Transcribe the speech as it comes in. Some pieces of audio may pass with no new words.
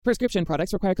Prescription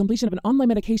products require completion of an online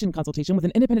medication consultation with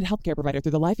an independent healthcare provider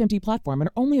through the LifeMD platform and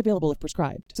are only available if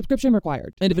prescribed. Subscription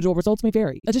required. Individual results may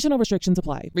vary. Additional restrictions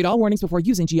apply. Read all warnings before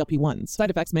using GLP-1s.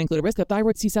 Side effects may include a risk of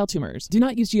thyroid C-cell tumors. Do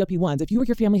not use GLP-1s if you or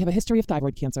your family have a history of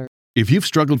thyroid cancer. If you've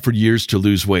struggled for years to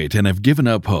lose weight and have given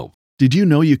up hope, did you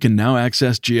know you can now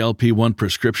access GLP-1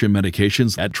 prescription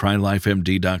medications at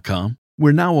TryLifeMD.com?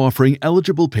 We're now offering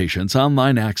eligible patients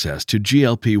online access to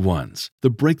GLP-1s, the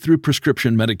breakthrough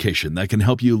prescription medication that can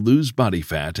help you lose body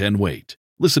fat and weight.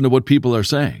 Listen to what people are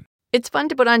saying. It's fun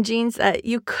to put on jeans that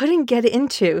you couldn't get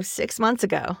into 6 months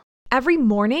ago. Every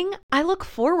morning, I look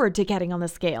forward to getting on the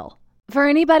scale. For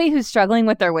anybody who's struggling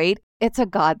with their weight, it's a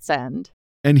godsend.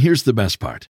 And here's the best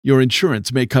part. Your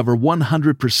insurance may cover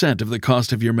 100% of the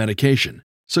cost of your medication.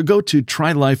 So go to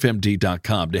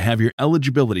TryLifeMD.com to have your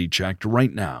eligibility checked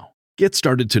right now. Get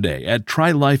started today at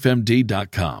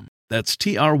TryLifeMD.com. That's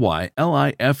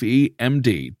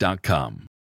TryLifeMD.com.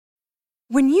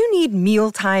 When you need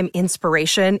mealtime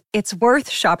inspiration, it's worth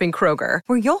shopping Kroger,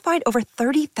 where you'll find over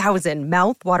 30,000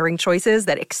 mouth-watering choices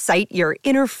that excite your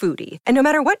inner foodie. And no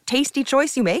matter what tasty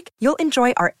choice you make, you'll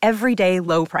enjoy our everyday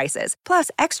low prices, plus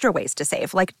extra ways to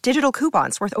save, like digital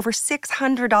coupons worth over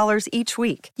 $600 each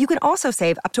week. You can also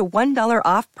save up to $1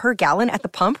 off per gallon at the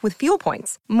pump with fuel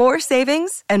points. More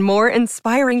savings and more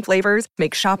inspiring flavors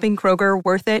make shopping Kroger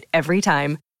worth it every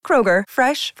time. Kroger,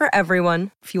 fresh for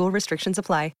everyone. Fuel restrictions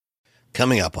apply.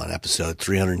 Coming up on episode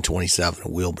 327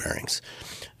 of Wheel Bearings,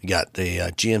 we got the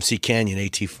GMC Canyon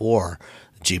AT4,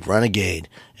 the Jeep Renegade,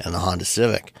 and the Honda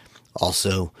Civic.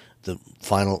 Also,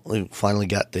 we finally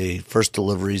got the first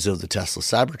deliveries of the Tesla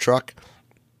Cybertruck.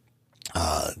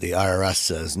 The IRS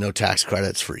says no tax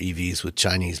credits for EVs with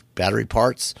Chinese battery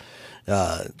parts.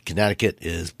 Connecticut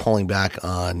is pulling back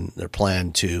on their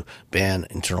plan to ban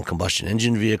internal combustion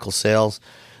engine vehicle sales.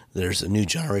 There's a new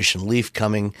generation Leaf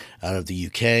coming out of the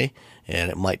UK,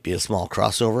 and it might be a small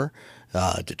crossover.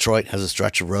 Detroit has a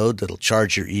stretch of road that'll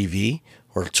charge your EV,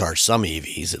 or charge some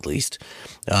EVs at least.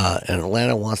 And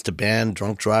Atlanta wants to ban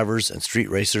drunk drivers and street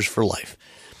racers for life.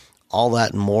 All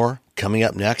that and more coming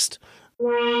up next.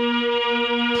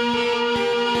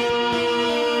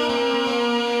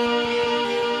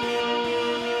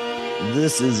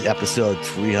 This is episode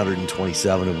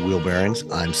 327 of Wheel Bearings.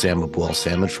 I'm Sam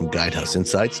Abuel-Salmon from Guidehouse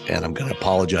Insights, and I'm going to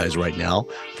apologize right now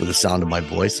for the sound of my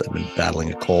voice. I've been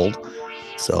battling a cold,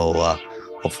 so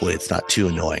hopefully it's not too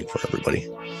annoying for everybody.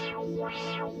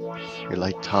 You're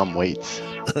like Tom Waits.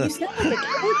 You sound like a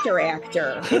character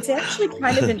actor. It's actually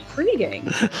kind of intriguing.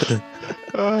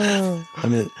 I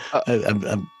mean,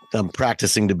 I'm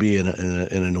practicing to be in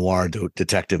a noir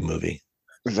detective movie.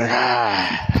 It's like,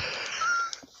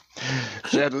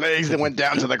 she had legs that went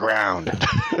down to the ground.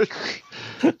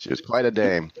 She was quite a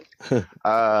dame.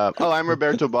 I'm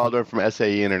Roberto Baldo from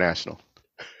SAE International.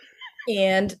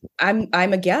 And I'm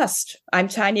a guest. I'm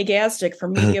Tanya Gazdick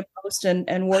from Media Post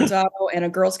and Wards Auto and A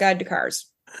Girl's Guide to Cars.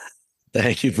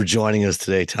 Thank you for joining us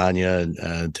today, Tanya.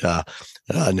 And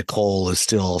Nicole is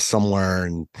still somewhere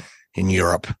in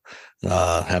Europe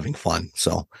having fun.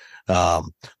 So why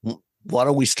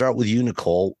don't we start with you,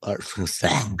 Nicole?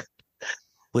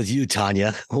 With you,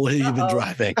 Tanya. What have you been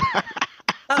driving?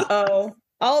 All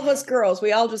of us girls,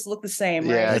 we all just look the same,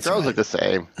 right? Yeah, girls look the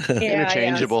same.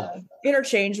 Interchangeable. Yeah, so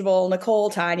interchangeable. Nicole,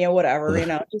 Tanya, whatever.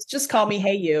 Just call me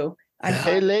Hey You.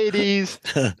 Hey ladies.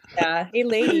 Yeah, hey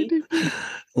lady.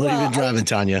 What have you been driving,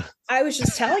 Tanya? I was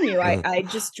just telling you, I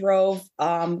just drove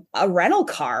a rental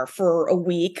car for a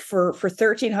week for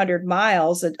 1,300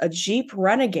 miles, a Jeep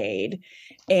Renegade,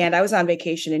 and I was on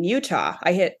vacation in Utah.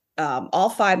 I hit all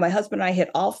five. My husband and I hit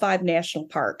all 5 national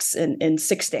parks in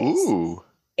 6 days. Ooh.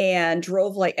 And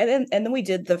drove and then we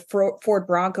did the Ford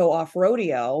Bronco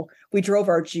off-rodeo. We drove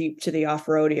our Jeep to the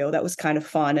off-rodeo. That was kind of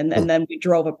fun. And then we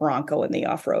drove a Bronco in the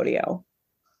off-rodeo.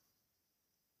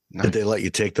 Did they let you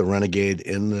take the Renegade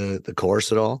in the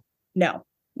course at all? No.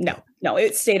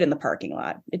 It stayed in the parking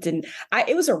lot. It didn't.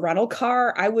 It was a rental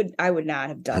car. I would not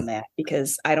have done that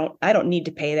because I don't need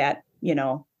to pay that,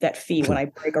 that fee when I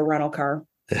break a rental car.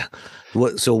 Yeah.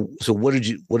 So what did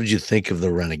you think of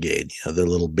the Renegade? The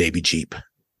little baby Jeep.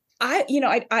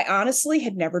 I honestly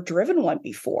had never driven one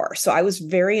before, so I was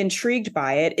very intrigued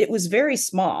by it. It was very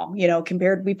small,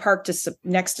 compared. We parked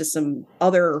next to some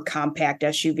other compact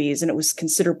SUVs, and it was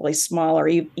considerably smaller,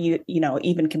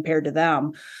 even compared to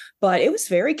them. But it was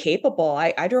very capable.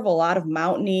 I drove a lot of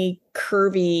mountainy,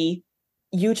 curvy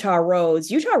Utah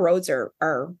roads. Utah roads are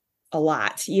a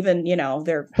lot. Even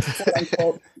they're quote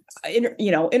unquote,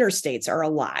 interstates are a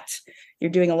lot. You're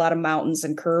doing a lot of mountains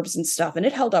and curves and stuff, and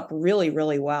it held up really,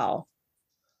 really well.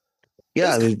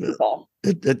 Yeah, I It was mean, comfortable.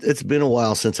 it's been a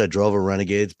while since I drove a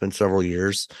Renegade. It's been several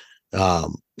years.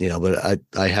 But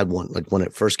I had one, like when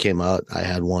it first came out, I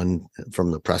had one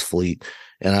from the press fleet,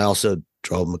 and I also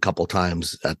drove them a couple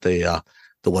times at the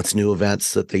What's New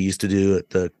events that they used to do at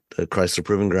the Chrysler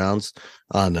Proving Grounds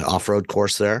on the off-road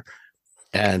course there.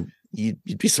 And you'd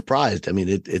be surprised. I mean,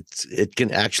 it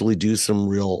can actually do some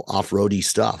real off-roady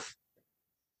stuff.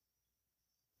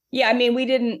 Yeah, I mean, we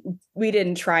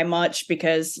didn't try much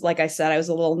because, like I said, I was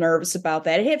a little nervous about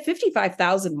that. It had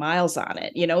 55,000 miles on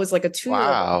it. You know, it was like a 2-year-old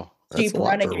Wow. Jeep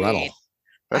Renegade.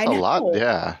 That's a lot.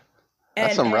 Yeah.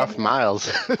 That's some rough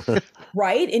miles.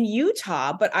 Right, in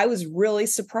Utah. But I was really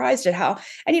surprised at how,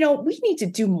 and we need to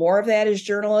do more of that as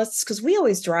journalists, because we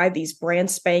always drive these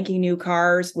brand spanking new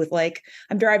cars with, like,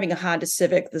 I'm driving a Honda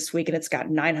Civic this week and it's got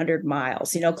 900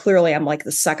 miles. Clearly I'm like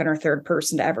the second or third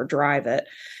person to ever drive it.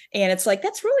 And it's like,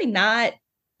 that's really not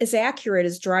as accurate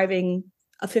as driving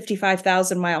a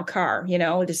 55,000 mile car,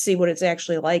 to see what it's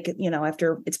actually like,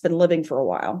 after it's been living for a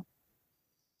while.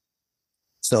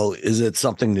 So is it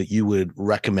something that you would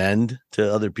recommend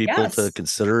to other people to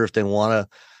consider if they want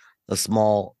a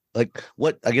small, like,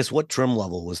 what trim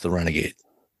level was the Renegade?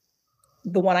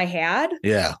 The one I had?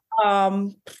 Yeah.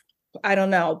 I don't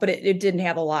know, but it didn't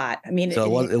have a lot. I mean, so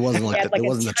it wasn't like it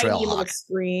wasn't a Trailhawk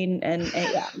screen, and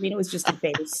yeah, I mean, it was just a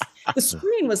base. The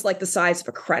screen was like the size of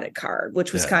a credit card,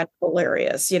 which was kind of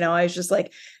hilarious. I was just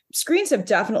like, screens have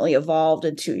definitely evolved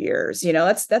in 2 years.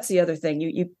 That's the other thing.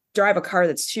 You drive a car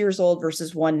that's 2 years old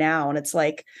versus one now, and it's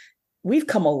like, we've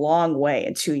come a long way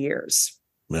in 2 years.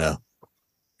 Yeah.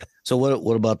 So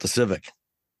what about the Civic?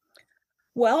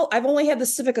 Well, I've only had the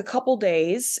Civic a couple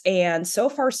days, and so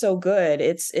far so good.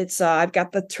 It's I've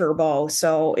got the turbo,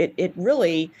 so it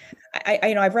really,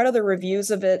 I've read other reviews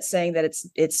of it saying that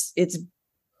it's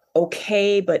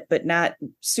okay, but not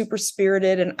super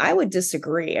spirited, and I would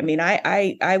disagree. I mean,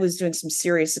 I was doing some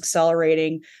serious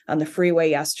accelerating on the freeway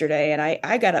yesterday, and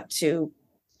I got up to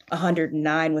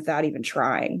 109 without even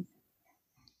trying.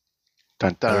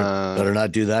 Dun, dun. Better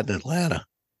not do that in Atlanta.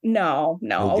 No.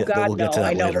 Oh God, no.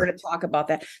 I know we're going to talk about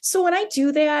that. So when I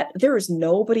do that, there is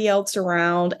nobody else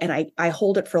around, and I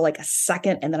hold it for like a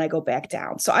second and then I go back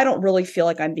down. So I don't really feel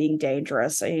like I'm being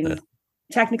dangerous. I mean,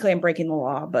 technically I'm breaking the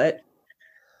law, but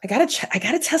I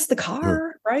gotta test the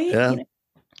car, right? Yeah.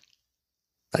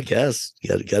 I guess you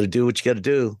got to do what you got to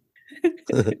do.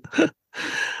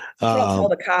 I'll tell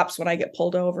the cops when I get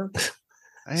pulled over.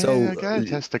 So I gotta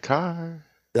test the car.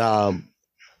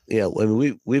 Yeah,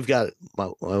 when we've got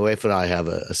my wife and I have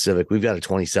a Civic. We've got a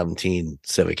 2017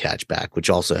 Civic hatchback, which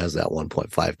also has that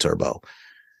 1.5 turbo,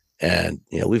 and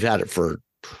we've had it for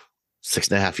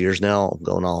 6.5 years now,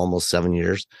 going on almost 7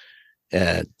 years,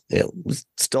 and it's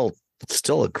still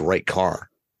a great car,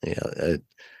 and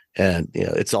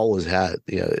it's always had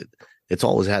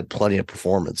plenty of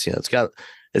performance.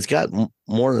 It's got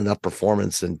more than enough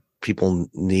performance than people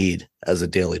need as a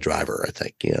daily driver. I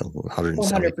think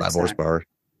 175 100%. horsepower.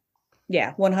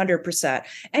 Yeah, 100%.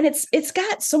 And it's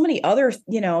got so many other,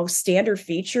 standard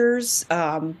features.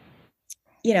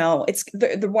 It's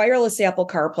the wireless Apple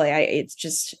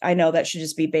CarPlay. I know that should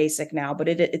just be basic now, but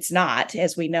it's not,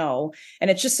 as we know.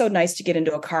 And it's just so nice to get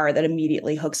into a car that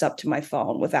immediately hooks up to my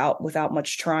phone without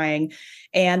much trying.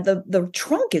 And the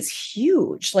trunk is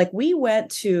huge. Like, we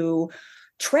went to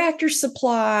Tractor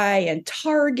Supply and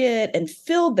Target and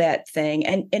filled that thing,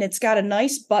 and it's got a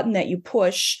nice button that you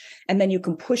push, and then you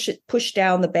can push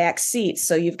down the back seat.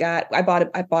 So I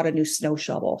bought a new snow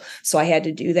shovel, so I had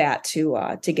to do that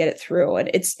to get it through,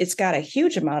 and it's got a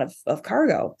huge amount of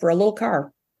cargo for a little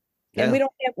car. Yeah. And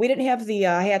we didn't have the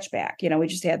hatchback, we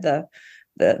just had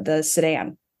the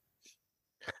sedan.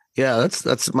 Yeah,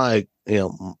 that's my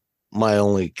my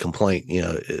only complaint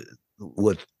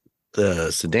with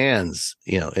the sedans,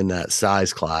 in that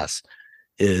size class,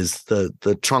 is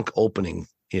the trunk opening.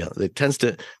 It tends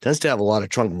to have a lot of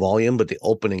trunk volume, but the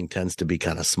opening tends to be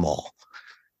kind of small,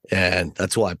 and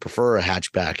that's why I prefer a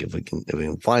hatchback if we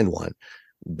can find one,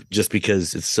 just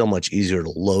because it's so much easier to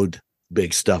load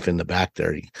big stuff in the back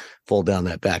there. You fold down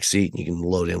that back seat and you can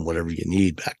load in whatever you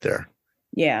need back there.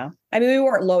 Yeah, I mean, we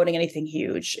weren't loading anything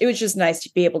huge. It was just nice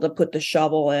to be able to put the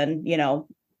shovel in,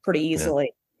 pretty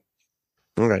easily.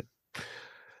 Yeah. All right.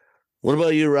 What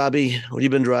about you, Robbie? What have you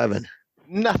been driving?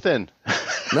 Nothing.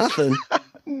 Nothing?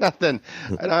 Nothing.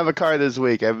 I don't have a car this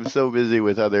week. I'm so busy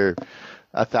with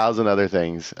 1,000 other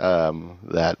things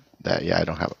that I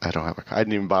don't have a car. I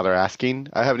didn't even bother asking.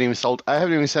 I haven't even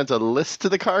sent a list to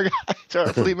the car guy, to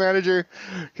our fleet manager.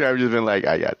 I've just been like,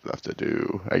 I got stuff to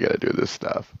do. I got to do this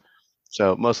stuff.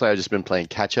 So mostly I've just been playing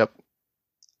catch up.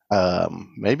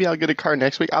 Maybe I'll get a car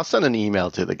next week. I'll send an email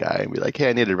to the guy and be like, hey,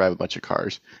 I need to drive a bunch of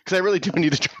cars. Because I really do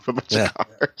need to drive a bunch of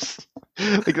cars.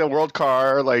 Like the World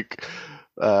Car,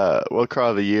 World Car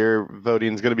of the Year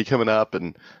voting is going to be coming up.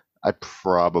 And I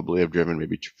probably have driven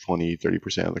maybe 20,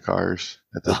 30% of the cars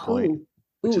at this point.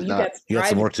 Ooh, you got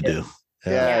some work to do.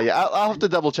 Yeah. I'll have to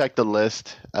double check the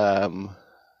list. And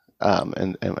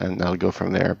I'll go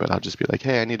from there. But I'll just be like,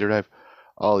 hey, I need to drive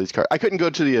all these cars. I couldn't go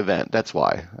to the event. That's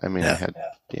why. I mean, I had,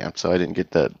 so I didn't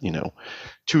get the,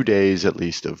 2 days at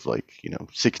least of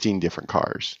 16 different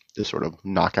cars to sort of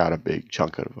knock out a big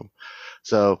chunk of them.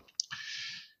 So,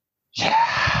 yeah,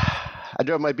 I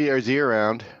drove my BRZ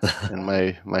around and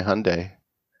my Hyundai.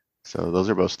 So those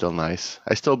are both still nice.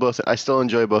 I still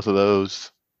enjoy both of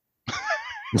those.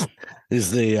 Is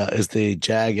the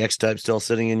Jag X-Type still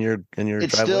sitting in your driveway?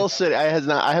 It's still sitting. I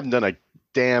haven't done a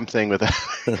damn thing with that.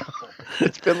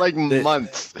 It's been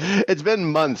months. It's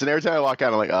been months, and every time I walk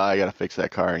out, I'm like, oh, I gotta fix that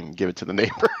car and give it to the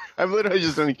neighbor. I'm literally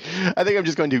just I think I'm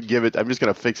just going to give it. I'm just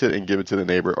going to fix it and give it to the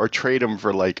neighbor, or trade them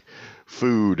for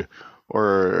food,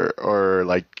 or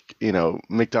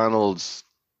McDonald's,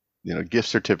 gift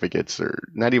certificates, or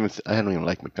not even. I don't even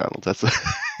like McDonald's. That's.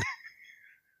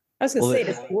 I was going to say,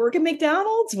 does he work at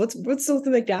McDonald's? What's with the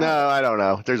McDonald's? No, I don't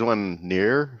know. There's one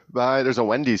nearby. There's a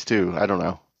Wendy's too. I don't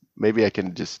know. Maybe I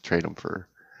can just trade them for.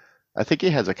 I think he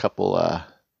has a couple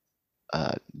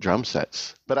drum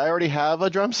sets, but I already have a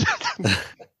drum set.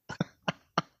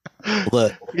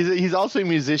 He's also a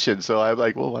musician, so I'm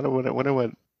like, well,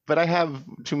 what? But I have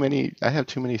too many. I have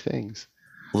too many things.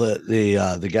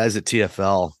 The guys at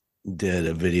TFL did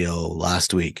a video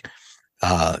last week.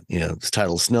 It's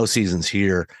titled "Snow Season's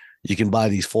Here." You can buy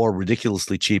these 4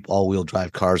 ridiculously cheap all-wheel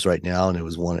drive cars right now, and it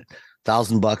was one at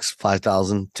 $1,000,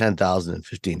 $5,000, $10,000, and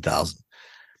 $15,000.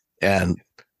 And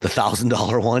the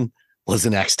 $1,000 one was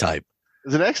an X-Type.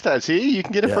 It's an X-Type. See, you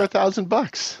can get it for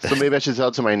 $1,000. So maybe I should sell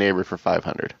it to my neighbor for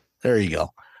 $500. There you go.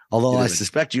 Although I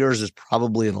suspect yours is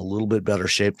probably in a little bit better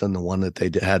shape than the one that they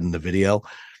had in the video,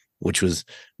 which was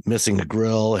missing a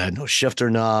grill, it had no shifter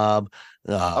knob.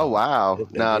 Oh wow!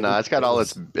 No, it's got all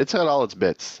its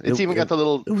bits. It's even got the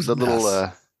little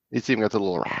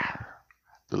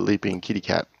leaping kitty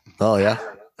cat. Oh yeah.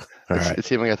 All right.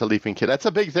 It's even got the leaping kit. That's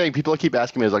a big thing. People keep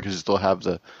asking me, does it still have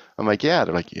the? I'm like, yeah.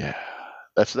 They're like, yeah.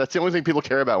 That's the only thing people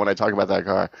care about when I talk about that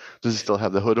car. Does it still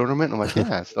have the hood ornament? I'm like,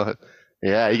 yeah.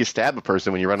 Yeah, you can stab a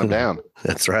person when you run them down.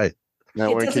 That's right.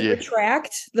 Now, it doesn't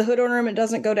retract. The hood ornament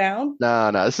doesn't go down.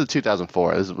 No. This is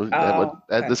 2004. This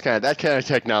that kind of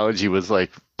technology was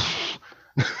like.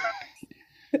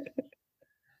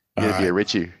 You'd be a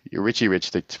Richie. You're Richie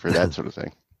Rich for that sort of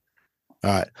thing.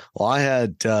 All right. Well, I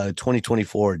had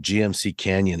 2024 GMC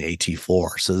Canyon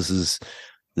AT4. So this is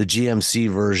the GMC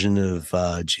version of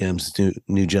GM's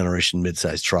new generation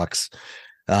midsize trucks.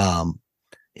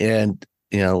 And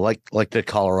like the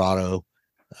Colorado,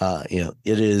 it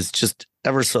is just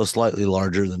ever so slightly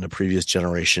larger than the previous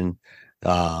generation.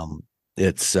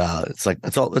 It's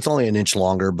only an inch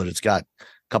longer, but it's got a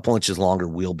couple inches longer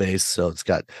wheelbase, so it's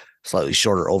got slightly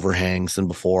shorter overhangs than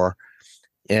before.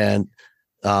 And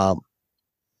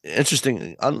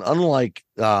interesting, unlike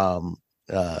Toyota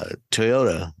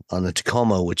on the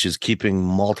Tacoma, which is keeping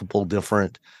multiple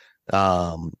different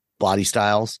body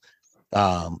styles,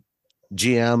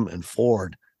 GM and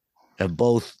Ford have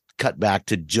both cut back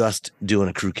to just doing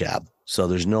a crew cab. So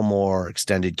there's no more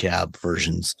extended cab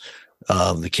versions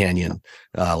of the Canyon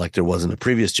like there was in the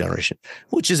previous generation,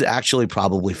 which is actually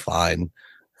probably fine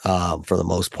for the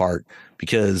most part,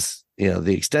 because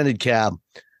the extended cab,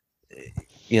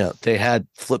 they had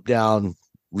flip down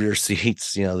rear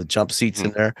seats, the jump seats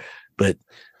in there, but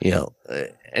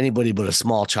anybody but a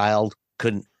small child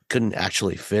couldn't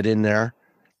actually fit in there.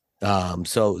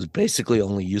 So it was basically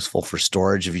only useful for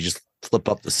storage if you just flip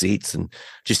up the seats and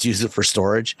just use it for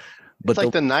storage. But it's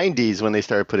like the 90s when they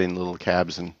started putting little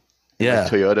cabs and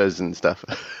Toyotas and stuff.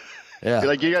 Yeah. You're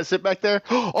like, you guys sit back there?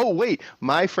 Oh, wait.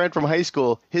 My friend from high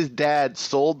school, his dad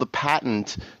sold the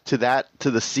patent to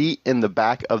the seat in the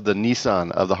back of the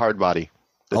Nissan, of the hard body.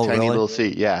 The tiny little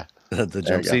seat. Yeah. The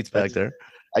jump seats back there.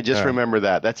 I just remember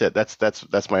that. That's it.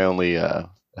 That's my only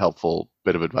helpful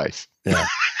bit of advice. Yeah.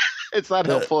 It's not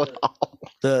helpful at all.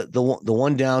 The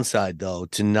one downside, though,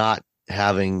 to not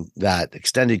having that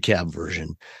extended cab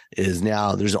version is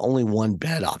now there's only one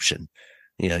bed option.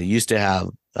 You used to have,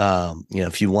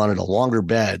 if you wanted a longer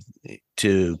bed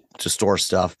to store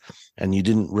stuff and you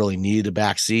didn't really need a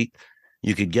back seat,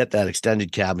 you could get that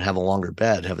extended cab and have a longer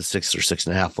bed, have a 6 or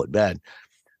 6.5 foot bed.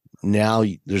 Now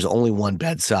there's only one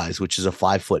bed size, which is a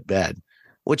 5 foot bed.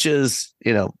 which is,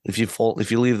 if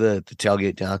you leave the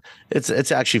tailgate down,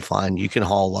 it's actually fine. You can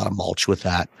haul a lot of mulch with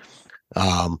that.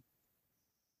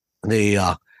 The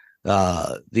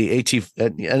AT,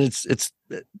 and it's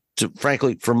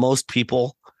frankly, for most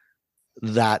people,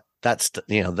 that's actually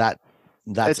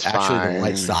the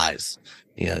right size.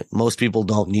 Most people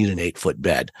don't need an 8-foot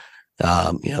bed.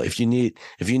 If you need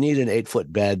an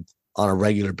 8-foot bed on a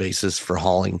regular basis for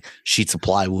hauling sheets of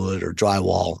plywood or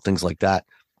drywall, things like that,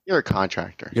 you're a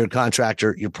contractor.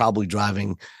 You're probably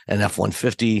driving an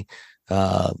F-150,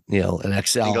 an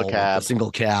XL, a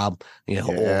single cab,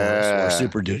 or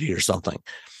Super Duty or something.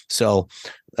 So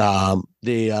the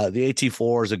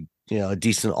AT4 is a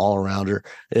decent all arounder.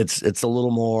 It's a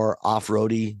little more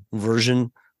off-roady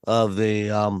version of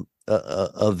the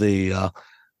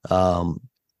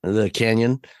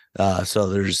Canyon. So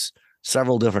there's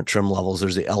several different trim levels.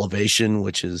 There's the Elevation,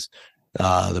 which is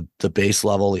the base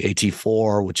level, the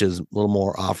AT4, which is a little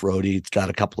more off-roady. It's got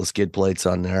a couple of skid plates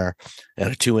on there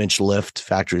and a 2-inch lift,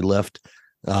 factory lift,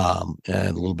 and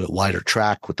a little bit wider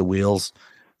track with the wheels.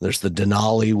 There's the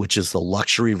Denali, which is the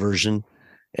luxury version.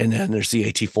 And then there's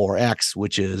the AT4X,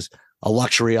 which is a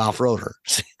luxury off-roader.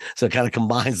 So it kind of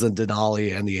combines the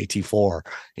Denali and the AT4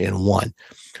 in one.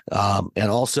 And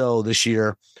also this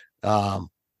year,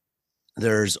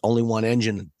 there's only one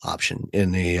engine option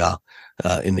in the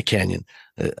Canyon,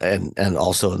 and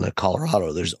also in the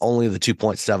Colorado. There's only the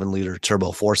 2.7 liter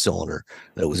turbo 4-cylinder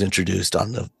that was introduced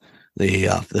on the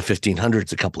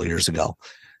 1500s a couple of years ago.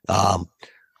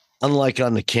 Unlike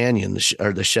on the Canyon,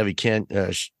 the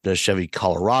Chevy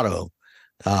Colorado,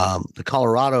 the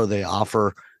Colorado, they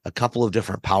offer a couple of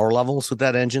different power levels with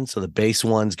that engine. So the base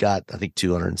one's got, I think,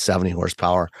 270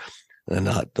 horsepower, and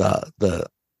the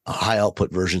high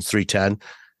output version's 310.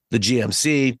 The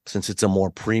GMC, since it's a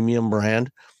more premium brand,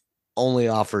 only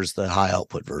offers the high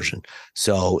output version.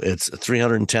 So it's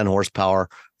 310 horsepower,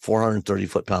 430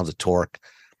 foot-pounds of torque,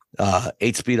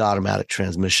 8-speed automatic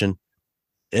transmission.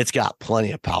 It's got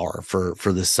plenty of power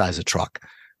for this size of truck.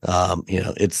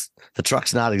 The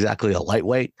truck's not exactly a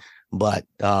lightweight, but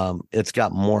it's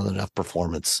got more than enough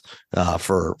performance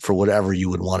for whatever you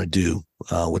would want to do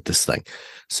with this thing.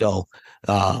 So,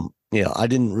 I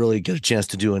didn't really get a chance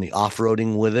to do any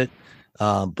off-roading with it.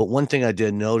 But one thing I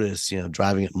did notice,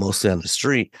 driving it mostly on the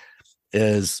street,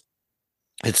 is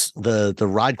it's the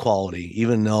ride quality,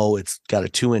 even though it's got a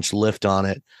 2-inch lift on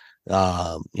it,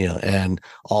 and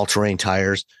all-terrain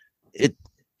tires, it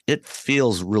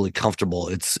feels really comfortable.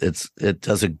 It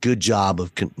does a good job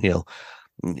of,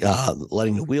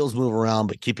 letting the wheels move around,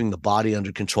 but keeping the body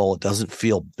under control. It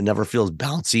never feels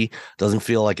bouncy. Doesn't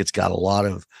feel like it's got a lot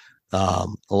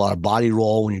of body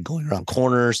roll when you're going around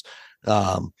corners.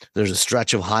 There's a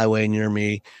stretch of highway near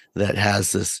me that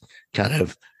has this kind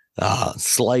of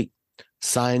slight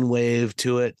sine wave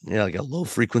to it, like a low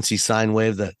frequency sine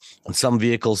wave that on some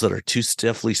vehicles that are too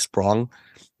stiffly sprung,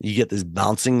 you get this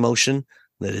bouncing motion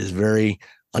that is very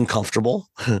uncomfortable.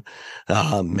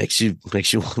 Makes you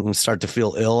start to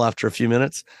feel ill after a few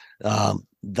minutes.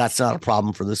 That's not a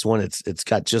problem for this one. It's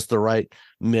got just the right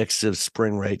mix of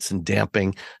spring rates and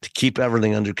damping to keep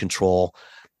everything under control.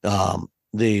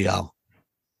 The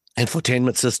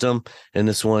infotainment system in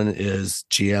this one is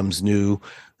GM's new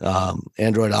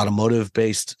Android Automotive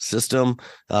based system.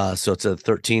 So it's a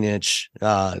 13-inch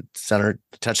center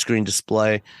touchscreen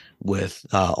display with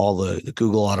all the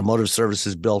Google Automotive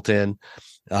services built in.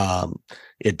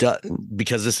 It does,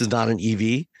 because this is not an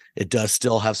EV, it does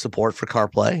still have support for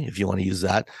CarPlay if you want to use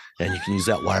that, and you can use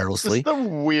that wirelessly. It's the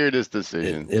weirdest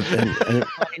decision. I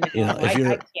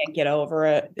can't get over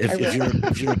it.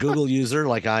 If you're a Google user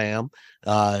like I am,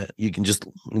 you can just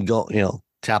go,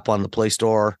 tap on the Play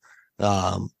Store,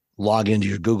 log into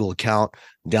your Google account,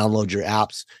 download your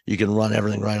apps. You can run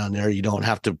everything right on there. You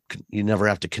never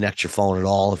have to connect your phone at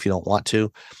all if you don't want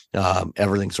to.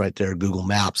 Everything's right there. Google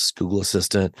Maps, Google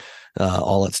Assistant,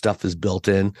 all that stuff is built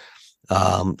in.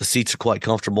 The seats are quite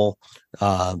comfortable.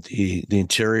 The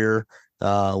interior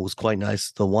was quite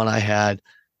nice. The one I had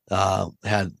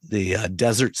the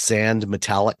desert sand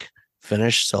metallic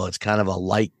finish, so it's kind of a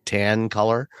light tan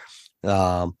color,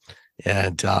 and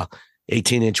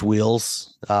 18-inch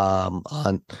wheels did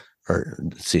I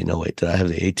have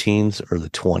the 18s or the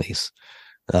 20s?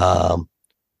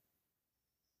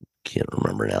 Can't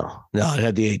remember now. No, it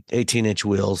had the 18-inch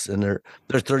wheels, and they're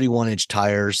 31-inch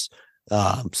tires.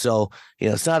 So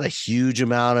it's not a huge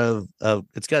amount of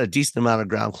it's got a decent amount of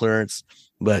ground clearance,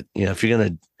 but if you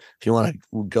want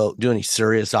to go do any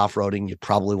serious off-roading, you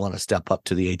probably want to step up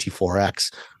to the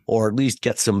AT4X, or at least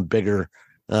get some bigger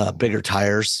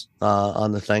tires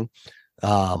on the thing.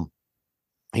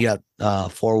 You got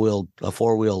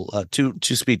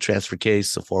two-speed transfer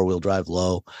case, a 4-wheel drive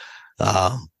low,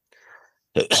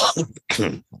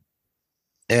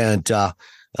 and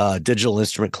digital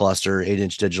instrument cluster,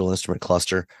 8-inch digital instrument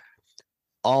cluster.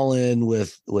 All in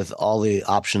with all the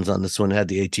options on this one. It had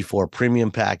the AT4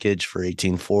 premium package for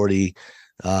 $1,840,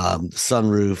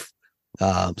 sunroof,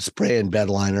 spray and bed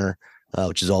liner,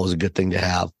 which is always a good thing to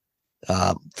have.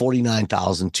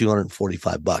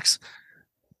 $49,245.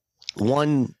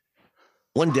 One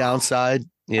downside,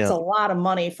 That's a lot of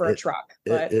money for a truck.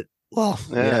 But it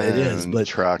is. But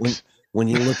trucks. When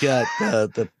you look at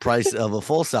the price of a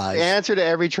full size, The answer to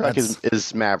every truck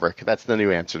is Maverick. That's the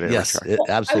new answer to every truck. Absolutely.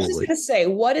 I was just going to say,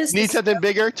 what is Need something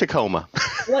bigger? Tacoma.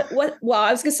 Well,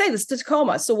 I was going to say this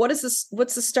Tacoma. So what is this?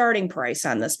 What's the starting price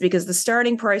on this? Because the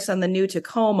starting price on the new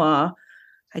Tacoma,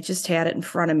 I just had it in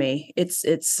front of me.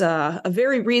 It's a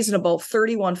very reasonable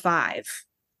 $31,500.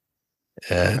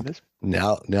 And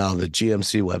now the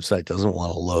GMC website doesn't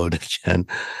want to load again.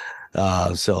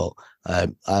 So I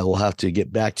will have to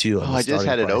get back to you. I just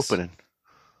had it opening.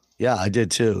 Yeah, I did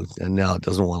too. And now it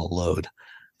doesn't want to load.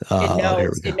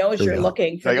 It knows you're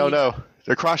looking for oh no,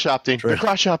 they're cross shopping. They're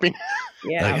cross shopping.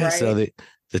 Yeah. Okay, right. so the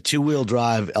 2-wheel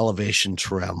drive elevation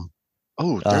trim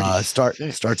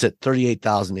starts at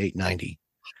 $38,890.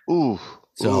 Ooh.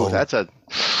 So that's a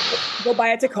Go buy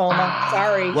a Tacoma.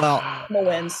 Sorry. Well, Tacoma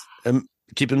wins.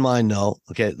 Keep in mind, though.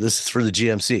 Okay, this is for the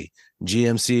GMC.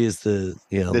 GMC is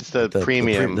it's the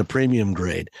premium, the premium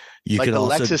grade. You like can the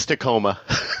also Lexus Tacoma.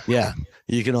 Yeah,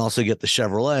 you can also get the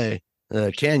Chevrolet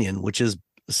Canyon, which is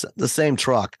the same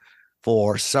truck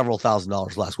for several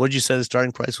 $1,000s less. What did you say the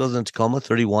starting price was in Tacoma?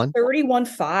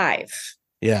 $31,500.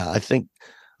 Yeah, I think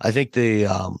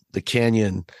the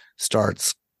Canyon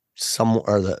starts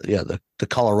somewhere. The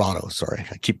Colorado. Sorry,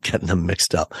 I keep getting them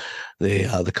mixed up.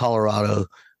 The Colorado.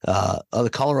 The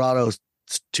Colorado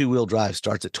 2-wheel drive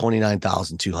starts at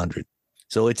 $29,200,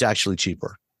 so it's actually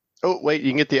cheaper. Oh wait,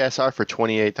 you can get the SR for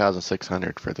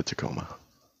 $28,600 for the Tacoma.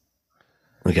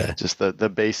 Okay, just the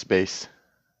base.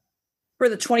 For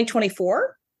the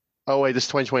 2024? Oh wait, this is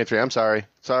 2023. I'm sorry.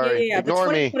 Yeah, Ignore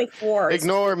the me. 2024.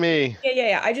 Ignore me.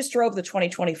 Yeah. I just drove the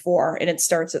 2024 and it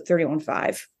starts at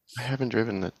 $31,500. I haven't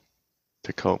driven the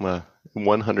Tacoma in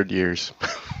 100 years.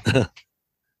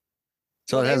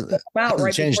 So it hasn't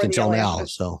changed until now.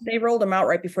 So they rolled them out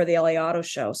right before the LA Auto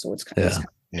Show, so it's kind of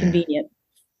convenient.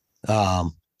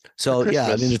 So yeah,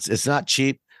 I mean it's not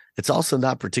cheap. It's also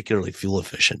not particularly fuel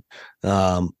efficient.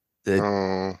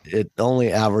 It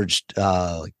only averaged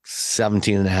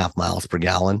 17.5 miles per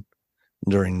gallon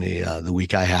during the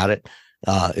week I had it.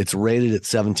 It's rated at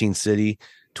 17 city,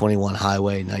 21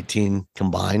 highway, 19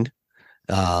 combined.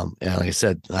 And like I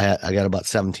said, I got about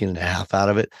 17.5 out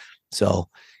of it. So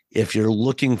if you're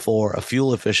looking for a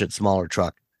fuel efficient smaller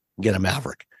truck, get a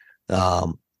Maverick.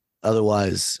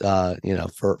 Otherwise, for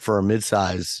a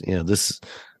midsize,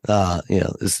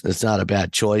 it's not a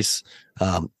bad choice.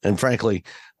 And frankly,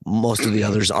 most of the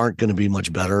others aren't going to be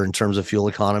much better in terms of fuel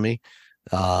economy,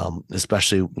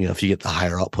 especially, if you get the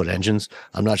higher output engines.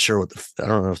 I'm not sure I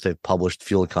don't know if they've published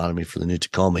fuel economy for the new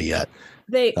Tacoma yet.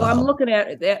 I'm looking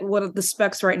at what are the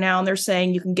specs right now, and they're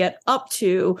saying you can get up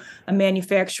to a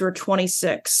manufacturer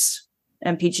 26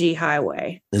 mpg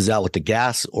highway. Is that with the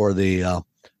gas or the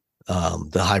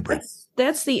hybrid?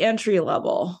 That's the entry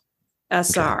level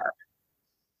SR.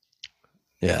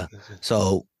 Okay. Yeah.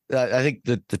 So I think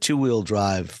the 2-wheel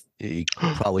drive, you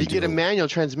probably get a manual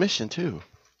transmission too.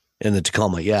 In the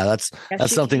Tacoma. Yeah, that's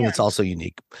something that's also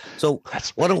unique. So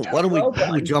why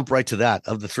don't we jump right to that?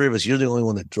 Of the three of us, you're the only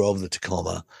one that drove the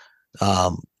Tacoma.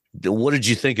 What did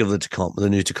you think of the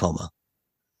new Tacoma?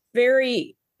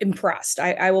 Very impressed.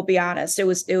 I will be honest. It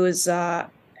was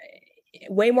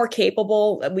way more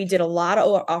capable. We did a lot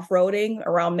of off-roading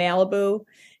around Malibu,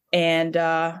 and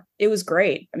it was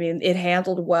great. I mean, it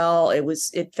handled well.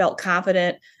 It felt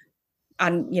confident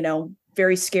on,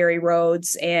 very scary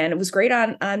roads, and it was great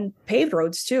on paved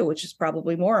roads too, which is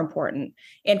probably more important,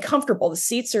 and comfortable. The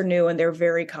seats are new and they're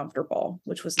very comfortable,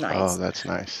 which was nice. Oh, that's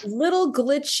nice. Little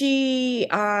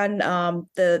glitchy on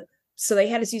so they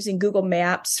had us using Google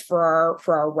Maps for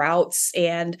our routes,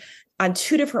 and on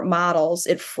 2 different models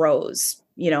it froze,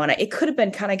 and it could have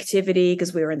been connectivity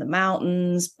because we were in the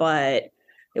mountains, but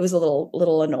it was a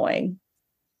little annoying.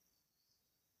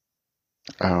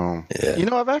 Yeah.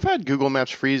 I've had Google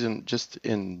Maps freeze just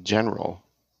in general,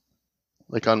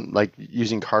 like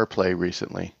using CarPlay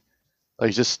recently, it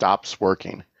just stops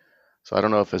working. So I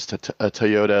don't know if it's a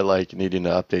Toyota needing to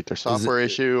update their software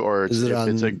issue, or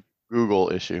it's a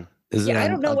Google issue. Is it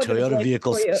on Toyota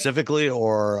vehicles specifically,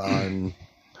 or on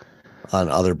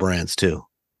other brands too?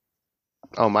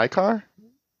 Oh, my car?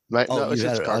 No, it's you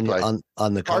just had it CarPlay.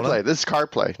 on the Kona? CarPlay. This is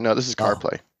CarPlay. No, this is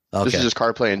CarPlay. Okay. This is just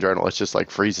CarPlay in general. It's just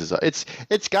like freezes.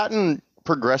 It's gotten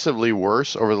progressively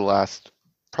worse over the last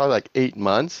probably like 8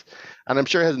 months, and I'm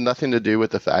sure it has nothing to do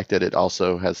with the fact that it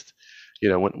also has,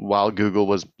 while Google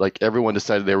was like, everyone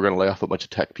decided they were going to lay off a bunch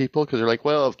of tech people because they're like,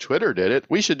 well, if Twitter did it,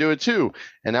 we should do it too,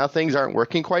 and now things aren't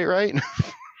working quite right.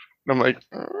 I'm like,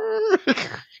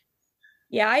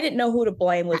 yeah, I didn't know who to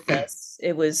blame with this.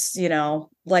 It was,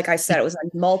 like I said, it was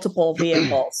on multiple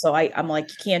vehicles. So I'm like,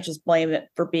 you can't just blame it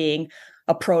for being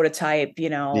a prototype,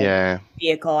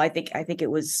 vehicle. I think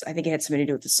it had something to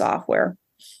do with the software.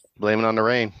 Blame it on the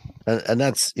rain. And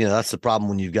that's, that's the problem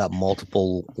when you've got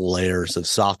multiple layers of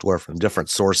software from different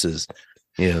sources,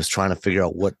 is trying to figure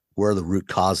out where the root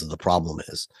cause of the problem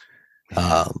is.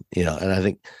 And I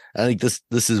think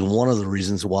this is one of the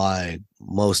reasons why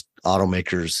most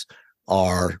automakers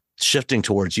are shifting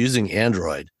towards using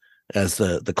Android as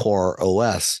the core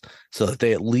OS, so that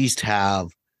they at least have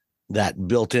that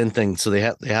built-in thing. So they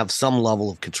have some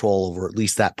level of control over at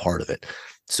least that part of it.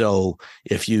 So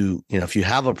if you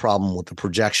have a problem with the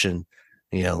projection,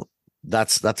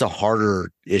 that's a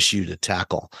harder issue to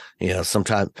tackle.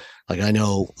 Sometimes, like I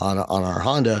know on our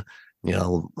Honda,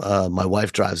 my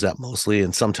wife drives that mostly,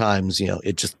 and sometimes,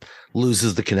 it just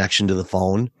loses the connection to the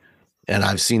phone. And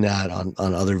I've seen that on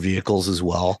other vehicles as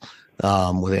well,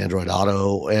 with Android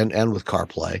Auto and with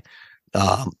CarPlay.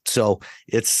 So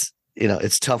it's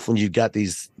tough when you've got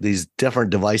these different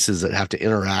devices that have to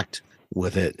interact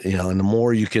with it, and the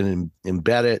more you can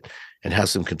embed it and have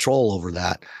some control over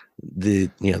that, the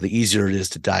easier it is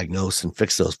to diagnose and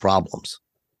fix those problems.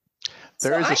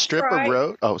 There is a strip of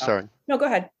road. Oh, sorry. No, go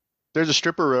ahead. There's a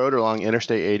strip of road along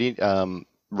Interstate 80,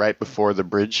 right before the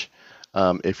bridge,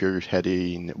 if you're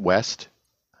heading west,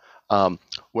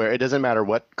 where it doesn't matter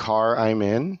what car I'm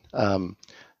in.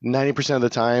 90% of the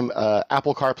time,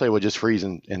 Apple CarPlay will just freeze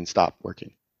and stop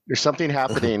working. There's something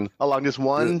happening along this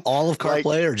one. All of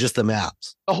CarPlay or just the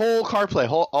maps? The whole CarPlay,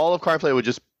 all of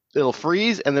CarPlay it'll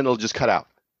freeze and then it'll just cut out.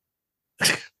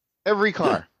 Every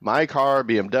car, my car,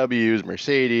 BMWs,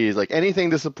 Mercedes, like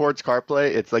anything that supports CarPlay,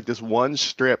 it's like this one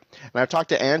strip. And I've talked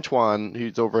to Antoine,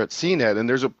 who's over at CNET, and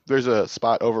there's a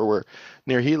spot over where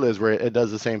near he lives where it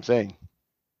does the same thing.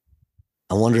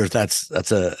 I wonder if that's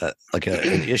an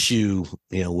issue,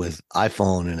 with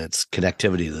iPhone and its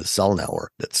connectivity to the cell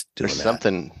network that's doing There's that.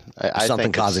 something. I something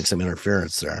think causing some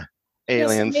interference there.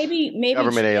 Aliens, maybe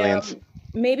government GM, aliens.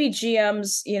 Maybe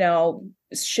GM's,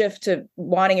 shift to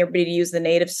wanting everybody to use the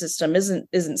native system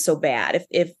isn't so bad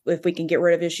if we can get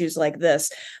rid of issues like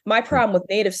this. My problem with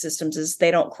native systems is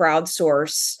they don't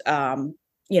crowdsource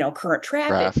current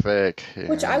traffic,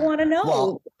 which I want to know.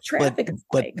 Well, traffic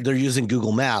but they're using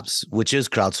Google Maps, which is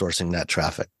crowdsourcing that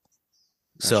traffic.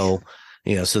 So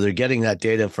so they're getting that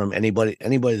data from anybody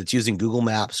that's using Google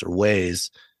Maps or Waze.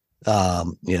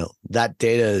 That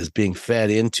data is being fed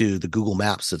into the Google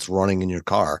Maps that's running in your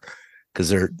car, because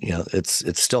they're,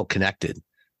 it's still connected.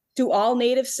 Do all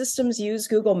native systems use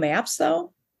Google Maps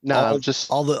though? No,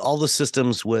 all the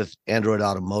systems with Android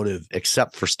Automotive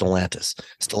except for Stellantis.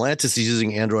 Stellantis is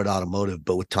using Android Automotive,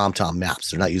 but with TomTom Maps.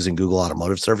 They're not using Google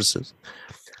Automotive Services.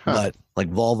 But like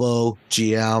Volvo,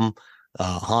 GM,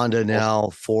 Honda now,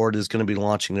 Ford is going to be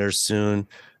launching theirs soon.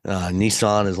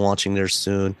 Nissan is launching theirs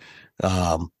soon.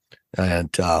 And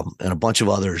a bunch of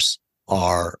others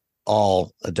are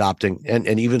all adopting,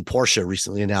 and even Porsche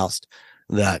recently announced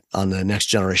that on the next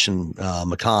generation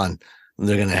Macan,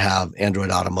 they're going to have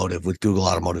Android Automotive with Google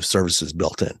Automotive Services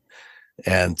built in.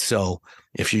 And so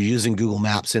if you're using Google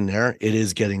Maps in there, it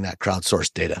is getting that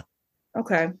crowdsourced data.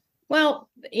 Okay. Well,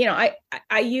 I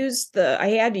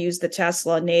had to use the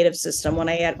Tesla native system when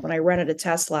I rented a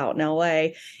Tesla out in LA,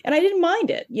 and I didn't mind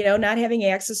it, not having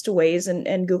access to Waze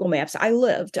and Google Maps. I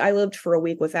lived for a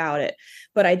week without it,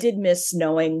 but I did miss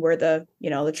knowing where the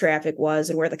traffic was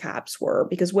and where the cops were,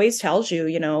 because Waze tells you,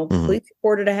 police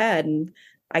reported ahead, and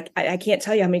I can't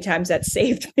tell you how many times that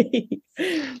saved me.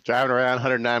 Driving around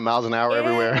 109 miles an hour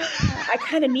everywhere. I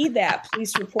kind of need that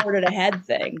police reported ahead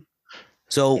thing.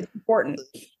 So it's important.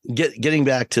 Getting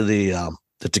back to the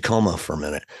Tacoma for a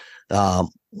minute,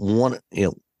 one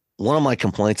of my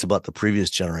complaints about the previous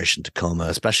generation Tacoma,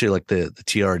 especially like the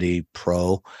TRD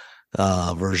Pro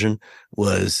version,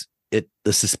 was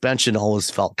the suspension always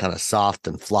felt kind of soft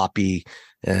and floppy,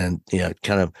 and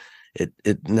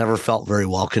it never felt very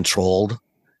well controlled.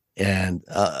 And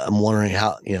I'm wondering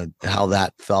how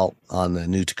that felt on the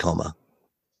new Tacoma.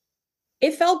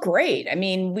 It felt great. I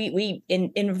mean, we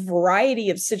in a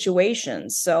variety of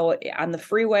situations. So on the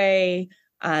freeway,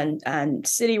 on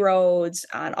city roads,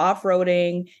 on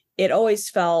off-roading, it always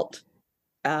felt,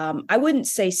 I wouldn't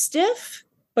say stiff,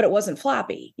 but but it wasn't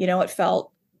floppy. You know, it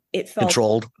felt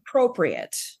controlled,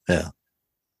 appropriate. Yeah.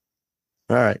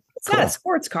 All right. It's not a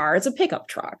sports car; it's a pickup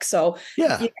truck. So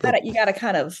yeah, you gotta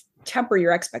kind of temper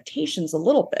your expectations a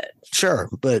little bit. Sure,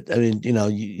 but I mean, you know,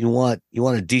 you want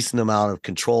a decent amount of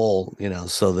control, you know,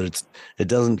 so that it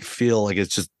doesn't feel like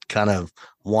it's just kind of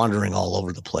wandering all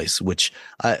over the place. Which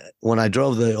when I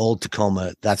drove the old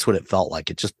Tacoma, that's what it felt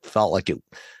like. It just felt like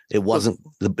it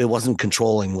wasn't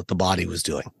controlling what the body was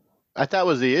doing. I thought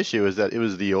was the issue is that it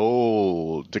was the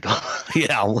old Tacoma.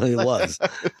 Yeah, well, it was.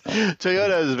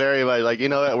 Toyota is very much like, you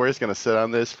know what, we're just going to sit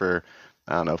on this for,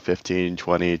 I don't know, 15,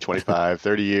 20, 25,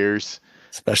 30 years.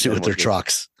 Especially with their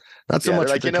trucks. Not so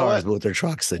much with their cars, but with their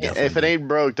trucks. They definitely if it ain't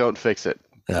broke, don't fix it.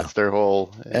 Yeah. That's their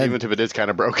whole, even if it is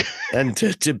kind of broke. And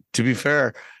to be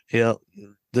fair, you know,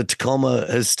 the Tacoma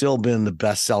has still been the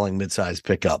best-selling midsize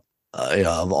pickup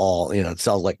of all. You know, it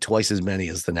sells like twice as many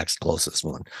as the next closest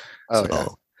one. Oh,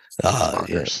 so,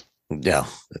 yeah. Yeah,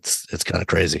 it's kind of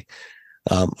crazy.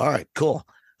 All right, cool.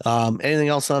 Anything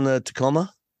else on the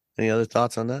Tacoma? Any other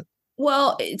thoughts on that?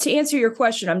 Well, to answer your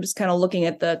question, I'm just kind of looking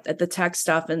at the tech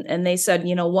stuff, and they said,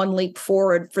 you know, one leap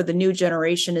forward for the new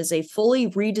generation is a fully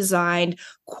redesigned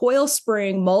coil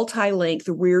spring multi-length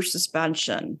rear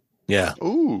suspension. Yeah.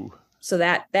 Ooh. So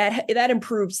that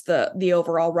improves the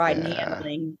overall ride and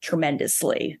handling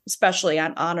tremendously, especially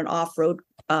on and off road,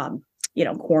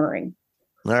 cornering.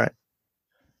 All right.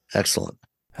 Excellent.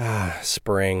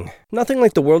 Spring. Nothing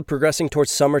like the world progressing towards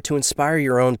summer to inspire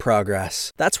your own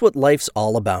progress. That's what life's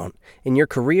all about. In your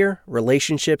career,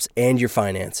 relationships, and your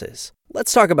finances.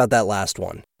 Let's talk about that last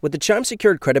one. With the Chime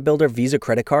Secured Credit Builder Visa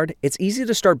Credit Card, it's easy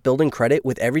to start building credit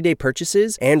with everyday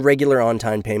purchases and regular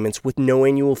on-time payments with no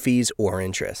annual fees or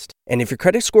interest. And if your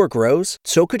credit score grows,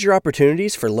 so could your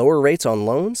opportunities for lower rates on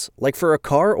loans, like for a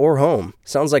car or home.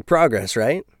 Sounds like progress,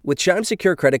 right? With Chime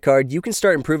Secure Credit Card, you can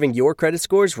start improving your credit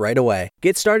scores right away.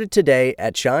 Get started today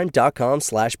at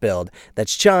chime.com/build.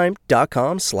 That's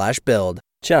chime.com/build.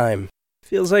 Chime.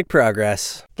 Feels like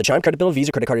progress. The Chime Credit Builder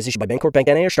Visa Credit Card is issued by Bancorp Bank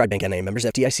N.A. or Stride Bank N.A. Members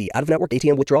FDIC. Out-of-network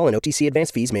ATM withdrawal and OTC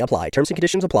advance fees may apply. Terms and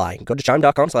conditions apply. Go to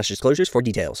chime.com/disclosures for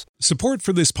details. Support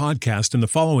for this podcast and the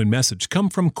following message come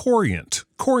from Corient.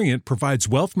 Corient provides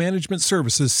wealth management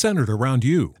services centered around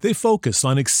you. They focus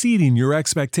on exceeding your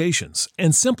expectations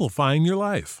and simplifying your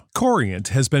life. Corient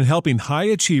has been helping high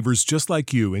achievers just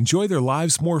like you enjoy their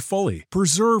lives more fully,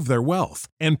 preserve their wealth,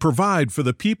 and provide for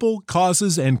the people,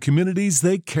 causes, and communities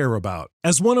they care about.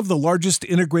 As one of the largest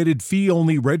integrated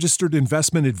fee-only registered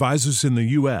investment advisors in the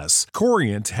U.S.,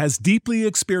 Corient has deeply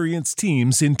experienced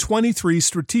teams in 23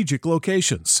 strategic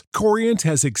locations. Corient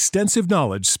has extensive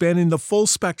knowledge spanning the full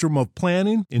spectrum of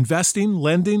planning, investing,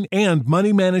 lending, and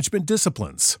money management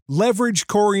disciplines. Leverage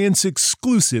Corient's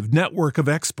exclusive network of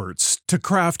experts to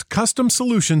craft custom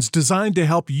solutions designed to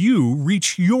help you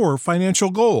reach your financial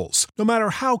goals, no matter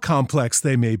how complex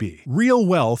they may be. Real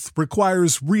wealth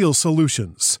requires real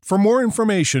solutions. For more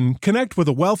information, connect with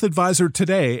a wealth advisor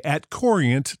today at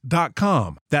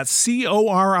Corient.com. That's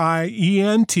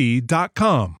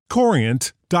Corient.com.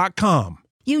 Corient.com.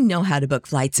 You know how to book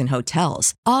flights and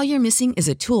hotels. All you're missing is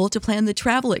a tool to plan the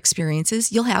travel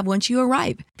experiences you'll have once you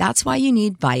arrive. That's why you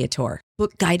need Viator.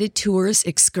 Book guided tours,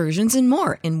 excursions, and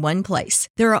more in one place.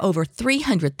 There are over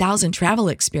 300,000 travel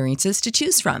experiences to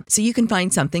choose from, so you can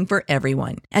find something for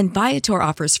everyone. And Viator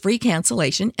offers free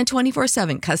cancellation and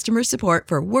 24/7 customer support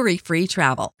for worry-free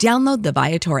travel. Download the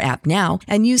Viator app now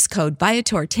and use code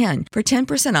Viator10 for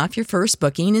 10% off your first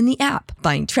booking in the app.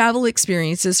 Find travel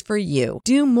experiences for you.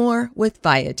 Do more with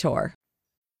Viator.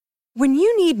 When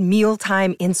you need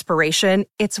mealtime inspiration,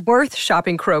 it's worth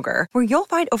shopping Kroger, where you'll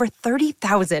find over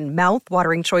 30,000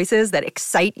 mouth-watering choices that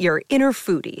excite your inner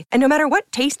foodie. And no matter what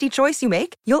tasty choice you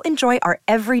make, you'll enjoy our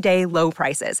everyday low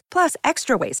prices, plus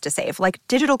extra ways to save, like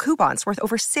digital coupons worth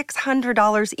over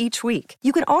 $600 each week.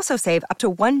 You can also save up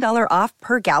to $1 off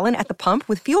per gallon at the pump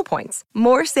with fuel points.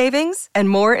 More savings and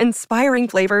more inspiring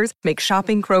flavors make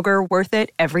shopping Kroger worth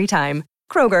it every time.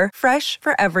 Kroger, fresh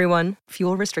for everyone.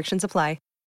 Fuel restrictions apply.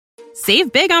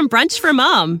 Save big on brunch for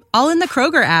mom, all in the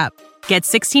Kroger app. Get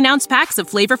 16-ounce packs of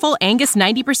flavorful Angus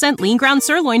 90% lean ground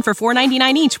sirloin for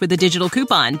 $4.99 each with a digital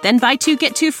coupon. Then buy 2,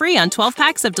 get 2 free on 12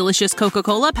 packs of delicious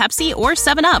Coca-Cola, Pepsi, or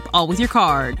 7-Up, all with your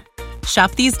card.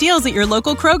 Shop these deals at your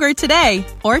local Kroger today,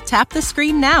 or tap the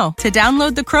screen now to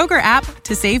download the Kroger app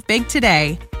to save big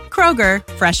today. Kroger,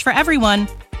 fresh for everyone.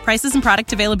 Prices and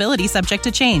product availability subject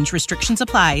to change. Restrictions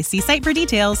apply. See site for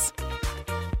details.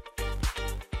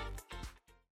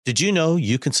 Did you know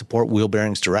you can support Wheel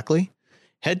Bearings directly?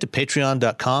 Head to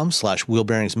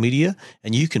patreon.com/wheelbearingsmedia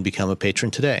and you can become a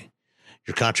patron today.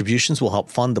 Your contributions will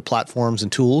help fund the platforms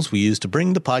and tools we use to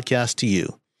bring the podcast to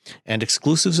you. And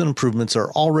exclusives and improvements are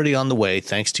already on the way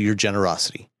thanks to your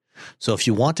generosity. So if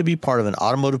you want to be part of an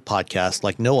automotive podcast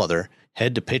like no other,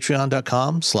 head to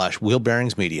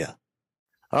patreon.com/wheelbearingsmedia.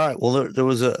 All right. Well, there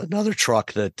was another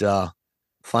truck that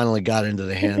finally got into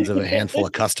the hands of a handful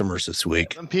of customers this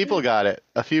week. Some people got it.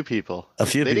 A few people.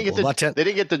 They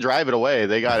didn't get to drive it away.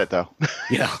 They got it though.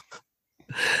 Yeah.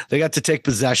 They got to take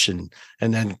possession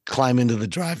and then climb into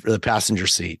the passenger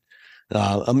seat.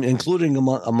 Including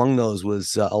among those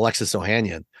was Alexis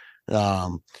Ohanian,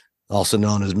 also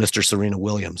known as Mr. Serena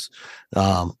Williams.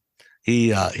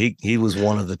 He was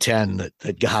one of the 10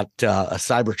 that got a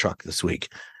Cybertruck this week.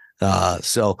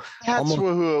 So that's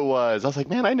who it was. I was like,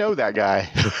 man, I know that guy.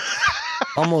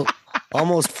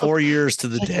 almost 4 years to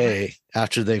the day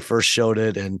after they first showed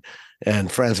it, and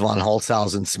Franz von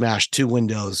Holzhausen smashed 2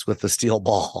 windows with a steel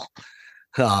ball.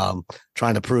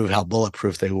 Trying to prove how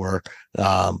bulletproof they were.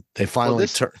 They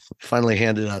finally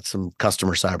handed out some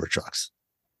customer Cybertrucks.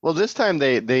 Well, this time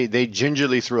they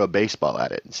gingerly threw a baseball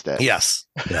at it instead. Yes,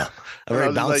 yeah, a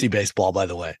very bouncy baseball, by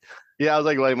the way. Yeah, I was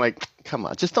like, come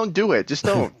on, just don't do it. Just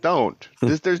don't.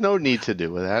 There's no need to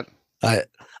do with that. I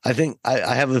think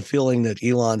I have a feeling that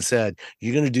Elon said,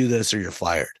 "You're going to do this or you're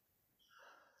fired."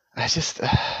 I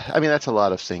mean, that's a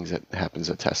lot of things that happens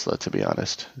at Tesla, to be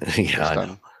honest. Yeah, I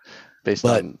know.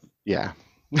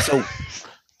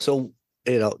 So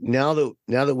now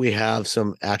that we have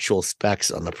some actual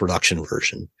specs on the production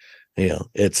version,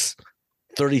 it's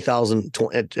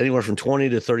 $30,000, anywhere from $20,000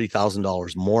 to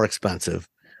 $30,000 more expensive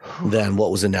than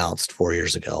what was announced 4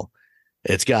 years ago.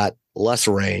 It's got less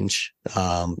range.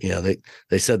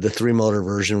 They said the 3-motor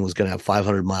version was going to have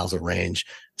 500 miles of range.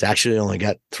 It's actually only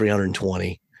got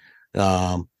 320.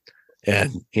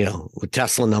 And, with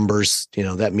Tesla numbers,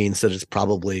 that means that it's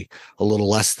probably a little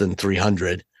less than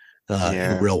 300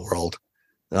 in real world.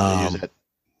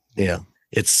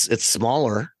 It's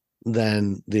smaller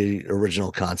than the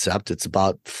original concept. It's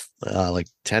about like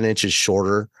 10 inches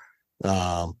shorter.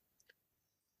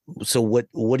 So what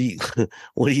do you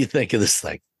think of this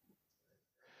thing?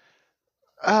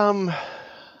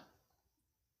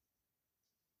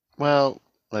 Well,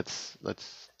 let's.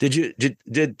 Did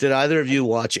either of you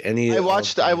watch any? I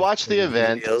watched the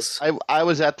event. I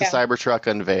was at the Cybertruck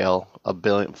unveil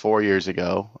 4 years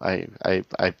ago. I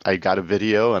got a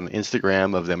video on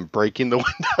Instagram of them breaking the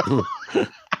window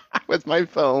with my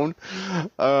phone.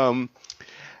 And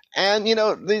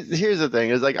here's the thing: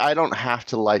 is like I don't have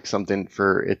to like something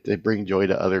for it to bring joy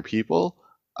to other people.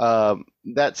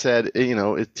 That said,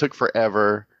 it took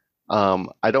forever.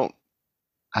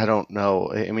 I don't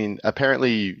know. I mean,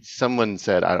 apparently someone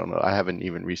said, I don't know. I haven't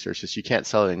even researched this. You can't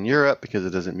sell it in Europe because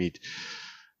it doesn't meet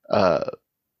the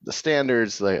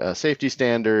standards, like safety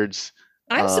standards.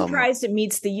 I'm surprised it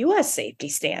meets the U.S. safety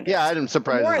standards. Yeah, I'm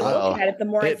surprised. The more as well. I look at it, the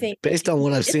more I think. Based on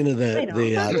what I've seen of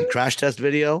the crash test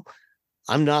video,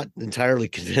 I'm not entirely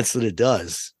convinced that it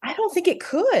does. I don't think it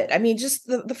could. I mean, just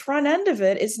the front end of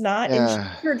it is not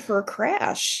engineered for a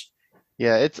crash.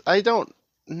 Yeah, I don't.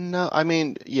 No, I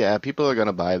mean, yeah, people are going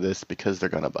to buy this because they're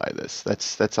going to buy this.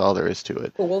 That's all there is to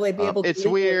it. But will they be able to? It's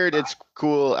weird. It's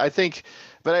cool. I think,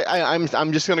 but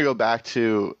I'm just going to go back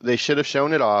to they should have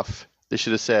shown it off. They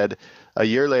should have said a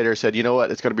year later, you know what?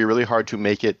 It's going to be really hard to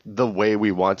make it the way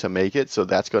we want to make it. So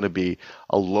that's going to be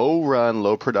a low run,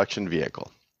 low production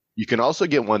vehicle. You can also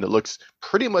get one that looks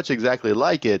pretty much exactly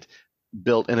like it,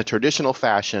 built in a traditional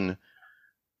fashion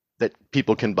that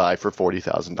people can buy for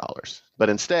 $40,000. But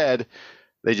instead,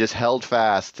 they just held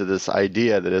fast to this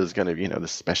idea that it was going to be, the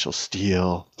special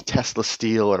steel, Tesla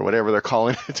steel, or whatever they're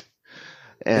calling it.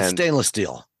 And it's stainless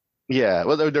steel. Yeah,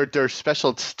 well, they're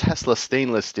special Tesla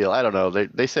stainless steel. I don't know.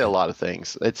 They say a lot of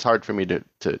things. It's hard for me to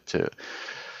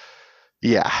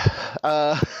yeah.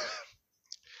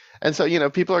 And so,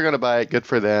 people are going to buy it. Good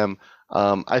for them.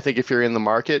 I think if you're in the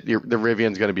market, the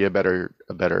Rivian's going to be a better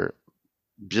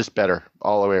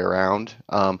all the way around.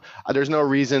 There's no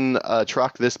reason a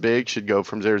truck this big should go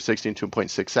from 0 to 60 in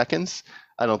 2.6 seconds.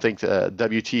 I don't think the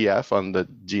WTF on the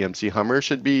GMC Hummer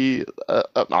should be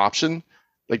an option.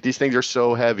 Like, these things are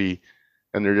so heavy,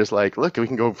 and they're just like, look, we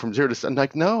can go from 0 to 7.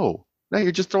 Like, no,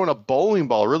 you're just throwing a bowling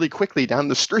ball really quickly down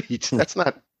the street. That's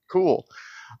not cool.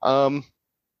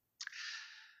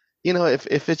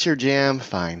 If it's your jam,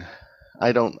 fine.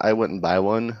 I wouldn't buy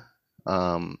one.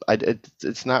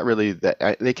 It's not really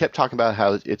that. They kept talking about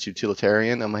how it's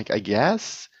utilitarian. I'm like, I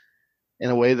guess in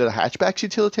a way that a hatchback's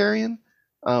utilitarian.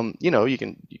 You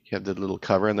have the little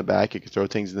cover in the back. You can throw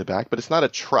things in the back, but it's not a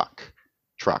truck.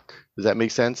 Does that make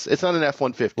sense? It's not an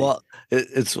F-150. Well,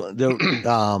 it's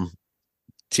the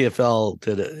TFL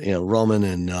did Roman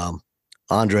and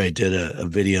Andre did a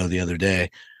video the other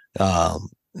day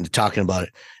talking about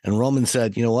it. And Roman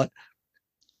said, you know what?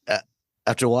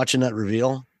 After watching that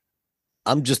reveal,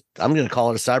 I'm going to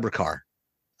call it a cybercar.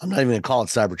 I'm not even going to call it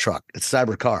Cybertruck. It's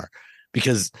Cybercar.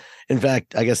 Because, in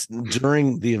fact, I guess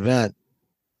during the event,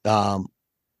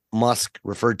 Musk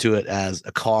referred to it as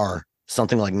a car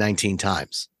something like 19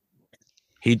 times.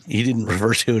 He didn't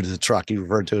refer to it as a truck. He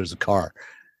referred to it as a car.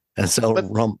 And so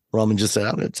Roman just said,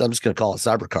 I'm just going to call it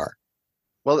Cybercar.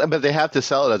 Well, but they have to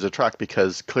sell it as a truck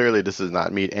because clearly this does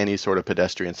not meet any sort of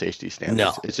pedestrian safety standards.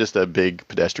 No. It's just a big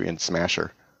pedestrian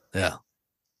smasher. Yeah.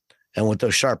 And with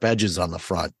those sharp edges on the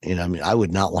front, I mean, I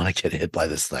would not want to get hit by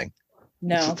this thing.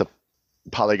 No. It's a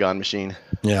polygon machine.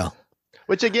 Yeah.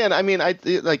 Which again, I mean,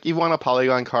 you want a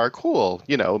polygon car, cool,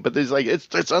 but there's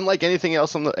it's unlike anything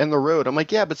else in the road. I'm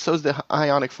like, yeah, but so's the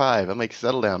Ioniq 5. I'm like,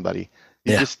 settle down, buddy.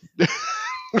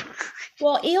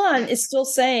 Well, Elon is still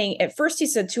saying, at first he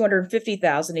said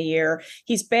 250,000 a year.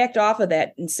 He's backed off of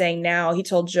that and saying now, he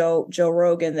told Joe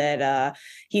Rogan that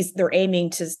they're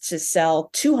aiming to sell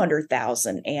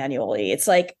 200,000 annually. It's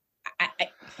like,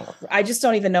 I just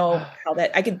don't even know how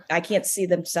that I can't see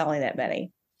them selling that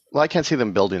many. Well, I can't see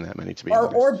them building that many, to be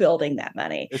honest. Or building that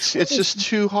many. It's just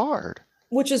too hard.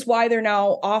 Which is why they're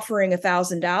now offering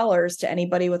 $1,000 to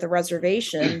anybody with a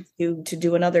reservation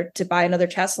to buy another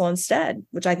Tesla instead,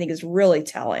 which I think is really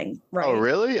telling. Right? Oh,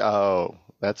 really? Oh,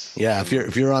 that's If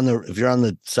you're on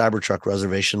the Cybertruck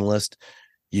reservation list,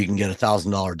 you can get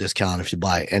 $1,000 discount if you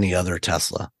buy any other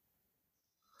Tesla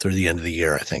through the end of the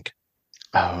year, I think.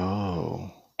 Oh.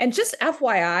 And just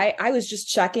FYI, I was just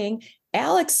checking.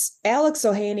 Alex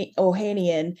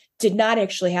Ohanian did not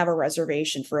actually have a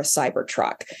reservation for a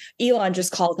Cybertruck. Elon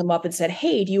just called him up and said,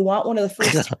 "Hey, do you want one of the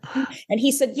first?" And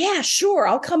he said, "Yeah, sure,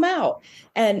 I'll come out."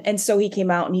 And so he came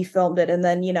out and he filmed it. And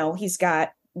then he's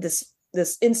got this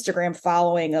Instagram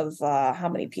following of how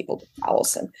many people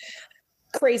follows him?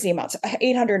 Crazy amounts.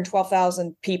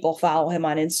 812,000 people follow him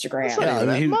on Instagram.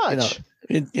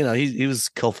 He was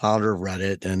co-founder of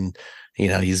Reddit, and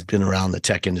he's been around the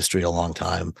tech industry a long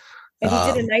time. And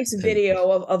he did a nice video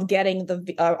of getting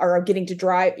getting to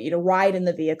drive, ride in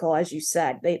the vehicle, as you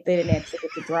said. They didn't actually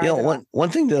get to drive. One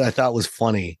thing that I thought was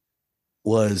funny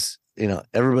was,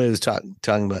 everybody was talking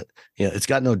about, it's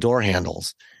got no door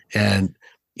handles, and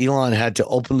Elon had to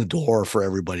open the door for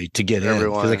everybody to get in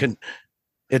because they couldn't.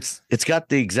 It's got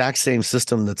the exact same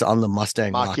system that's on the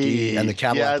Mustang Mach-E and the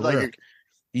Cadillac Lyriq.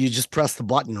 You just press the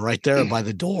button right there by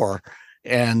the door,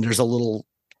 and there's a little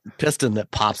piston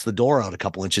that pops the door out a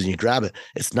couple inches and you grab it.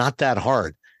 It's not that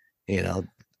hard, I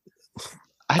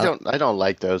don't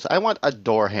like those. I want a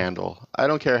door handle. I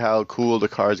don't care how cool the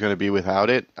car is going to be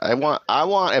without it. I want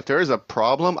if there is a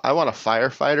problem, I want a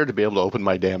firefighter to be able to open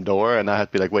my damn door and not have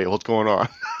to be like, wait, what's going on?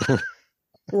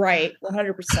 Right,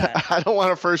 100%. I don't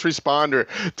want a first responder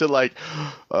to let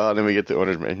me get the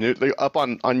owner's manual up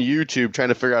on YouTube trying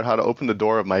to figure out how to open the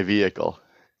door of my vehicle.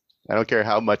 I don't care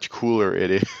how much cooler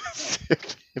it is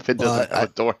if it doesn't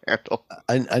have a door handle.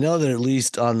 I know that at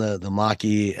least on the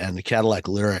Mach-E and the Cadillac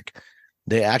Lyriq,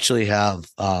 they actually have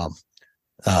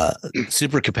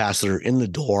supercapacitor in the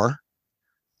door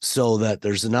so that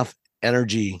there's enough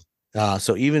energy.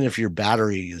 So even if your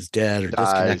battery is dead or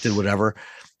disconnected, whatever,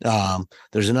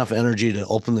 there's enough energy to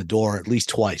open the door at least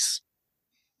twice.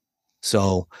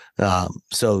 So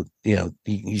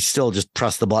you still just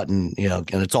press the button, and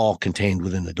it's all contained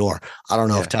within the door. I don't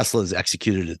know if Tesla has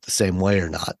executed it the same way or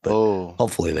not, but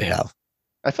hopefully they have.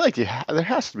 I feel like there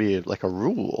has to be a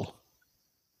rule.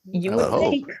 You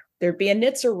would think there'd be a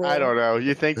NHTSA rule. I don't know.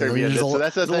 You think there'd be a NHTSA?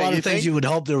 That's the thing. A lot of things you would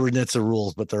hope there were NHTSA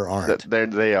rules, but there aren't.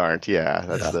 They aren't. Yeah,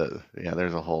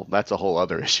 there's that's a whole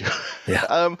other issue.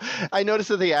 Yeah. I noticed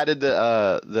that they added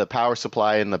the power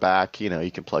supply in the back.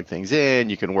 You can plug things in.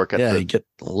 You can work at you get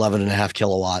 11.5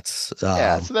 kilowatts.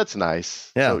 So that's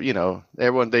nice. Yeah. So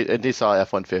everyone they saw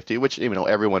F-150, which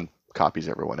everyone copies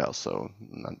everyone else. So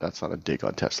that's not a dig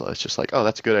on Tesla. It's just like, oh,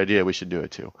 that's a good idea. We should do it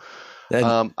too.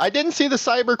 I didn't see the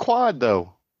Cyber Quad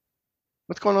though.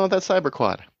 What's going on with that Cyber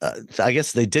Quad? I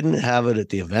guess they didn't have it at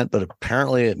the event, but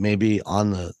apparently it may be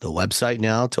on the website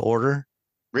now to order.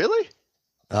 Really?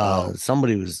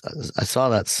 Somebody I saw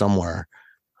that somewhere.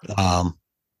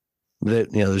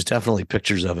 There's definitely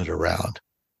pictures of it around.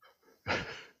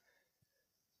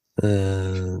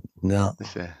 No,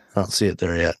 I don't see it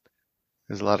there yet.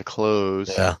 There's a lot of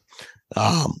clothes. Yeah.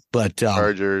 But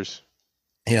chargers.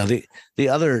 The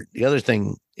other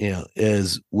thing,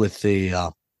 is with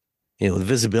the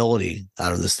visibility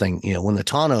out of this thing, when the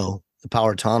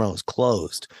power tonneau is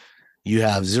closed, you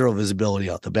have zero visibility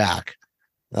out the back,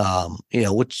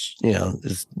 which,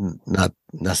 is not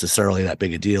necessarily that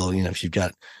big a deal, if you've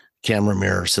got camera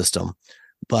mirror system,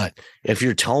 But if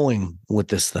you're towing with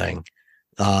this thing,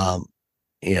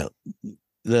 you know,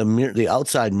 the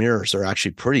outside mirrors are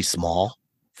actually pretty small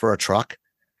for a truck.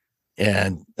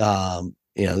 And,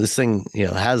 you know, this thing, you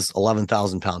know, has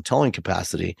 11,000 pound towing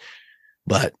capacity,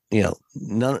 but, you know,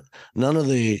 none of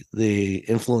the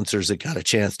influencers that got a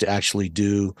chance to actually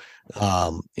do,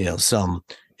 you know, some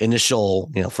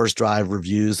initial, you know, first drive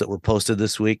reviews that were posted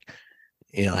this week,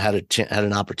 you know, had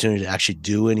an opportunity to actually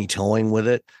do any towing with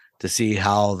it to see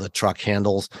how the truck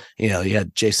handles. You know, you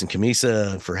had Jason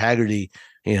Camisa for Haggerty,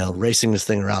 you know, racing this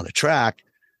thing around a track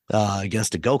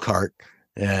against a go-kart.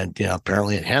 And, you know,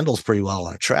 apparently it handles pretty well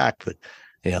on a track, but,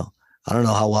 you know, I don't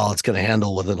know how well it's going to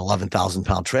handle with an 11,000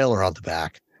 pound trailer on the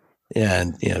back.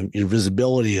 And, you know, your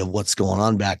visibility of what's going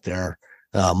on back there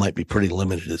might be pretty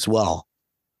limited as well.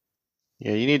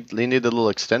 Yeah, you need the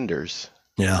little extenders.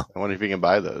 Yeah. I wonder if you can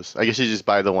buy those. I guess you just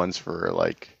buy the ones for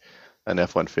like an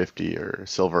F-150 or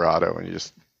Silverado, and you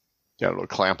just, you know,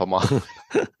 clamp them on.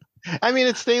 I mean,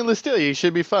 it's stainless steel. You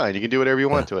should be fine. You can do whatever you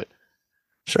want to it.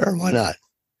 Sure, why not?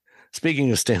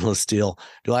 Speaking of stainless steel,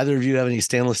 do either of you have any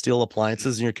stainless steel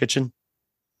appliances in your kitchen?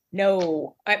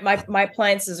 No, my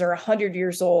appliances are 100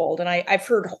 years old, and I've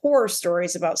heard horror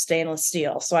stories about stainless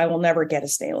steel, so I will never get a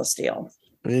stainless steel.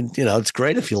 I mean, you know, it's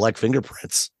great if you like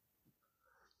fingerprints.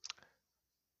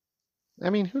 I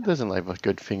mean, who doesn't like a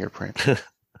good fingerprint?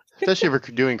 Especially if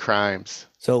we're doing crimes.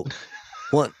 So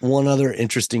one other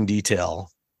interesting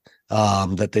detail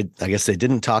that I guess they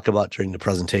didn't talk about during the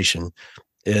presentation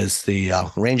is the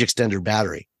range extender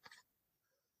battery.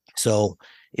 So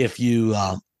if you,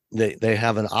 they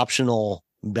have an optional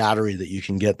battery that you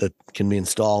can get that can be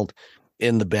installed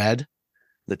in the bed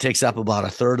that takes up about a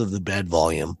third of the bed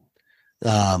volume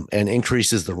and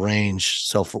increases the range.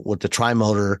 So with the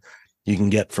tri-motor, you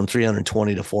can get from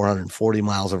 320 to 440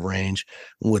 miles of range.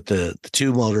 With the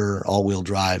two motor all-wheel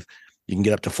drive, you can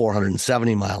get up to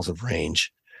 470 miles of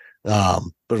range. But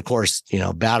of course, you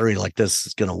know, battery like this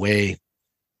is going to weigh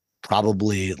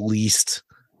probably at least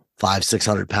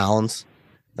 500-600 pounds.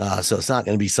 So it's not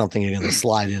going to be something you're going to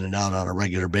slide in and out on a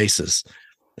regular basis.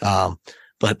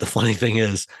 But the funny thing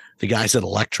is, the guys at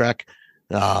Electrek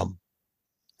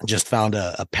just found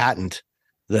a patent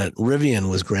that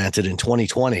Rivian was granted in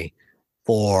 2020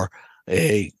 for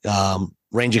a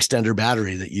range extender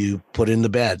battery that you put in the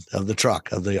bed of the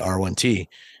truck of the R1T.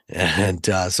 And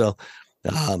so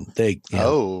they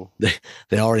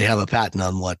already have a patent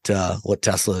on what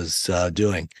Tesla is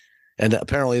doing. And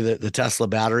apparently the Tesla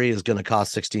battery is going to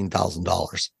cost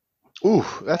 $16,000. Ooh,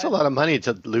 that's a lot of money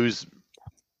to lose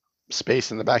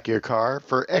space in the back of your car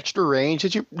for extra range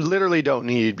that you literally don't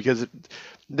need, because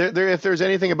if there's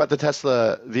anything about the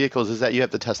Tesla vehicles is that you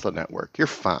have the Tesla network. You're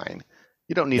fine.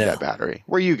 You don't need that battery.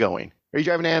 Where are you going? Are you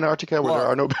driving to Antarctica where there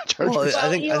are no chargers? Well, I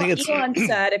think it's Elon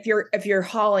said if you're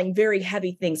hauling very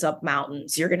heavy things up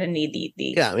mountains, you're going to need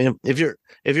the. Yeah, I mean, if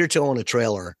you're towing a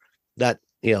trailer, that,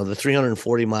 you know, the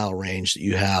 340 mile range that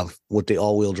you have with the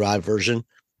all-wheel drive version,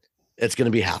 it's going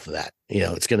to be half of that. You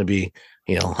know, it's going to be,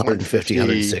 you know, 150,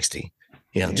 160.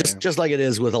 You know, just like it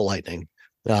is with a Lightning,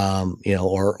 you know,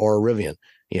 or a Rivian.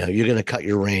 You know, you're going to cut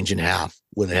your range in half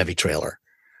with a heavy trailer.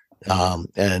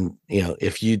 And, you know,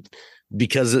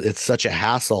 because it's such a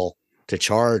hassle to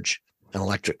charge an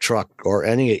electric truck or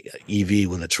any EV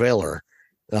with a trailer,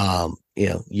 you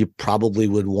know, you probably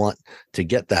would want to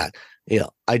get that. You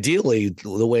know, ideally,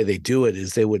 the way they do it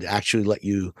is they would actually let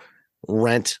you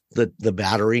rent the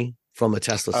battery from a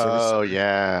Tesla service. Oh,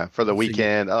 yeah. For the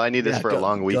weekend. I need this for a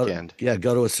long weekend.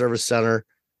 Go to a service center,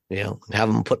 you know,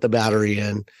 have them put the battery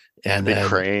in, and big then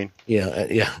crane.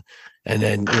 Yeah. And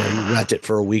then, you know, you rent it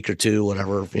for a week or two,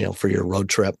 whatever, you know, for your road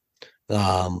trip. You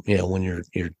know, when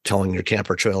you're towing your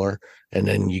camper trailer, and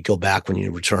then you go back when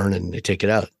you return and they take it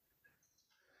out.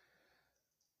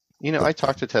 You know, I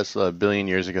talked to Tesla a billion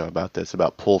years ago about this,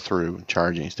 about pull-through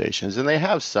charging stations, and they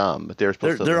have some, but they're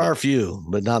supposed to. There are a few,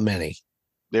 but not many.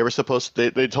 They were supposed to,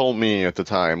 they told me at the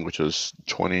time, which was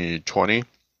 2020,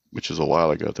 which is a while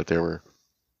ago, that they were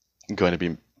going to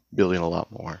be building a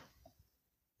lot more.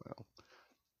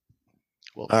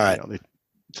 Well, all right. You know, they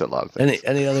said a lot of things.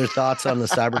 Any other thoughts on the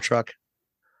Cybertruck?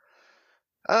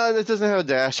 It doesn't have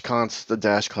the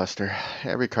dash cluster.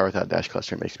 Every car without dash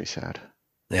cluster makes me sad.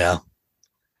 Yeah.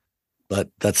 But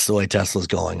that's the way Tesla's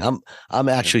going. I'm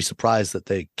actually surprised that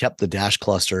they kept the dash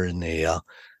cluster in the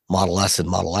Model S and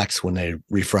Model X when they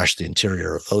refreshed the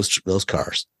interior of those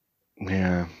cars.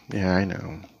 Yeah, I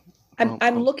know.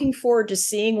 I'm looking forward to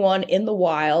seeing one in the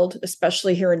wild,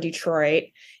 especially here in Detroit.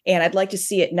 And I'd like to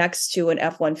see it next to an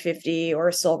F-150 or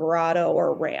a Silverado or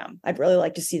a Ram. I'd really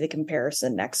like to see the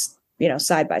comparison next, you know,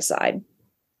 side by side.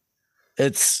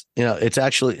 It's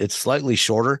it's slightly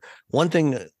shorter. One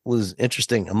thing that was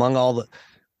interesting, among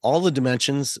all the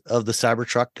dimensions of the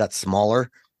Cybertruck got smaller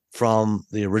from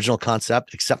the original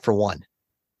concept, except for one,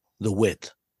 the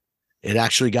width. It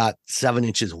actually got 7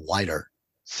 inches wider.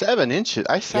 7 inches.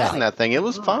 I sat in that thing. It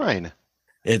was fine.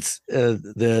 It's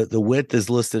the width is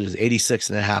listed as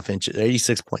 86.5 inches,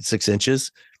 86.6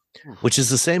 inches, which is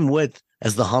the same width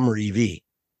as the Hummer EV.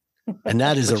 And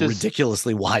that is a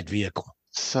ridiculously wide vehicle.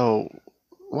 So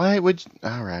why would you,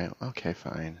 all right, okay,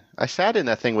 fine. I sat in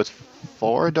that thing with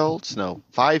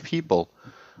 5 people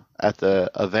at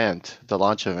the event, the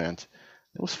launch event.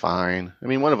 It was fine. I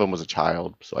mean, one of them was a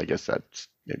child, so I guess that's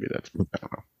I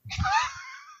don't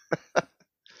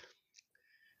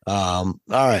know.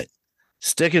 All right.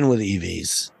 Sticking with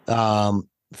EVs.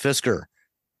 Fisker.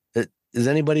 Is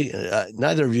anybody,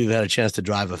 neither of you have had a chance to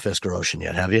drive a Fisker Ocean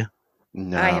yet, have you?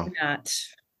 No. I have not.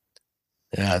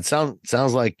 Yeah, it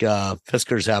sounds like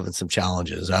Fisker's having some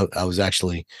challenges. I was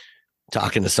actually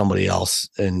talking to somebody else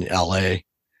in LA,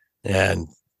 and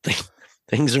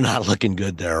things are not looking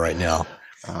good there right now.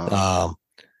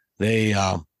 They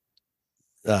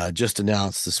just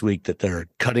announced this week that they're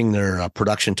cutting their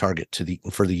production target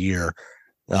for the year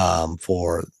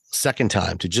for second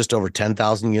time to just over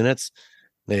 10,000 units.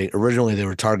 Originally they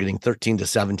were targeting 13 to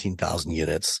 17,000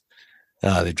 units.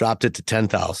 They dropped it to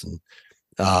 10,000.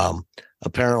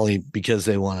 Apparently because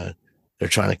they're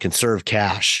trying to conserve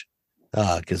cash.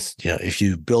 Because if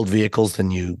you build vehicles, then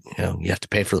you have to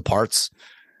pay for the parts,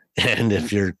 and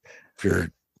if you're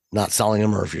not selling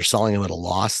them, or if you're selling them at a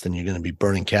loss, then you're going to be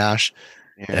burning cash.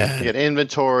 Yeah, you got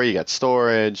inventory, you got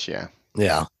storage. Yeah.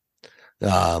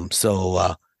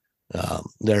 So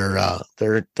they're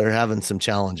having some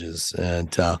challenges,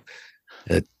 and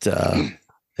it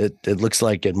looks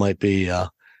like it might be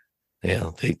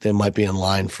they might be in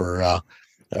line for a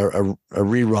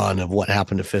rerun of what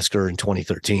happened to Fisker in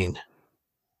 2013.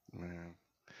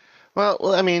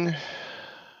 Well, I mean,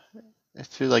 I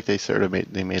feel like they sort of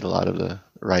made a lot of the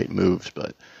right moves,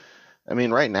 but I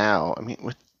mean, right now,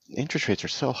 with interest rates are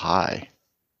so high,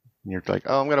 and you're like,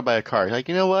 oh, I'm gonna buy a car. You're like,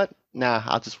 you know what? Nah,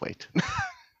 I'll just wait.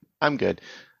 I'm good.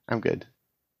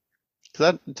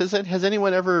 Has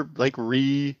anyone ever like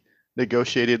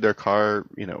renegotiated their car?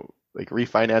 Like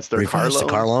refinanced their car loan?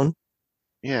 Car loan?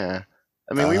 Yeah.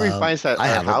 I mean, we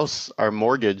refinanced our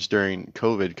mortgage during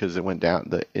COVID because it went down.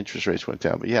 The interest rates went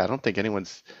down. But yeah, I don't think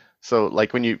anyone's. So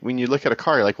like when you look at a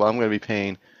car, you're like, well, I'm going to be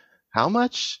paying how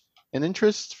much in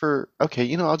interest for?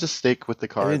 Okay, I'll just stick with the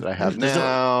car that I have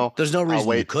now. There's no reason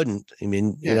you couldn't. I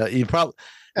mean, you probably.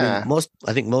 I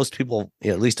think most people,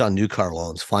 at least on new car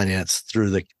loans, finance through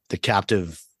the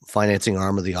captive financing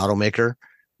arm of the automaker.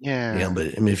 Yeah.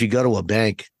 But I mean, if you go to a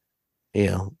bank,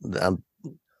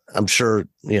 I'm sure,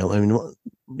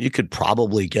 you could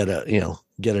probably get a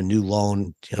new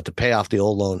loan, to pay off the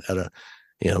old loan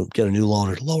get a new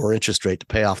loan at a lower interest rate to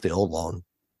pay off the old loan.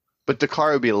 But the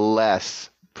car would be less,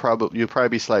 you'd probably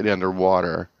be slightly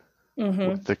underwater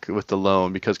with the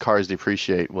loan, because cars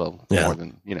depreciate more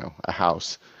than, a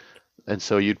house. And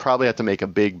so you'd probably have to make a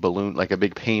big balloon, like a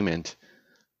big payment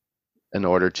in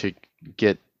order to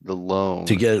get the loan.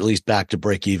 To get at least back to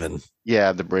break even.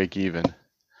 Yeah, the break even.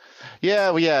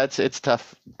 Yeah, it's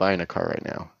tough buying a car right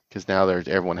now, because now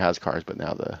everyone has cars, but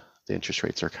now the interest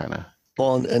rates are kind of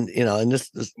and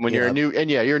this when you're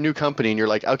you're a new company, and you're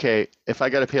like, okay, if I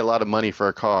got to pay a lot of money for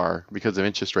a car because of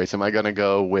interest rates, am I going to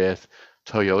go with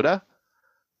Toyota,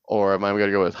 or am I going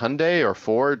to go with Hyundai or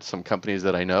Ford, some companies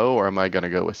that I know, or am I going to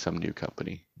go with some new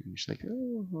company? And you're just like,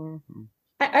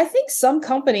 I think some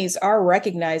companies are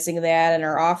recognizing that and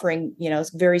are offering,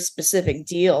 very specific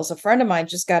deals. A friend of mine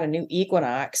just got a new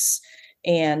Equinox,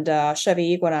 and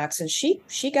Chevy Equinox, and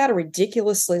she got a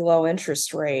ridiculously low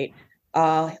interest rate.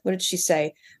 What did she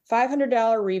say?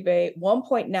 $500 rebate,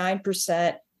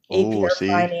 1.9% APR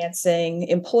financing,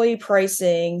 employee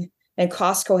pricing, and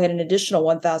Costco had an additional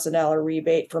 $1,000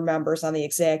 rebate for members on the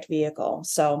exact vehicle.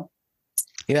 So.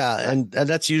 Yeah, and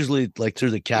that's usually like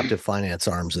through the captive finance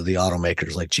arms of the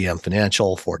automakers, like GM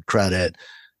Financial, Ford Credit,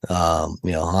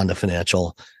 Honda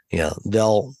Financial.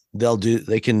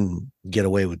 They can get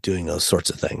away with doing those sorts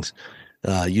of things.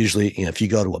 Usually, if you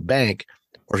go to a bank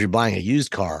or if you're buying a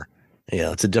used car,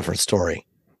 it's a different story.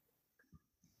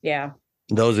 Yeah,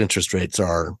 those interest rates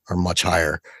are much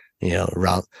higher.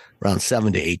 Around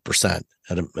 7 to 8%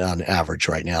 on average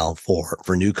right now for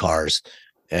new cars,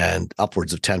 and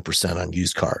upwards of 10% on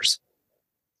used cars.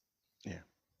 Yeah.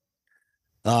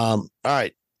 All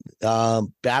right.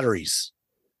 Batteries.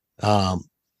 One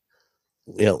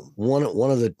of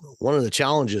the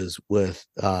challenges with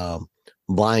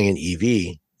buying an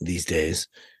EV these days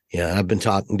Yeah, I've been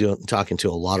talking to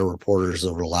a lot of reporters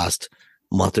over the last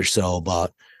month or so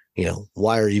about,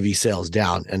 why are EV sales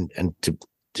down? And to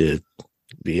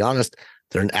be honest,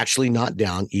 they're actually not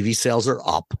down. EV sales are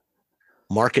up.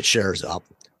 Market share is up.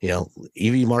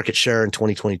 EV market share in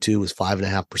 2022 was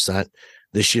 5.5%.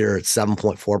 This year it's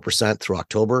 7.4% through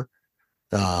October.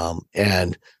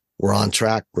 And we're on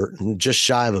track. We're just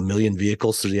shy of 1 million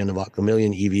vehicles through the end of 1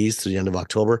 million EVs through the end of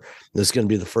October. This is going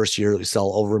to be the first year that we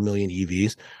sell over 1 million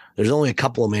EVs. There's only a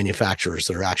couple of manufacturers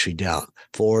that are actually down.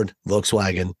 Ford,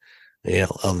 Volkswagen,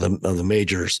 of the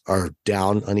majors are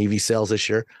down on EV sales this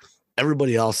year.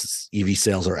 Everybody else's EV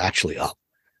sales are actually up.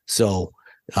 So,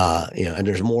 and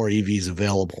there's more EVs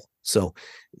available. So,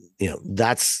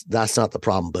 that's not the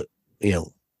problem, but,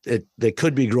 they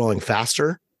could be growing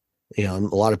faster. A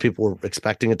lot of people were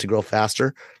expecting it to grow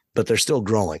faster, but they're still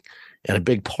growing. And a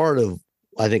big part of,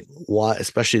 I think, why,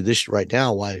 especially this right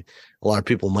now, why a lot of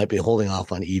people might be holding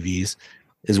off on EVs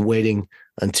is waiting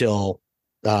until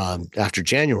after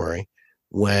January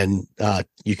when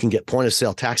you can get point of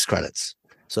sale tax credits.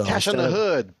 So cash on the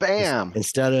hood, bam.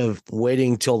 Instead of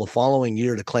waiting till the following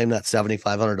year to claim that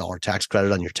 $7,500 tax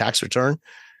credit on your tax return,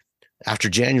 after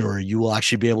January, you will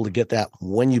actually be able to get that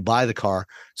when you buy the car.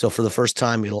 So for the first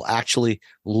time, it'll actually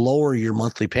lower your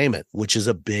monthly payment, which is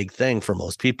a big thing for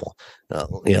most people.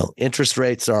 Interest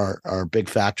rates are a big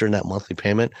factor in that monthly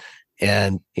payment,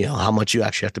 and how much you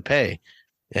actually have to pay.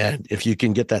 And if you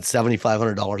can get that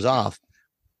 $7,500 off,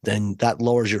 then that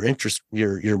lowers your interest,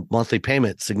 your monthly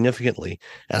payment significantly.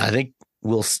 And I think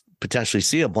we'll potentially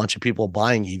see a bunch of people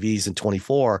buying EVs in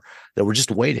 24 that were just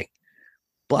waiting.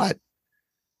 But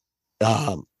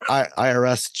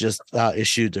IRS just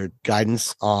issued their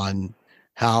guidance on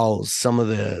how some of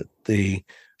the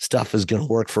stuff is going to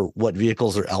work for what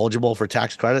vehicles are eligible for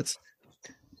tax credits.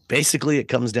 Basically, it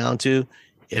comes down to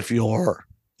if your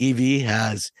EV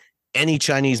has any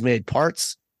Chinese-made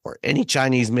parts or any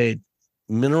Chinese-made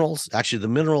minerals. Actually, the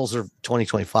minerals are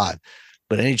 2025,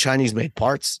 but any Chinese-made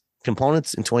parts,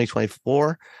 components in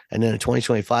 2024, and then in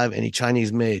 2025, any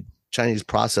Chinese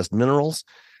processed minerals,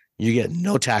 you get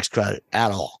no tax credit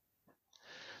at all.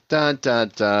 Dun,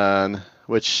 dun, dun.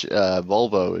 Which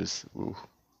Volvo is, ooh.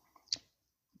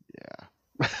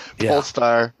 Yeah.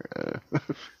 Polestar.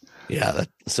 Yeah.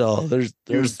 So there's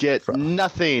you get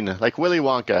nothing, like Willy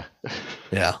Wonka.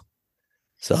 Yeah.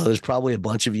 So there's probably a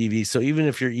bunch of EVs. So even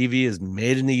if your EV is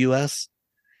made in the U.S.,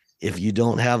 if you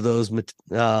don't have those,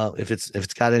 if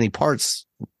it's got any parts,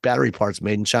 battery parts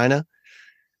made in China,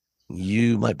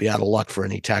 you might be out of luck for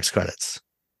any tax credits.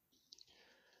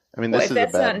 I mean, this if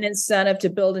that's not an incentive to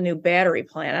build a new battery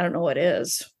plant, I don't know what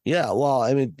is. Yeah, well,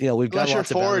 I mean, we've got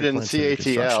lots of Ford and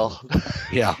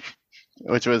CATL. Yeah,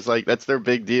 which was like, that's their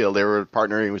big deal. They were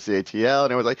partnering with CATL,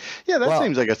 and it was like, yeah, that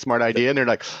seems like a smart idea. And they're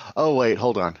like, oh wait,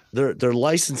 hold on. They're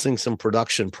licensing some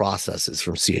production processes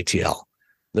from CATL.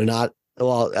 They're not.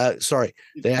 Well, sorry,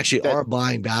 they actually are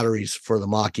buying batteries for the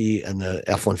Mach-E and the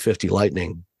F-150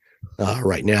 Lightning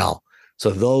right now. So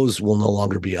those will no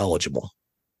longer be eligible.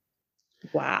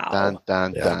 Wow. Dun,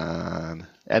 dun, dun.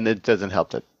 And it doesn't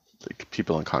help that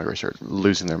people in Congress are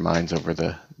losing their minds over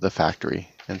the factory.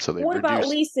 And so they about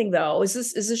leasing though? Is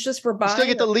this just for buying? You still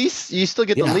get the lease? You still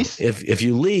get the lease? If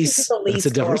you lease, it's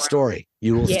a different story.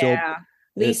 You will still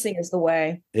leasing is the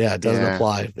way. Yeah, it doesn't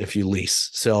apply if you lease.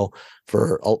 So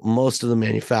for most of the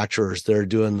manufacturers, they're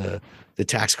doing the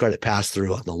tax credit pass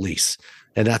through on the lease.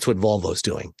 And that's what Volvo's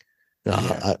doing.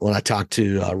 When I talked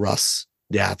to Russ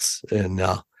Datz in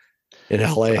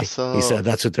LA, he said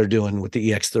that's what they're doing with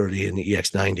the EX30 and the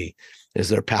EX90 is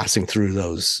they're passing through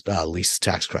those lease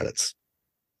tax credits.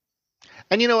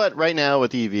 And you know what? Right now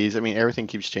with EVs, I mean, everything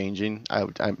keeps changing. I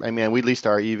mean, we leased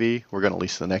our EV. We're going to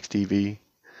lease the next EV.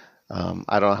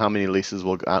 I don't know how many leases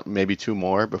we'll got, maybe 2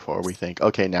 more before we think,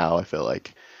 okay, now I feel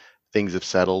like things have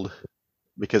settled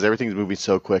because everything's moving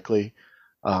so quickly.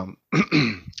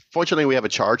 Fortunately, we have a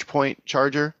charge point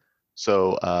charger.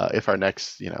 So if our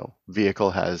next,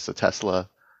 vehicle has a Tesla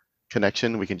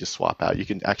connection, we can just swap out. You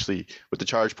can actually, with the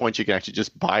charge points, you can actually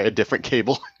just buy a different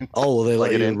cable. Oh, will they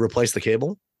let you replace the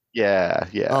cable? Yeah.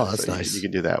 Oh, that's nice. You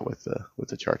can do that with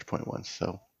the charge point ones.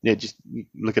 So yeah, just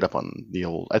look it up on the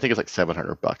old. I think it's like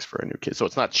 $700 for a new kit. So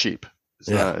it's not cheap.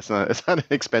 It's not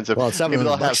expensive. Well, it's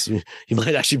 $700. You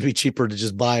might actually be cheaper to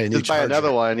just buy a new charger. Buy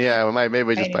another one. Yeah, we might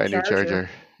maybe just buy a new charger.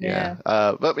 Yeah.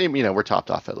 But we're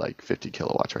topped off at like 50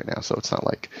 kilowatts right now, so it's not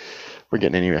like we're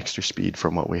getting any extra speed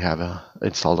from what we have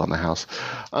installed on the house.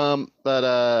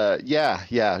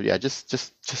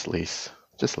 Just lease.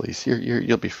 Just lease.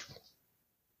 You'll be.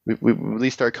 We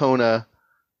leased our Kona.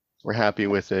 We're happy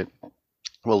with it.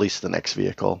 we'll lease the next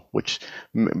vehicle, which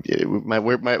my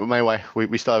wife,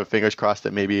 we still have fingers crossed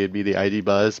that maybe it'd be the ID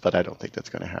Buzz, but I don't think that's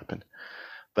going to happen.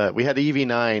 But we had the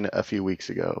EV9 a few weeks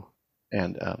ago,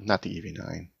 and not the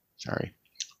EV9, sorry.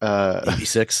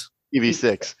 EV6.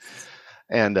 EV6.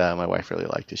 And my wife really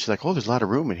liked it. She's like, oh, there's a lot of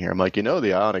room in here. I'm like, the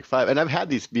Ioniq 5. And I've had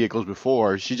these vehicles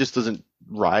before. She just doesn't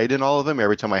ride in all of them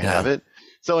every time I have it.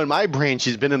 So in my brain,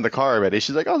 she's been in the car already.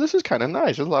 She's like, oh, this is kind of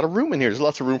nice. There's a lot of room in here. There's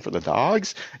lots of room for the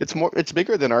dogs. It's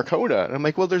bigger than our Kona. And I'm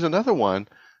like, well, there's another one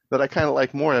that I kind of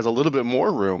like more. It has a little bit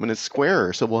more room, and it's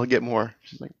squarer, so we'll get more.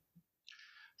 She's like,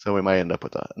 so we might end up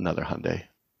with another Hyundai.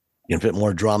 You can fit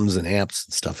more drums and amps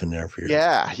and stuff in there for your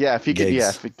If you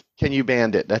could, can you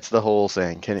band it? That's the whole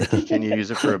thing. Can you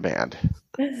use it for a band?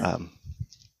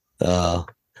 Well,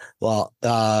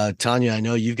 Tanya, I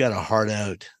know you've got a heart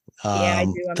out. Yeah, I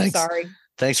do. I'm sorry.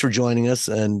 Thanks for joining us,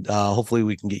 and hopefully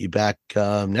we can get you back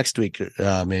next week,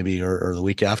 maybe, or the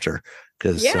week after,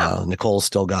 because Nicole's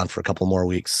still gone for a couple more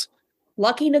weeks.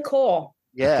 Lucky Nicole.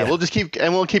 Yeah,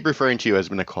 we'll keep referring to you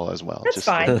as Nicole as well. That's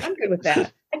fine. I'm good with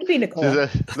that. I can be Nicole.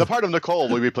 The part of Nicole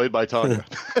will be played by Tanya.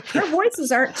 Our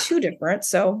voices aren't too different,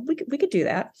 so we could do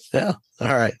that. Yeah. All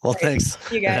right. Well, thanks.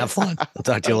 You guys have fun. I'll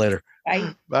talk to you later.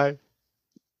 Bye. Bye.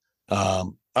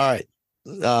 All right.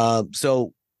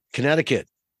 So Connecticut.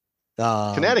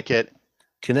 Connecticut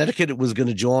was going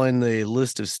to join the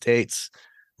list of states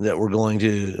that were going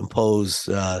to impose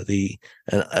a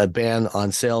ban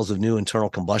on sales of new internal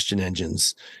combustion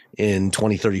engines in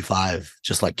 2035,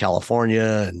 just like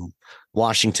California and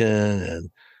Washington and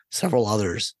several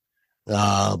others.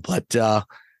 But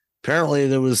apparently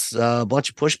there was a bunch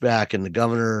of pushback, and the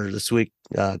governor this week,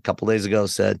 a couple days ago,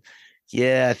 said,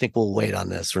 yeah, I think we'll wait on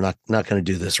this. We're not going to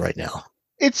do this right now.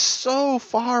 It's so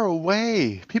far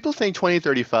away. People think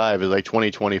 2035 is like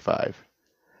 2025.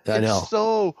 I know. It's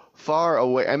so far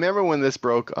away. I remember when this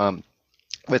broke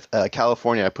with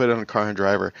California, I put it on Car and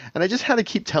Driver, and I just had to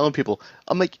keep telling people,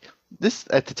 I'm like, this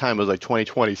at the time was like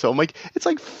 2020. So I'm like, it's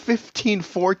like 15,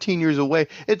 14 years away.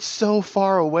 It's so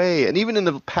far away. And even in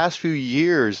the past few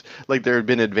years, like there have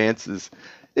been advances.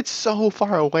 It's so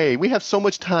far away. We have so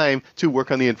much time to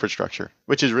work on the infrastructure,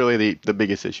 which is really the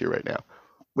biggest issue right now.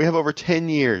 We have over 10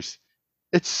 years.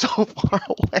 It's so far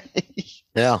away.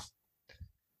 Yeah.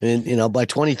 And, by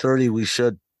 2030, we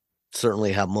should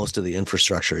certainly have most of the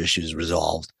infrastructure issues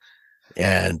resolved.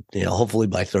 And, hopefully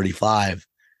by 35,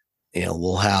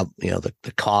 we'll have, the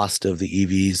cost of the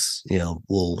EVs,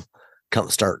 will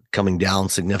start coming down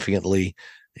significantly.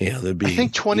 There'd be, I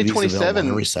think 2027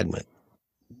 every segment.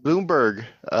 Bloomberg,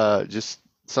 just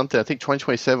something, I think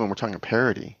 2027, we're talking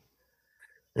parity.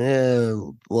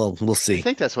 Well, we'll see. I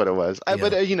think that's what it was.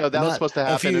 But that was supposed to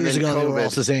happen. A few years ago, they were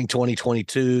also saying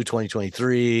 2022,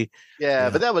 2023. Yeah,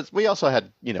 but we also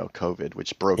had, COVID,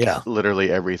 which broke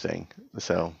literally everything.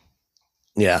 So.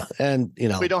 Yeah. And,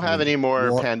 we don't have any more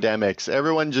pandemics.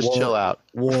 Everyone just chill out.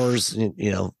 Wars,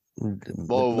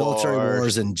 military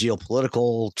wars and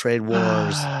geopolitical trade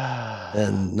wars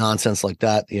and nonsense like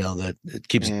that, that it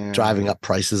keeps driving up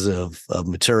prices of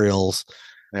materials.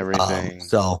 Everything.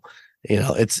 So,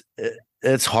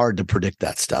 it's hard to predict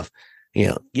that stuff.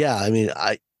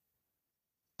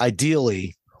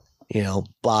 Ideally,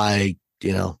 by,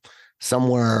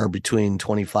 somewhere between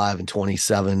 25 and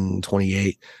 27,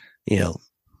 28,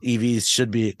 EVs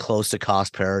should be close to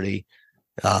cost parity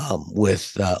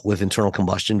with internal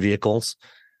combustion vehicles.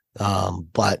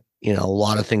 But, a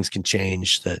lot of things can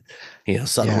change that,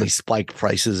 suddenly spike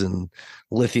prices in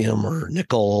lithium or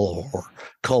nickel or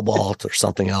cobalt or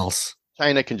something else.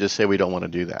 China can just say, we don't want to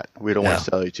do that. We don't want to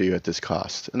sell it to you at this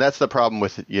cost. And that's the problem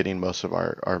with getting most of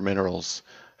our minerals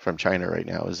from China right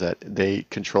now, is that they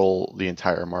control the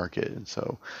entire market. And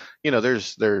so,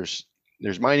 there's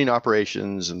mining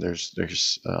operations and there's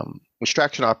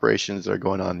extraction operations that are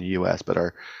going on in the U.S., but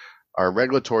our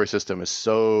regulatory system is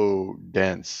so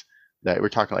dense that we're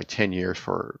talking like 10 years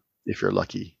if you're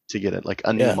lucky to get it, like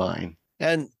a new mine.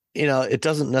 And, it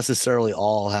doesn't necessarily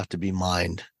all have to be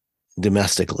mined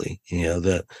domestically.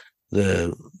 The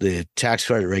tax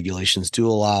credit regulations do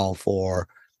allow for,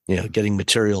 getting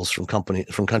materials from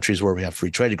countries where we have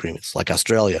free trade agreements, like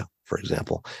Australia, for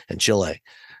example, and Chile,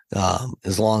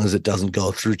 as long as it doesn't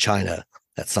go through China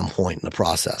at some point in the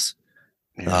process.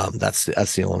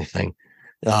 That's the only thing.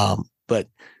 But,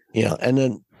 and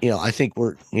then, I think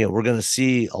we're going to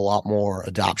see a lot more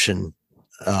adoption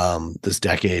this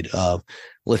decade of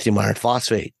lithium iron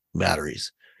phosphate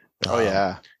batteries.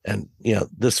 And,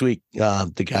 this week,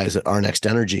 the guys at Our Next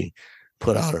Energy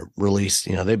put out a release.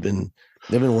 They've been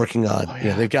working on,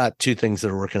 they've got two things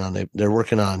they're working on. They're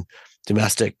working on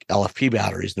domestic LFP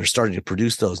batteries, and they're starting to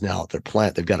produce those now at their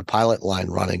plant. They've got a pilot line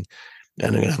running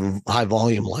and they're going to have a high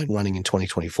volume line running in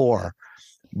 2024.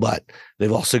 But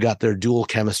they've also got their dual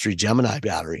chemistry Gemini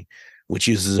battery, which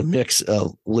uses a mix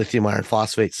of lithium iron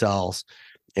phosphate cells,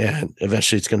 and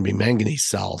eventually it's going to be manganese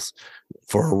cells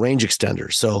for a range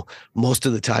extender. So most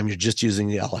of the time you're just using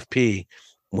the LFP.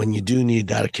 When you do need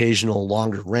that occasional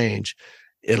longer range,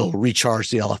 it'll recharge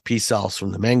the LFP cells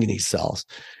from the manganese cells.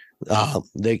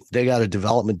 They got a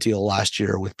development deal last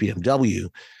year with BMW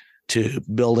to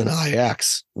build an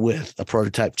iX with a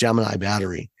prototype Gemini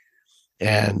battery,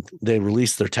 and they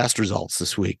released their test results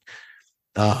this week.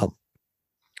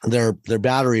 Their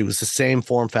battery was the same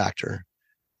form factor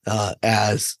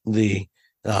as the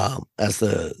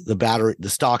battery, the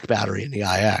stock battery in the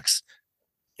iX,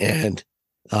 and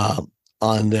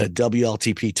on the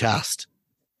WLTP test,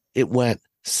 it went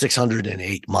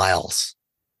 608 miles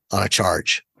on a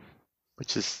charge.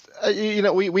 Which is,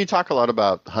 we talk a lot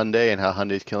about Hyundai and how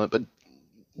Hyundai's killing it, but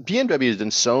BMW has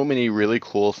done so many really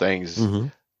cool things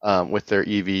with their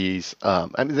EVs.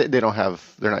 I mean,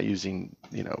 they're not using,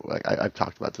 like I've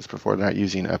talked about this before, they're not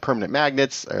using permanent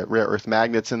magnets, rare earth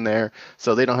magnets in there.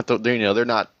 So they don't have to,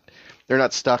 they're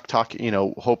not stuck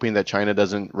hoping that China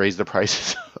doesn't raise the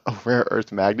prices of rare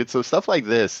earth magnets. So stuff like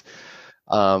this,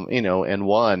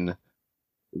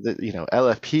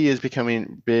 LFP is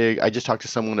becoming big. I just talked to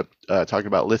someone talking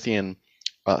about lithium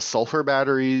sulfur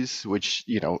batteries, which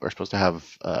are supposed to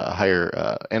have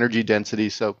higher energy density.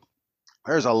 So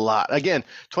there's a lot. Again,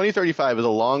 2035 is a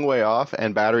long way off,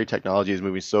 and battery technology is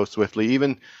moving so swiftly.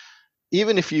 Even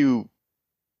if you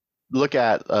look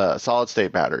at solid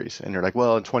state batteries, and you're like,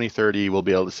 well, in 2030 we'll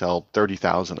be able to sell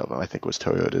 30,000 of them. I think was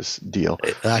Toyota's deal.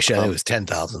 Actually, I think it was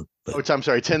 10,000. I'm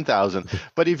sorry, 10,000.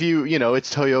 But if you,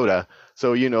 it's Toyota.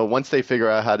 So, once they figure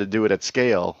out how to do it at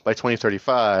scale by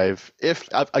 2035, if,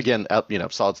 again,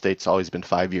 solid state's always been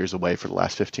 5 years away for the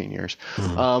last 15 years.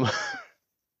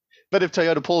 But if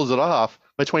Toyota pulls it off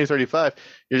by 2035,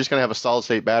 you're just going to have a solid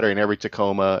state battery in every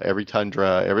Tacoma, every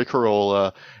Tundra, every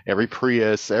Corolla, every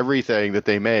Prius, everything that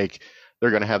they make.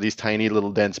 They're going to have these tiny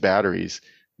little dense batteries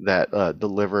that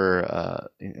deliver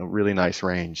really nice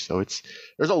range. So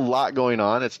there's a lot going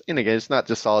on. It's not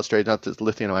just solid state, not just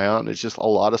lithium ion. It's just a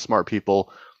lot of smart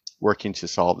people working to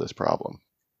solve this problem.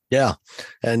 Yeah.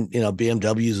 And,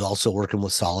 BMW is also working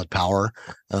with Solid Power,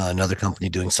 another company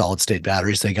doing solid state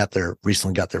batteries. They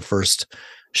recently got their first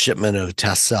shipment of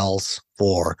test cells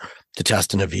to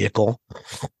test in a vehicle.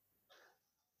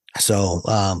 So,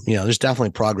 there's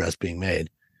definitely progress being made.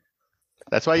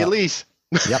 That's why you lease.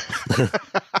 Yep.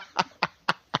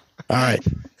 All right.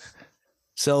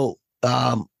 So,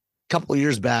 a couple of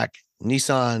years back,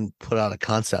 Nissan put out a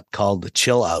concept called the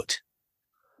Chill Out,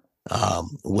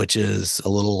 which is a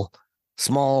little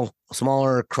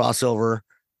smaller crossover.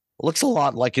 It looks a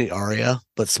lot like an Aria,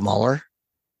 but smaller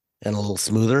and a little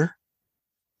smoother.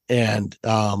 And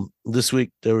this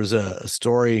week there was a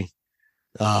story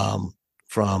from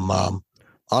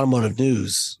Automotive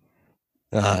News,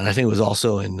 and I think it was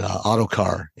also in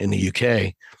Autocar in the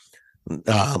UK,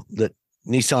 that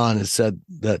Nissan has said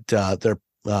that their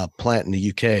plant in the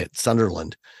UK at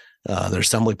Sunderland, their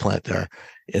assembly plant there,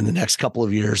 in the next couple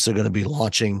of years, they're going to be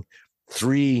launching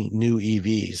 3 new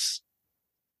EVs,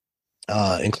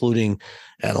 including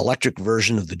an electric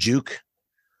version of the Juke,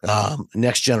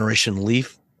 next generation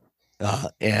Leaf,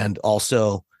 and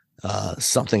also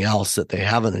something else that they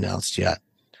haven't announced yet.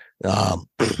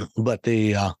 But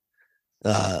the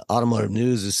Automotive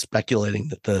News is speculating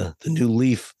that the new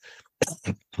Leaf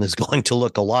is going to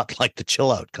look a lot like the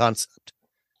Chill Out concept.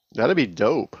 That'd be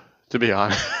dope, to be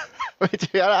honest.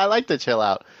 I like the Chill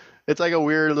Out. It's like a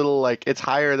weird little, it's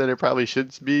higher than it probably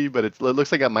should be, but it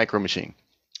looks like a micro machine.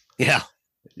 Yeah.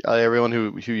 Everyone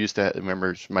who used to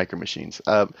remember micro machines.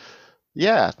 It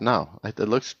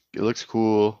looks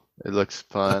cool. It looks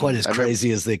fun. Not quite as crazy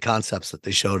as the concepts that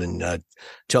they showed in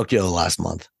Tokyo last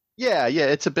month. Yeah,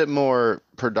 it's a bit more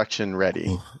production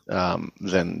ready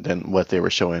than what they were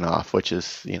showing off, which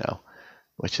is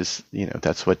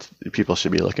that's what people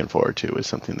should be looking forward to, is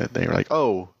something that they're like,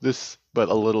 oh, this, but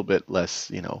a little bit less,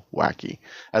 wacky,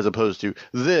 as opposed to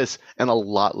this and a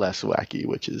lot less wacky,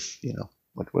 which is,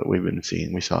 what we've been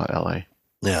seeing. We saw in LA.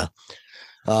 Yeah.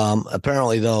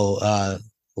 Apparently, though,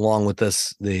 along with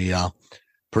this, the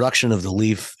production of the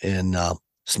Leaf in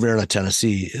Smyrna,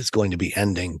 Tennessee, is going to be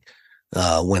ending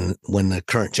when the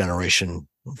current generation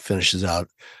finishes out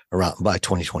around by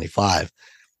 2025,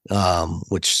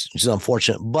 which is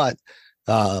unfortunate. But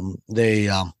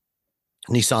Nissan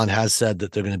has said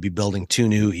that they're going to be building 2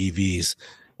 new EVs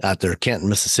at their Canton,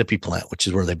 Mississippi plant, which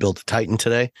is where they built the Titan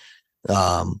today.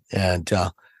 And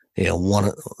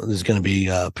there's going to be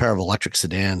a pair of electric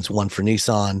sedans, one for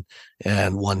Nissan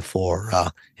and one for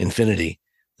Infiniti,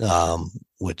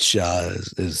 which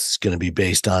is going to be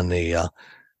based on the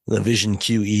Vision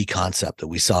QE concept that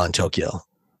we saw in Tokyo.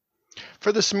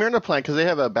 For the Smyrna plant, because they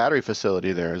have a battery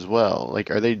facility there as well.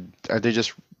 Like, are they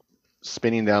just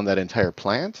spinning down that entire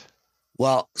plant?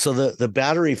 Well, so the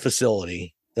battery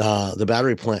facility, the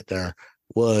battery plant there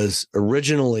was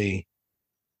originally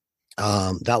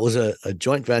that was a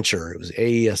joint venture. It was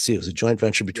AESC. It was a joint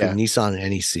venture between Nissan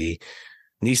and NEC.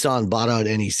 Nissan bought out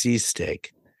NEC's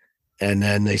stake, and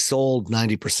then they sold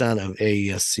 90% of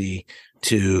AESC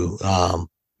to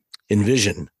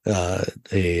Envision,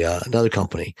 another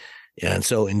company. And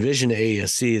so Envision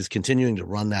AESC is continuing to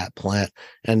run that plant.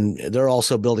 And they're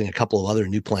also building a couple of other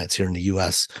new plants here in the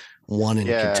U.S., one in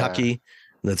Kentucky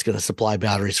that's going to supply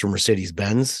batteries for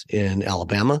Mercedes-Benz in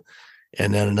Alabama,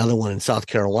 and then another one in South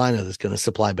Carolina that's going to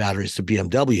supply batteries to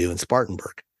BMW in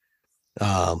Spartanburg.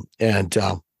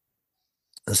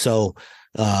 So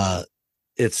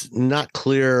it's not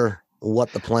clear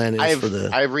what the plan is for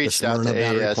the I've reached out to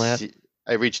battery plant.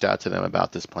 I reached out to them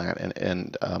about this plant,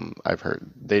 and I've heard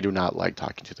they do not like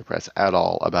talking to the press at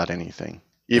all about anything,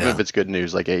 even if it's good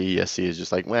news. Like AESC is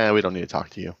just like, well, we don't need to talk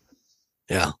to you.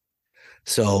 Yeah.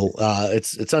 So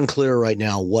it's unclear right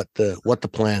now what the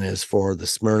plan is for the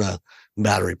Smyrna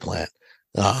battery plant.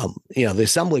 The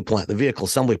assembly plant, the vehicle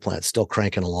assembly plant, is still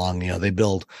cranking along. They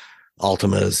build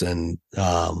Altimas and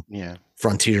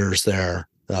Frontiers there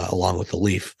along with the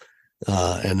Leaf.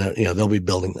 And they'll be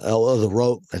building the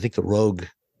Rogue. I think the Rogue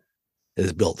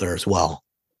is built there as well.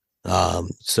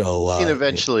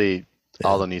 Eventually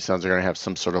all the Nissans are going to have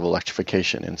some sort of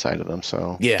electrification inside of them.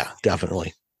 So yeah,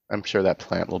 definitely. I'm sure that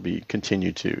plant will be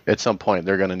continued to, at some point,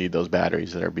 they're going to need those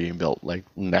batteries that are being built like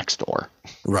next door.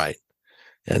 Right.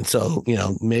 And so,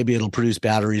 maybe it'll produce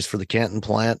batteries for the Canton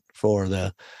plant for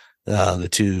the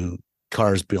two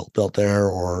cars built there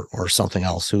or something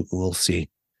else. We'll see.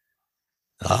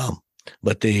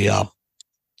 But the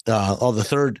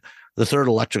third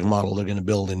electric model they're going to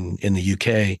build in the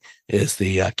UK is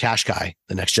the Qashqai,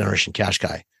 the next generation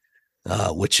Qashqai,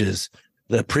 which is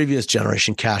the previous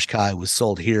generation Qashqai was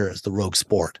sold here as the Rogue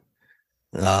Sport.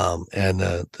 And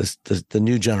the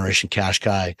new generation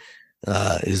Qashqai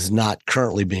is not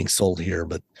currently being sold here,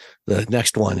 but the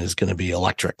next one is going to be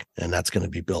electric, and that's going to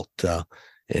be built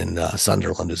in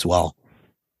Sunderland as well.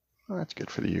 Well, that's good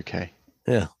for the UK.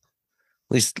 Yeah.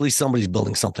 At least somebody's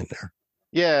building something there.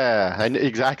 Yeah,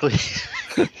 exactly.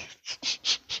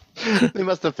 They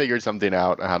must have figured something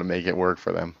out how to make it work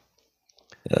for them.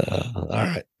 All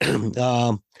right.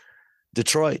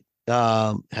 Detroit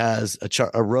has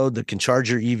a road that can charge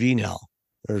your EV now,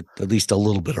 or at least a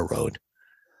little bit of road.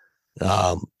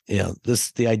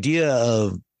 The idea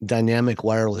of dynamic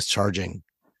wireless charging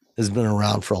has been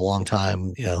around for a long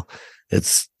time.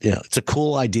 It's a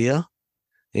cool idea.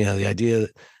 The idea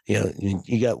that,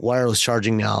 you got wireless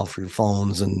charging now for your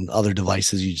phones and other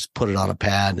devices. You just put it on a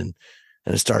pad and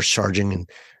it starts charging. And,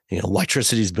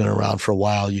 electricity's been around for a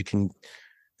while. You can,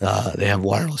 they have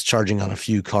wireless charging on a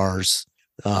few cars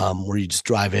where you just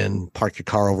drive in, park your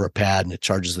car over a pad, and it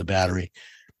charges the battery.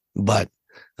 But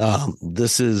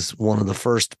this is one of the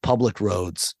first public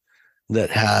roads that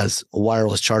has a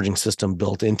wireless charging system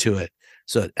built into it.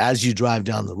 So that as you drive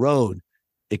down the road,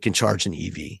 it can charge an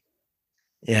EV.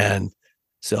 And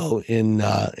so in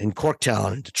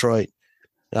Corktown in Detroit,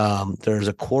 there's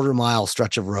a 1/4 mile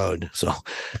stretch of road. So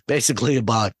basically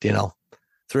about, 3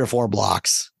 or 4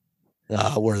 blocks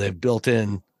where they've built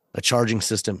in a charging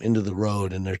system into the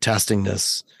road, and they're testing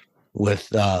this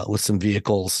with some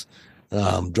vehicles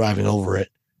driving over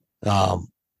it.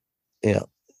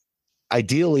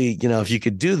 Ideally, if you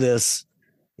could do this,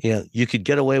 you could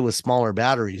get away with smaller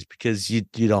batteries because you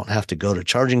don't have to go to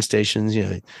charging stations.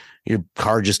 Your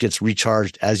car just gets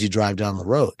recharged as you drive down the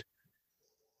road.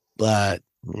 But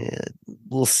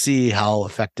we'll see how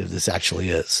effective this actually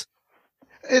is.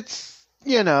 It's,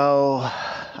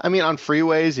 on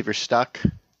freeways, if you're stuck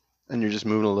and you're just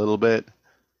moving a little bit,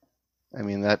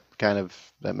 that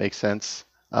makes sense.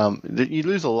 You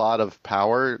lose a lot of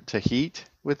power to heat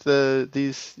with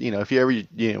these,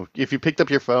 if you picked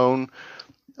up your phone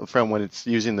from when it's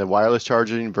using the wireless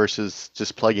charging versus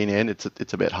just plugging in, it's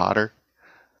a bit hotter.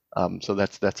 So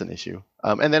that's an issue.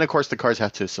 And then of course the cars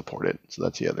have to support it. So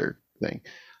that's the other thing.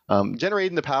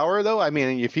 Generating the power though,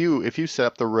 if you set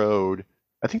up the road,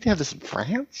 I think they have this in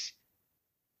France,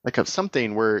 like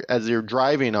something where as you're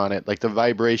driving on it, like the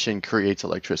vibration creates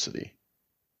electricity.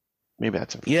 Maybe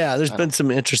that's there's been some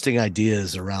interesting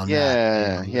ideas around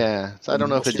that. Yeah. So I don't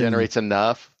know if it generates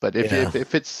enough, but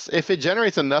if it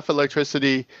generates enough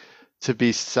electricity to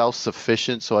be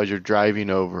self-sufficient. So as you're driving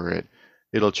over it,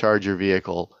 it'll charge your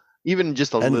vehicle even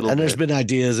just a little bit. And there's been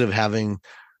ideas of having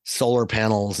solar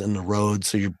panels in the road,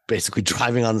 so you're basically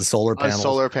driving on the solar panels. On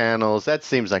solar panels, that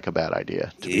seems like a bad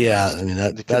idea. Yeah, I mean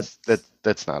that's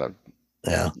not a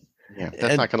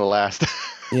that's not going to last.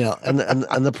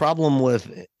 And the problem with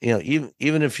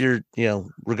even if you're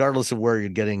regardless of where you're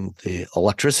getting the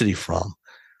electricity from,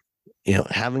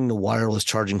 having the wireless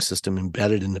charging system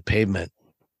embedded in the pavement,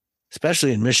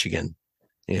 especially in Michigan,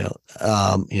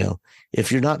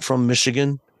 if you're not from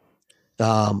Michigan,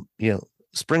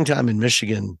 springtime in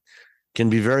Michigan can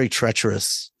be very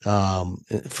treacherous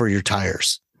for your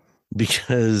tires,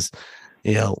 because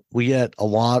we get a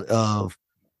lot of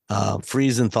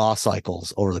freeze and thaw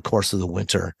cycles over the course of the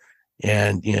winter,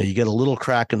 and you get a little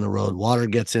crack in the road, water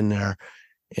gets in there,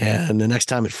 and the next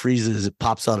time it freezes, it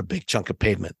pops out a big chunk of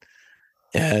pavement.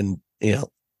 And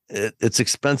it's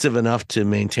expensive enough to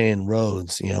maintain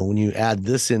roads. When you add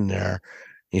this in there,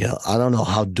 I don't know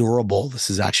how durable this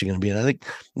is actually going to be. And I think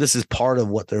this is part of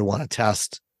what they want to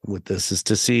test with this, is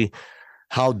to see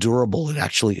how durable it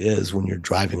actually is when you're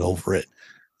driving over it,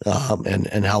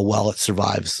 and how well it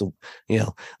survives. So,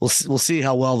 we'll see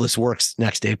how well this works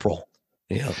next April.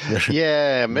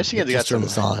 Yeah, Michigan's got turn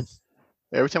this on.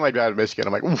 Every time I drive to Michigan,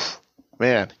 I'm like, oof,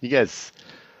 man, you guys,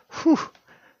 whew.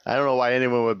 I don't know why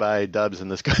anyone would buy Dubs in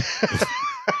this car.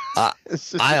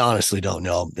 I honestly don't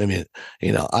know. I mean,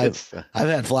 I've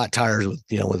had flat tires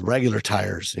with regular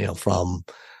tires,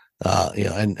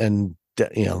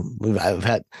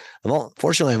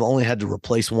 fortunately I've only had to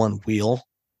replace one wheel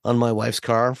on my wife's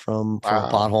car from a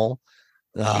pothole.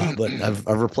 But I've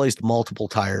replaced multiple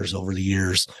tires over the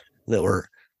years that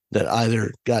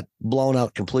either got blown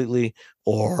out completely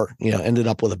or, ended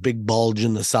up with a big bulge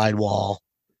in the sidewall.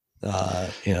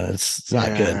 It's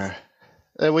not good.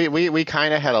 We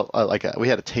kind of had we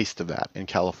had a taste of that in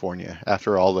California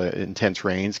after all the intense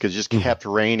rains, because it just kept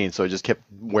raining, so it just kept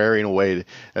wearing away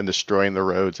and destroying the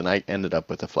roads. And I ended up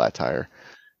with a flat tire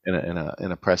in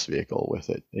a press vehicle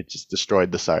with it. It just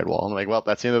destroyed the sidewall. I'm like, well,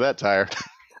 that's the end of that tire.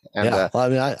 And,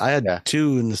 I had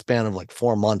two in the span of like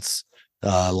 4 months.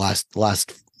 Last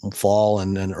fall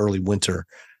and then early winter,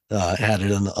 had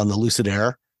it on the Lucid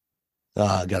Air.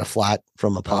 Got a flat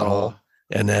from a pothole.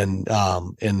 And then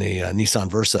in the Nissan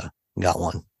Versa, got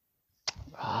one.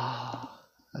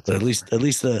 But at least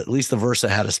the Versa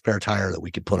had a spare tire that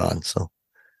we could put on. So,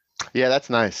 yeah, that's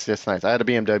nice. That's nice. I had a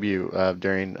BMW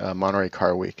during Monterey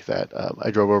Car Week that I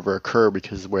drove over a curb,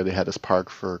 because where they had us park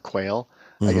for quail.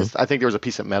 Mm-hmm. I think there was a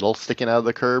piece of metal sticking out of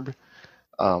the curb,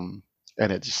 and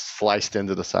it just sliced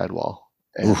into the sidewall.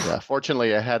 And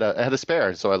fortunately, I had a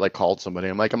spare, so I called somebody.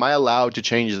 I'm like, "Am I allowed to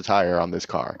change the tire on this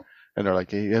car?" And they're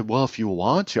like, yeah, well, if you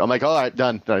want to. I'm like, all right,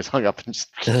 done. And I just hung up. And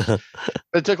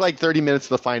it took like 30 minutes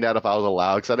to find out if I was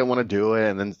allowed, because I didn't want to do it.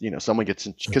 And then, someone gets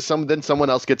in, because someone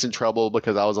else gets in trouble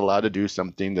because I was allowed to do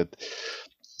something that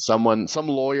some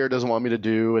lawyer doesn't want me to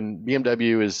do. And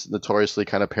BMW is notoriously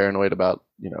kind of paranoid about,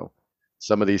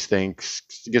 some of these things.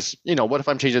 Because, what if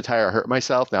I'm changing a tire, I hurt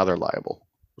myself? Now they're liable.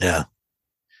 Yeah.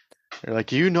 They're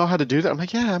like, you know how to do that? I'm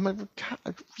like, yeah. I'm like,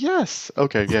 yes.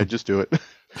 Okay, yeah, just do it.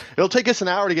 It'll take us an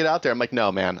hour to get out there. I'm like, no,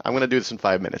 man, I'm going to do this in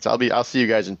 5 minutes. I'll see you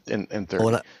guys in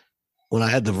 30. When I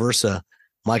had the Versa,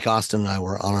 Mike Austin and I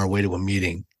were on our way to a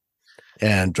meeting,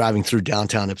 and driving through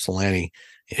downtown Ypsilanti,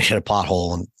 hit a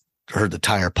pothole and heard the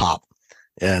tire pop.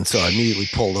 And so I immediately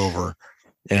pulled over,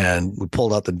 and we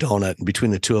pulled out the donut. And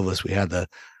between the two of us, we had the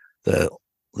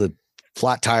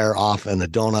flat tire off and the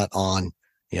donut on.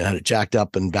 Had it jacked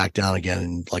up and back down again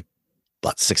in like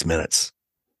about 6 minutes.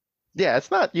 Yeah,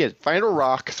 it's not. Yeah, find a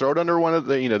rock, throw it under one of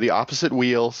the, the opposite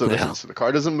wheel, so the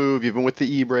car doesn't move, even with the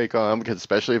e-brake on, because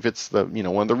especially if it's the,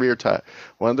 one of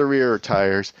the rear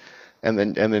tires, and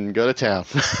then go to town.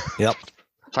 Yep.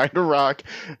 Find a rock,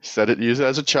 use it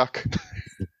as a chuck.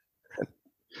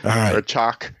 All right. Or a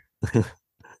chalk.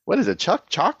 What is it? Chalk?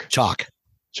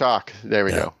 Chalk. There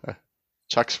we go.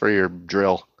 Chucks for your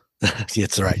drill.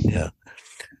 That's right. Yeah.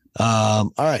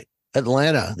 All right.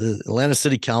 Atlanta, the Atlanta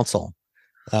City Council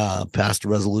passed a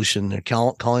resolution. They're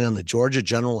calling on the Georgia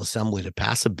General Assembly to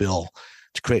pass a bill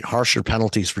to create harsher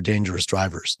penalties for dangerous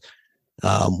drivers.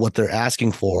 What they're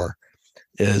asking for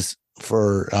is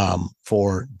for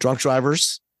drunk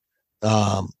drivers,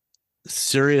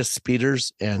 serious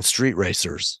speeders, and street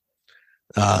racers.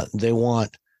 They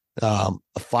want a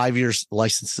 5 years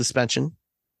license suspension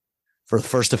for the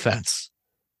first offense.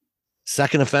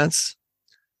 Second offense,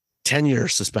 10-year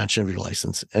suspension of your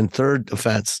license, and third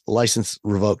offense, license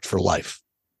revoked for life.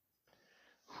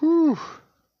 Whew.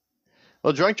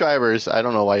 Well, drunk drivers, I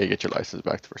don't know why you get your license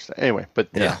back the first time. Anyway, but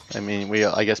yeah, I mean,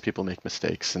 I guess people make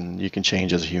mistakes, and you can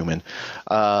change as a human.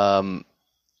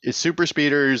 It's super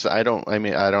speeders. I don't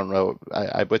know.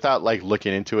 I without like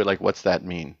looking into it, like what's that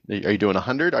mean? Are you doing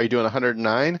 100? Are you doing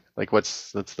 109? Like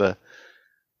what's the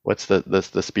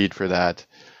speed for that?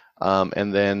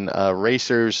 And then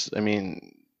racers. I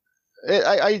mean,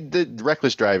 I did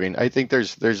reckless driving. I think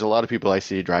there's a lot of people I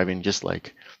see driving just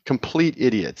like complete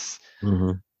idiots.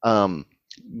 Mm-hmm.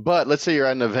 But let's say you're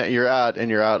at an event, you're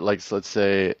out like, let's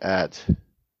say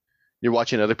you're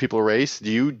watching other people race.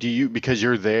 Do you, because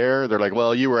you're there, they're like,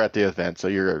 well, you were at the event, so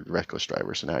you're a reckless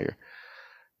driver. So now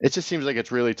it just seems like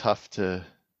it's really tough to,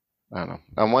 I don't know.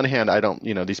 On one hand,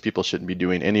 these people shouldn't be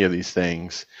doing any of these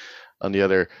things. On the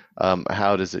other,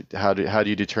 how do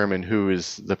you determine who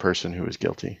is the person who is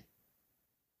guilty?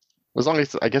 As long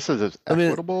as, I guess, it's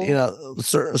equitable.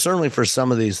 Certainly for some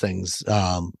of these things,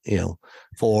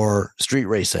 for street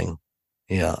racing,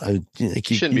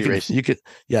 shouldn't be racing.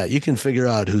 You can figure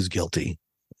out who's guilty.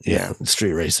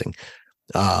 Street racing.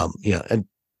 And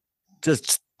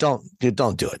just don't do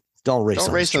it. Don't race.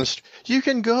 Don't race on. You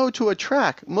can go to a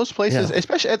track. Most places,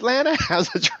 especially Atlanta, has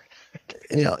a track.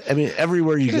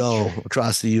 Everywhere you go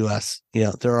across the U.S.,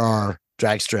 there are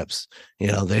drag strips.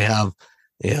 They have.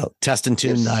 Test and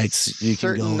tune nights. You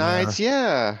can go nights,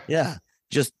 there. Yeah.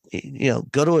 Just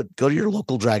go to your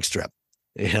local drag strip.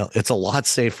 It's a lot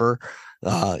safer.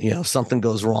 Something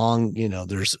goes wrong.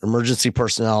 There's emergency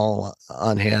personnel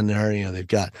on hand there. They've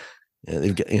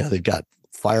got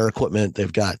fire equipment.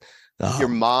 They've got your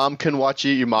mom can watch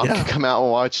you. Your mom can come out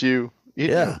and watch you.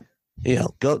 Go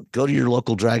to your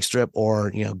local drag strip,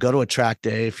 or go to a track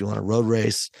day if you want to road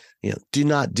race. Do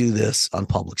not do this on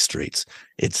public streets.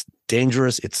 It's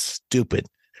dangerous. It's stupid.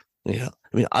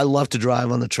 I love to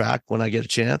drive on the track when I get a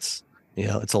chance.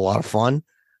 It's a lot of fun,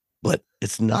 but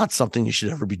it's not something you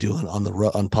should ever be doing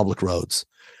on public roads.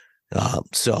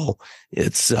 So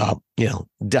it's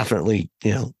definitely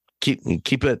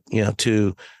keep it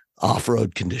to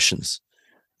off-road conditions,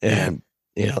 and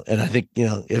and I think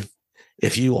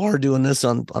if you are doing this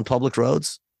on public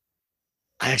roads,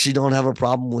 I actually don't have a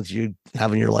problem with you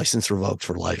having your license revoked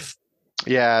for life.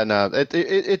 Yeah, no,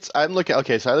 it's. I'm looking.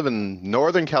 Okay, so I live in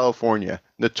Northern California,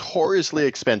 notoriously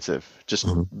expensive, just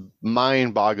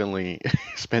mind-bogglingly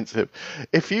expensive.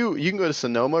 If you can go to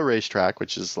Sonoma Racetrack,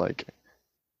 which is like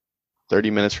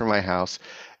 30 minutes from my house.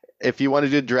 If you want to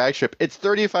do a drag strip, it's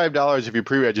 $35 if you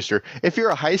pre-register. If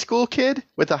you're a high school kid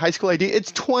with a high school ID,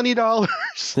 it's $20.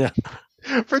 Yeah.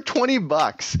 For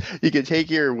 $20, you can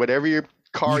take your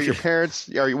car, your parents,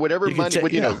 or whatever money.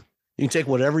 You can take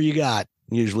whatever you got.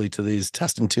 Usually to these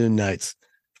test and tune nights,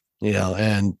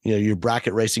 and you're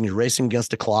bracket racing, you're racing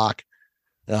against a clock,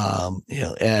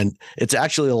 and it's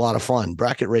actually a lot of fun.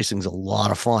 Bracket racing is a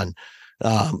lot of fun,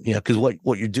 because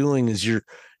what you're doing is you're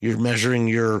measuring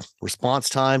your response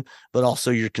time, but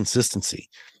also your consistency.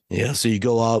 So you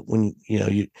go out when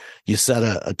you set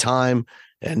a time,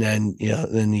 and then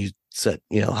then you set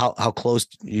how close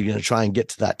you're going to try and get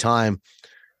to that time.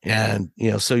 And,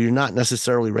 so you're not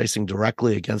necessarily racing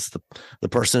directly against the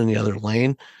person in the other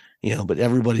lane, but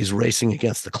everybody's racing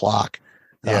against the clock.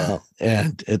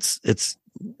 And it's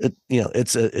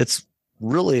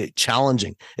really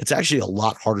challenging. It's actually a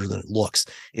lot harder than it looks.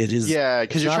 It is. Yeah.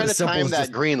 Cause you're trying to time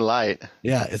that green light.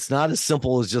 Yeah. It's not as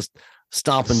simple as just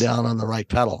stomping down on the right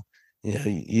pedal.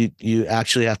 You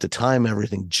actually have to time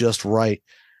everything just right,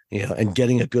 and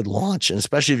getting a good launch. And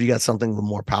especially if you got something with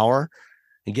more power.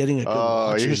 And getting a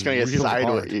good you're just going to get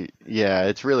sideways. Yeah,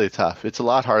 it's really tough. It's a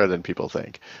lot harder than people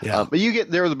think. Yeah. But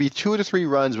there will be 2 to 3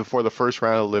 runs before the first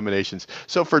round of eliminations.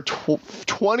 So for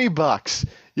 $20,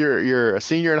 you're a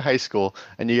senior in high school,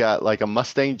 and you got like a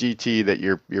Mustang GT that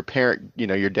your parent,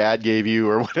 your dad gave you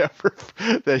or whatever,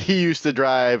 that he used to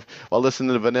drive while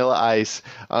listening to Vanilla Ice.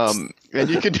 And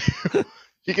you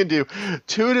can do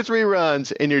 2 to 3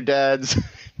 runs in your dad's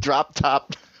drop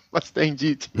top Mustang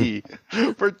GT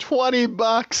for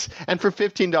 $20 and for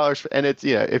 $15. And it's,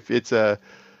 if it's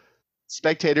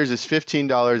spectators is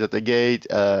 $15 at the gate,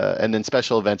 and then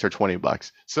special events are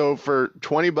 $20. So for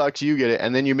 $20 you get it,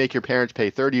 and then you make your parents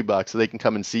pay $30 so they can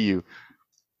come and see you,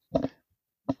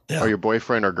 or your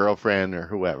boyfriend or girlfriend or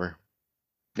whoever,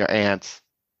 your aunts.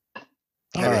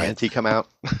 All right, auntie come out.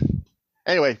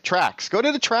 Anyway, tracks. Go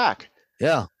to the track.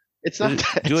 Yeah. It's not.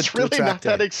 It's really not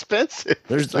that expensive.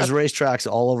 There's racetracks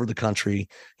all over the country.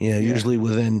 Usually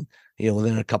within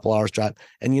a couple hours drive.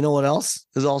 And you know what else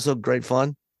is also great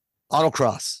fun?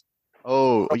 Autocross.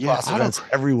 Oh, Autocross events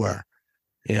everywhere.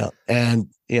 And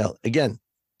again,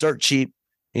 dirt cheap.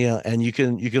 And you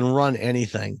can run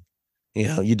anything.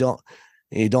 You don't.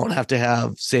 You don't have to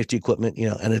have safety equipment,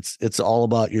 and it's all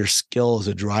about your skill as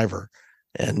a driver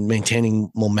and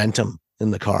maintaining momentum in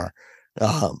the car.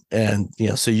 So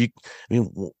the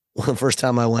first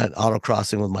time I went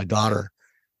autocrossing with my daughter,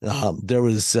 there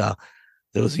was a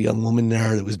young woman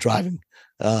there that was driving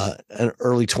an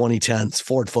early 2010s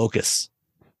Ford Focus.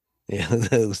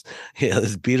 This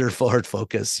beater Ford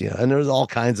Focus, and there was all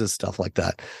kinds of stuff like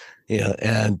that,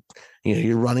 and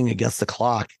you're running against the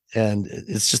clock, and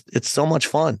it's so much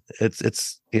fun.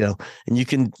 It's and you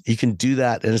can do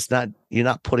that, and you're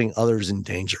not putting others in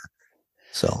danger.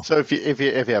 So if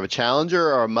you have a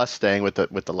Challenger or a Mustang with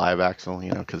the live axle,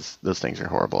 because those things are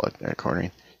horrible at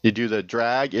cornering. You do the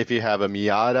drag. If you have a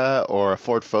Miata or a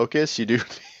Ford Focus, you do.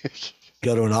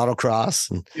 Go to an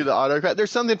autocross and do the autocross. There's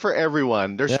something for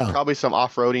everyone. There's probably some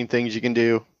off-roading things you can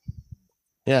do.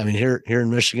 Yeah, I mean here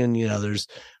in Michigan, there's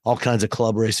all kinds of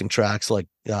club racing tracks like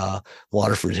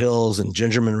Waterford Hills and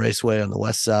Gingerman Raceway on the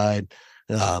west side,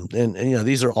 and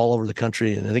these are all over the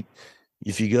country. And I think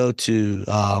if you go to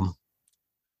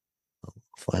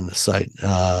find the site,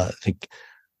 I think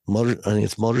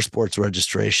it's Motorsports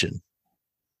Registration.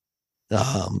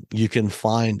 You can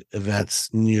find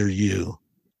events near you.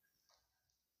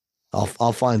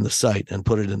 I'll find the site and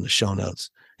put it in the show notes.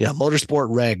 Yeah,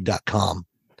 motorsportreg.com.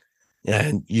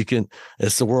 And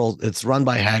it's run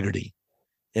by Hagerty,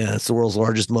 and it's the world's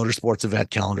largest motorsports event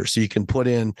calendar. So you can put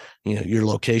in, your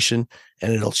location,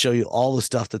 and it'll show you all the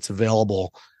stuff that's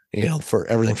available, for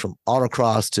everything from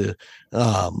autocross to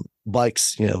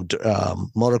bikes,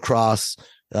 motocross,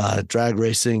 drag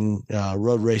racing,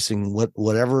 road racing,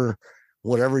 whatever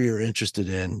you're interested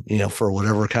in, for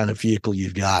whatever kind of vehicle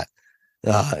you've got.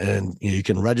 And you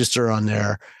can register on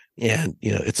there, and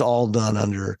it's all done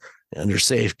under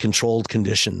safe, controlled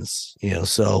conditions.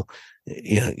 So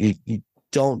you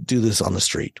don't do this on the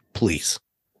street, please.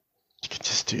 You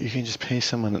can just pay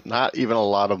someone not even a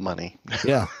lot of money.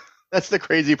 Yeah. That's the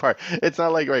crazy part. It's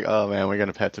not like, oh man, we're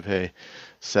gonna have to pay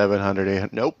 $700,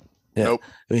 $800. Nope. Yeah. Nope.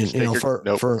 I mean, for an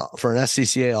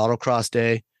SCCA autocross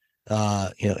day,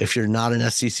 if you're not an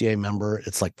SCCA member,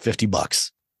 it's like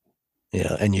 $50.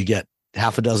 And you get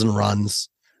half a dozen runs,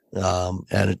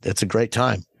 and it's a great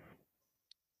time.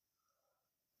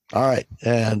 All right.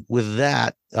 And with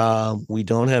that, we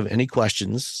don't have any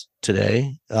questions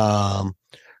today.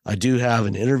 I do have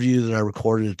an interview that I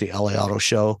recorded at the LA Auto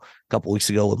Show a couple weeks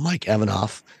ago with Mike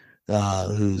Evanoff,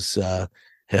 who's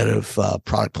head of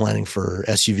product planning for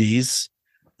SUVs.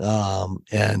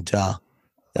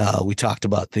 We talked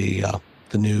about the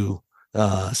new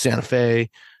Santa Fe,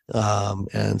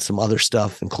 and some other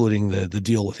stuff, including the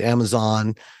deal with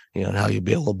Amazon, and how you'll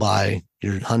be able to buy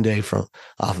your Hyundai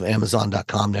off of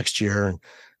Amazon.com next year. And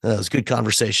it was a good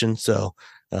conversation. So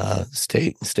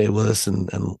stay with us and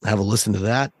have a listen to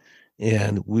that.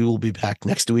 And we will be back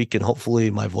next week, and hopefully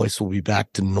my voice will be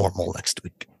back to normal next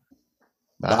week.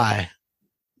 Bye.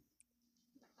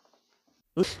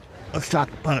 Let's talk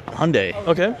about Hyundai.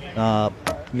 Okay.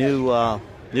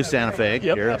 New Santa Fe.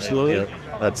 Yep, here. absolutely.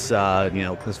 That's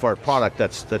as far as product,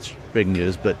 that's big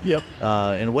news. But yep.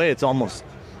 In a way, it's almost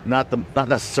not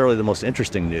necessarily the most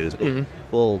interesting news. But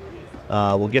we'll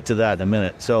get to that in a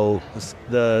minute. So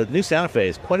the new Santa Fe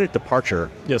is quite a departure.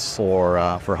 Yes. For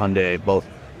Hyundai, both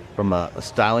from a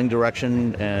styling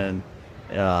direction and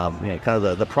kind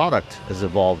of the product has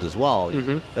evolved as well.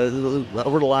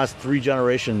 Over the last three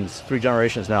generations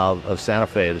now of Santa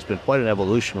Fe, there's been quite an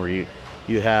evolution where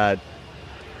you had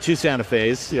two Santa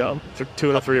Fe's. Yeah, 2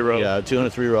 and a 3 row. Yeah, 2 and a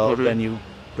 3 row. Then you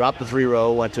dropped the 3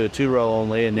 row, went to a 2 row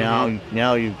only, and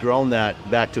now you've grown that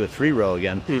back to a 3 row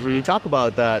again. Can you talk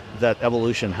about that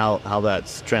evolution, how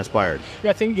that's transpired?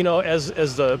 Yeah, I think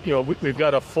as the we've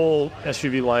got a full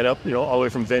SUV lineup, all the way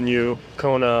from Venue,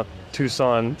 Kona,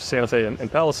 Tucson, Santa Fe,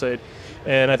 and Palisade.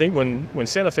 And I think when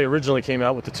Santa Fe originally came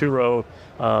out with the 2 row,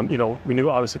 we knew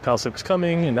obviously Palisade was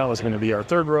coming, and that was going to be our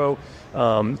 3rd row.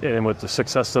 And with the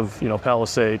success of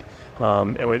Palisade,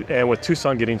 and with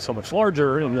Tucson getting so much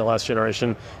larger in the last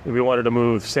generation, we wanted to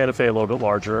move Santa Fe a little bit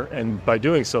larger, and by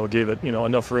doing so, gave it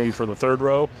enough room for the 3rd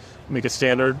row, make it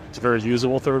standard. It's a very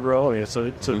usable 3rd row. I mean, it's a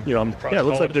it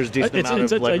looks like there's decent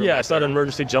amount of legroom. It's not an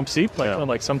emergency jump seat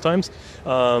like sometimes.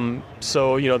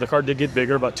 So the car did get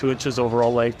bigger, about 2 inches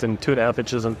overall length and 2.5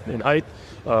 inches in height.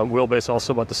 Wheelbase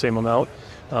also about the same amount.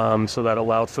 so that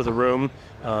allowed for the room.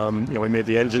 We made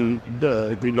the engine,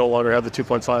 we no longer have the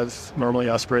 2.5 normally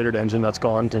aspirated engine. That's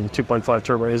gone. And the 2.5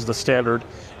 turbo is the standard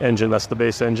engine. That's the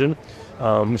base engine,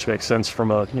 which makes sense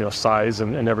from a size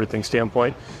and everything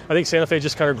standpoint. I think Santa Fe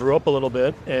just kind of grew up a little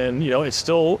bit, and it's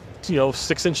still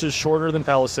 6 inches shorter than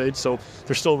Palisade, so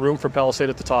there's still room for Palisade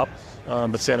at the top.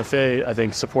 But Santa Fe, I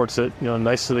think, supports it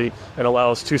nicely and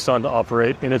allows Tucson to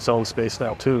operate in its own space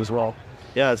now too as well.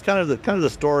 Yeah, it's kind of the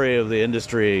story of the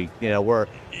industry, where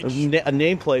a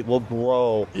nameplate will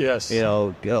grow, yes,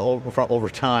 over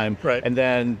time, right, and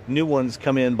then new ones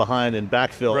come in behind and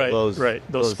backfill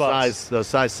those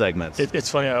size segments. It's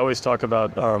funny. I always talk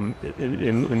about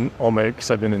in all my,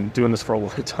 because I've been doing this for a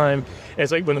long time.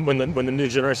 It's like when the new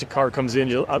generation car comes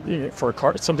in, for a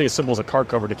car, something as simple as a car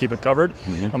cover to keep it covered.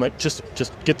 Mm-hmm. I'm like, just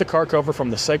get the car cover from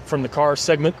the car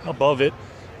segment above it.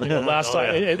 Last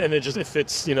time, and it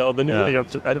fits. The new.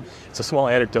 It's a small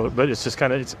anecdote, but it's just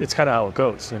kind of it's kind of how it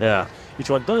goes. Yeah.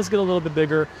 Each one does get a little bit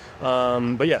bigger,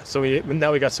 but yeah. So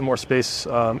now we got some more space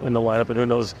in the lineup, and who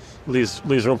knows, leaves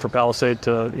room for Palisade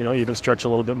to even stretch a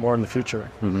little bit more in the future.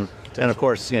 Mm-hmm. And of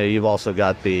course, you've also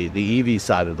got the EV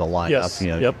side of the lineup. Yes. You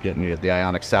have the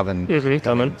Ioniq 7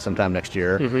 coming sometime next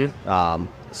year. Mm-hmm.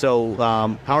 So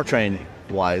powertrain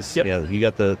wise, you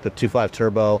got the 2.5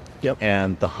 turbo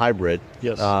and the hybrid.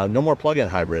 Yes. No more plug-in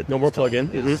hybrid. No more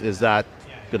plug-in. Is that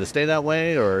going to stay that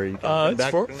way, or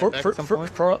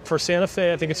for Santa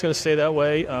Fe, I think it's going to stay that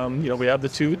way. We have the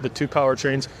two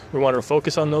powertrains. We wanted to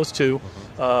focus on those two.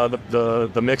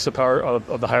 The mix of power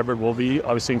of the hybrid will be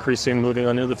obviously increasing moving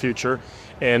on into the future,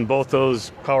 and both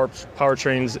those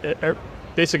powertrains.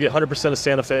 Basically, 100% of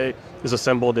Santa Fe is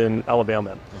assembled in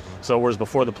Alabama. So whereas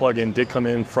before the plug-in did come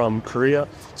in from Korea,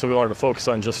 so we wanted to focus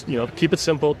on just keep it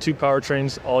simple, 2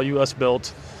 powertrains, all U.S.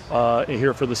 built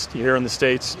here in the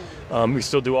States. We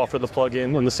still do offer the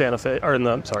plug-in in the Santa Fe, or in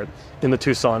the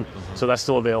Tucson, so that's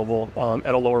still available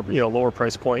at a lower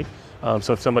price point.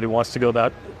 So if somebody wants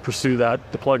to pursue the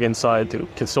plug-in side,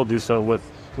 can still do so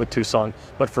with Tucson.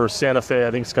 But for Santa Fe,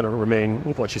 I think it's going to remain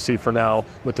with what you see for now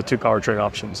with the 2 powertrain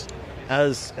options.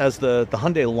 As the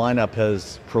Hyundai lineup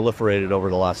has proliferated over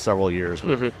the last several years,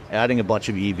 adding a bunch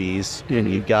of EVs, and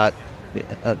you've got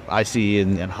ICE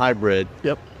and hybrid.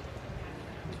 Yep.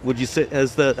 Would you say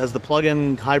as the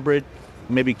plug-in hybrid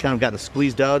maybe kind of gotten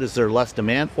squeezed out? Is there less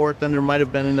demand for it than there might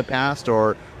have been in the past,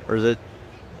 or is it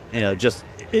just?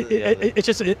 It's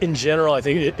just in general. I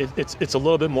think it's a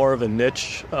little bit more of a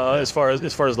niche as far as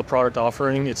the product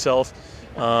offering itself.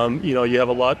 You have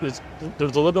a lot. There's a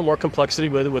little bit more complexity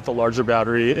with the larger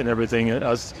battery and everything,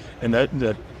 and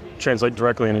that translates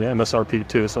directly into MSRP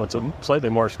too. So it's a slightly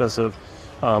more expensive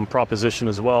proposition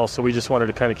as well. So we just wanted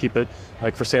to kind of keep it,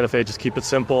 like for Santa Fe, just keep it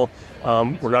simple.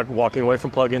 We're not walking away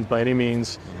from plugins by any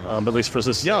means, but at least for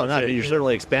this. You're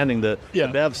certainly expanding the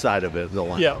BEV side of it, the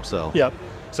lineup.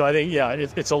 So I think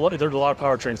it's a lot. There's a lot of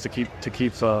powertrains to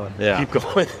keep going.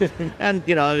 And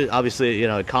obviously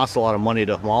it costs a lot of money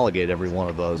to homologate every one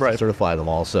of those, to certify them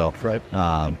all. So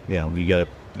you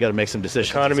got to make some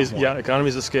decisions.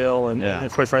 Economies of scale, and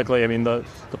quite frankly, I mean the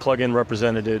plug-in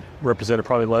represented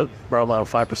probably around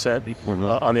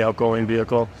 5% on the outgoing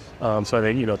vehicle. So I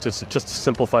think just to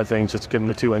simplify things, just give them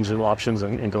the 2 engine options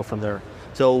and go from there.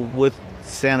 So with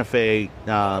Santa Fe,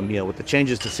 with the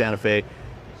changes to Santa Fe,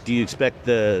 do you expect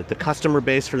the customer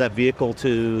base for that vehicle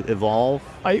to evolve?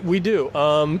 We do.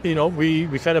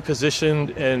 We kind of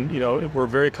positioned, and we're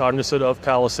very cognizant of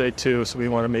Palisade too, so we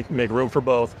want to make room for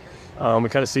both. We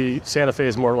kind of see Santa Fe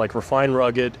as more like refined,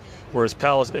 rugged, whereas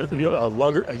Palisade,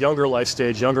 a younger life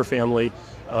stage, younger family.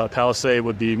 Palisade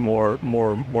would be more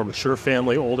mature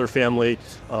family, older family,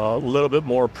 a little bit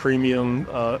more premium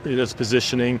in its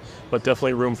positioning, but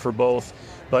definitely room for both.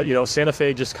 But Santa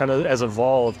Fe just kind of has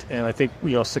evolved, and I think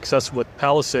success with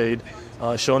Palisade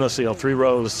shown us 3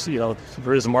 rows.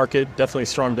 There is a market, definitely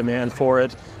strong demand for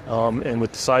it, and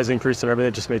with the size increase and everything,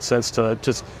 it just made sense to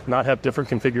just not have different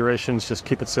configurations, just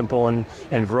keep it simple and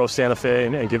grow Santa Fe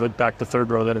and give it back the 3rd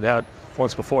row that it had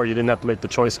once before. You didn't have to make the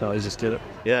choice now; you just did it.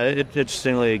 Yeah,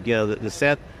 interestingly,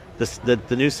 the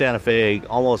new Santa Fe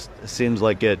almost seems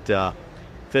like it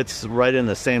fits right in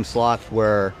the same slot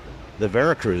where the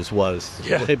Veracruz was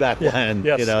way back when,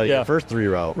 the first 3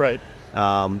 row. Right.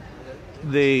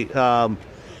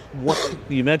 What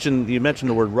you mentioned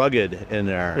the word rugged in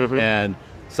there, and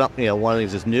something one of the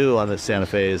things that's new on the Santa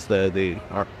Fe is the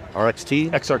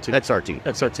RXT? XRT. XRT.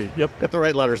 XRT. Yep. Got the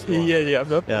right letters. Yeah.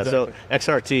 So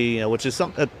XRT, which is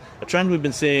something a trend we've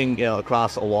been seeing,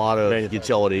 across a lot of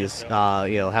utilities,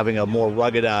 having a more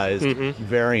ruggedized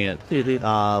variant.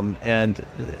 And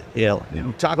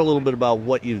talk a little bit about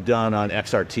what you've done on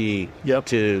XRT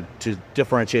to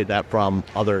differentiate that from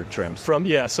other trims.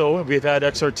 So we've had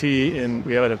XRT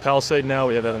we have it in Palisade now,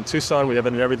 we have it in Tucson, we have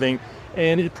it in everything,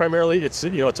 and it's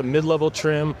a mid-level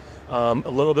trim. A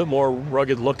little bit more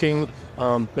rugged looking,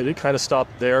 but it kind of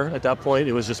stopped there at that point.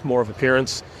 It was just more of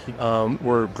appearance.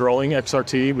 We're growing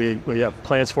XRT. We have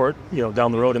plans for it,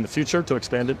 down the road in the future to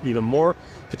expand it even more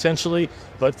potentially.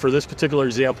 But for this particular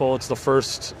example, it's the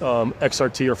first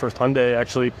XRT or first Hyundai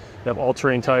actually to have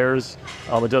all-terrain tires.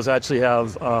 It does actually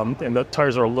have, and the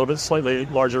tires are a little bit slightly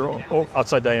larger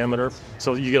outside diameter,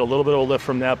 so you get a little bit of a lift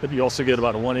from that, but you also get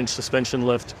about a 1-inch suspension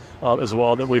lift as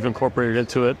well that we've incorporated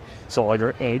into it. So like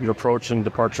your approach and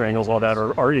departure angles, all that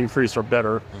are increased or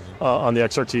better on the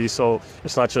XRT. So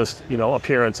it's not just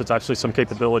appearance; it's actually some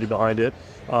capability behind it.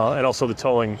 And also the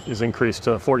towing is increased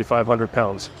to 4,500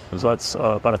 pounds. So that's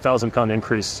about a 1,000-pound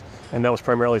increase, and that was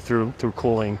primarily through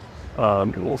cooling,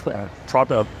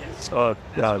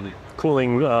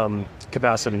 cooling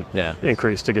capacity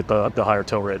increase to get the higher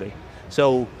tow rating.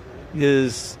 So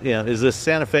is this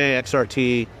Santa Fe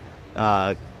XRT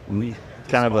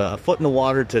kind of a foot in the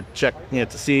water to check,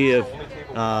 to see if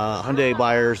Hyundai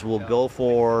buyers will go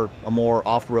for a more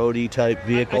off-roady type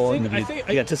vehicle?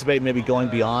 You anticipate maybe going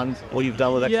beyond what you've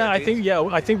done with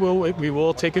XRT? I think we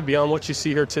will take it beyond what you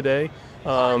see here today.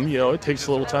 It takes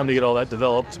a little time to get all that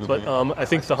developed, but I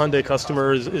think the Hyundai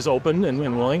customer is open and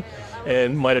willing,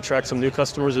 and might attract some new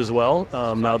customers as well.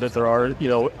 Now that there are,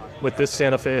 with this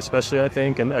Santa Fe especially, I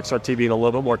think, and XRT being a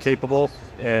little bit more capable,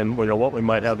 and what we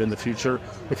might have in the future.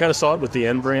 We kind of saw it with the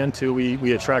N brand too.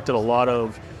 We attracted a lot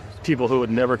of people who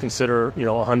would never consider a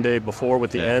Hyundai before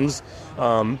with the N's,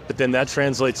 but then that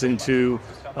translates into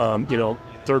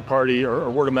third party or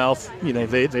word of mouth.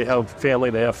 They have family,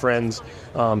 they have friends,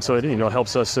 so it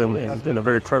helps us in a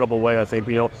very credible way. I think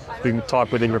we can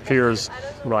talk within your peers.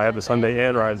 I have this Hyundai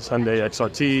N or I have this Hyundai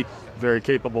XRT, very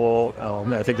capable.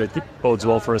 I think that bodes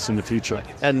well for us in the future.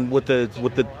 And with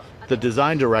the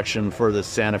design direction for the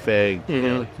Santa Fe,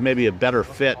 maybe a better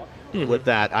fit with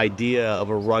that idea of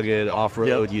a rugged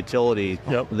off-road utility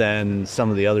than some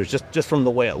of the others, just from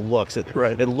the way it looks. It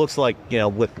looks like,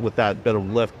 with that bit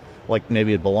of lift, like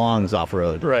maybe it belongs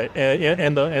off-road. Right,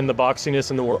 and the boxiness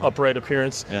and the more upright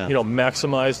appearance,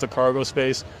 maximize the cargo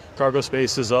space. Cargo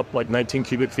space is up like 19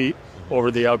 cubic feet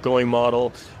over the outgoing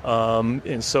model,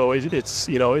 and so it's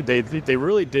they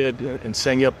really did, and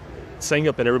Sangyup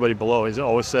and everybody below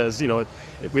always says,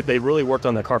 they really worked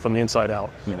on that car from the inside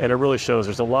out, and it really shows.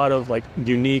 There's a lot of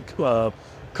unique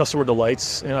customer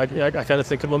delights, and I kind of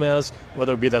think of them as,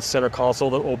 whether it be that center console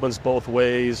that opens both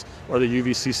ways or the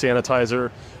UVC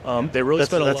sanitizer. They really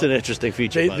spent a lot. That's an interesting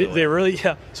feature. They really,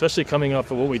 especially coming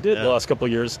off of what we did the last couple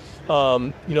of years.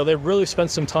 They really spent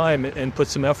some time and put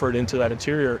some effort into that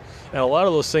interior, and a lot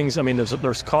of those things. I mean,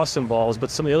 there's costs involved,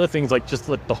 but some of the other things, like just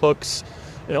the hooks,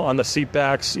 on the seat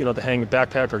backs, to hang a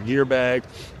backpack or gear bag,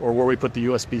 or where we put the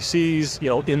USB-Cs,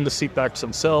 in the seat backs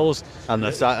themselves. On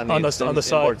the side. On the side.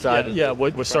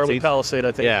 We started with Palisade,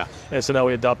 I think. Yeah. And so now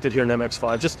we adopted here in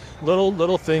MX-5. Just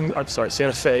little thing. I'm sorry,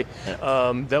 Santa Fe.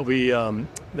 That we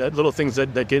that little things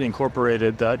that get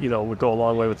incorporated that would go a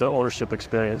long way with the ownership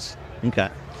experience. Okay.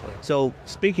 So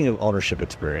speaking of ownership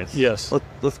experience, yes,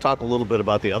 let's talk a little bit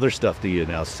about the other stuff that you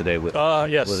announced today with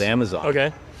Amazon.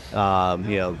 Okay.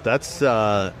 That's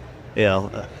I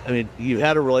mean, Hyundai's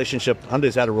had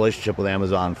a relationship with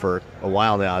Amazon for a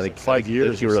while now. I think 5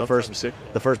 years. You were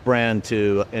the first brand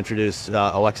to introduce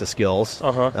Alexa skills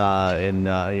in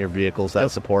your vehicles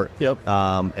that support. Yep.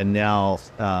 And now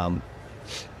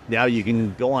you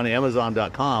can go on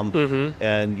Amazon.com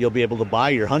and you'll be able to buy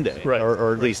your Hyundai,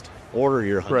 or at least order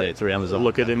your Hyundai through Amazon.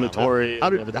 Look at inventory. How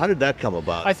did that come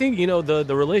about? I think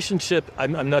the relationship.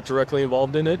 I'm not directly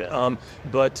involved in it,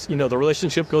 but the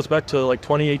relationship goes back to like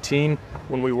 2018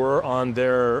 when we were on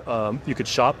their. You could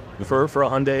shop for a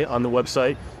Hyundai on the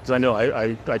website. Because I know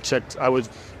I checked. I was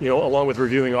along with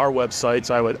reviewing our websites,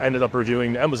 I ended up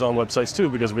reviewing the Amazon websites too,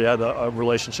 because we had a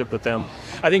relationship with them.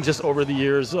 I think just over the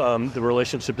years, the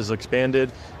relationship has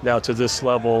expanded now to this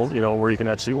level, where you can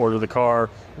actually order the car,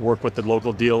 work with the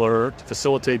local dealer to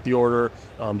facilitate the order,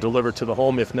 deliver to the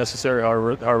home if necessary,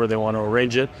 however they want to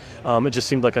arrange it. It just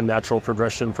seemed like a natural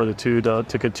progression for the two to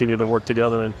continue to work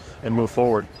together and move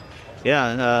forward.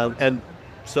 Yeah, and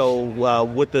so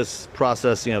with this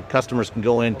process, customers can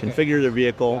go in, configure their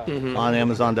vehicle on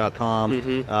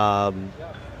Amazon.com.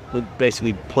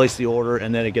 basically place the order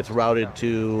and then it gets routed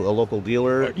to a local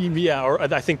dealer? Yeah, or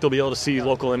I think they'll be able to see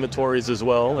local inventories as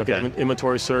well, like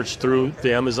inventory search through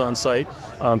the Amazon site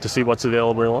to see what's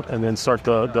available, and then start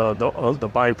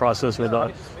the buying process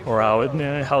or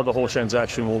how the whole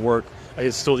transaction will work.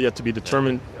 It's still yet to be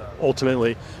determined.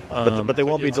 Ultimately, but they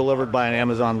won't be delivered by an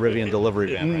Amazon Rivian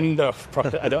delivery van. No,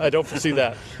 I don't foresee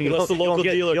that. Unless the local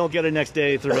dealer, you don't get it next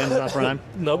day through Amazon Prime.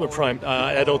 No, but Prime.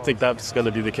 I don't think that's going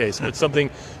to be the case. But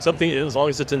something as long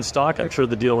as it's in stock, I'm sure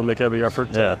the dealer will make every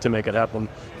effort to make it happen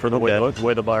for the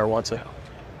way the buyer wants it.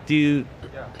 Do you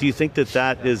think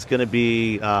that is going to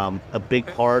be a big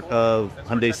part of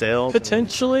Hyundai sales?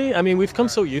 Potentially. I mean, we've come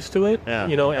so used to it. Yeah.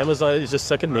 Amazon is just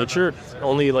second nature.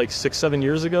 Only like 6-7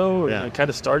 years ago, it kind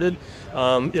of started.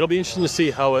 It'll be interesting to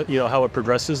see how it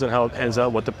progresses and how it pans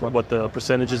out, what the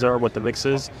percentages are, what the mix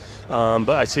is. But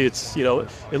I see it's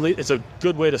a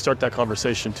good way to start that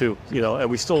conversation too. And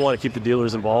we still want to keep the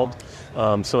dealers involved.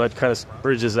 So that kind of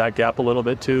bridges that gap a little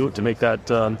bit too, to make that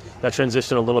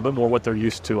transition a little bit more what they're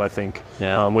used to, I think.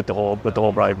 With the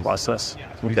whole buying process.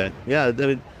 Okay. Yeah. I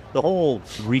mean, the whole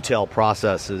retail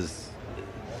process is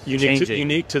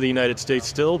unique to the United States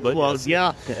still, but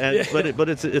but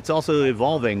it's also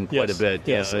evolving quite a bit.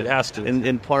 Yes, it has to.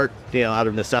 In part, out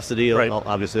of necessity,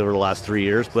 obviously over the last 3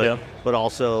 years, but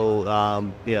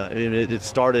also, it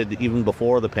started even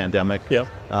before the pandemic. Yeah.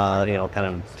 Kind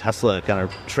of Tesla kind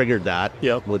of triggered that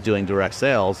with doing direct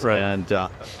sales, and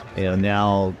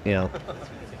now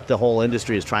the whole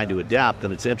industry is trying to adapt,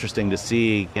 and it's interesting to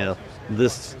see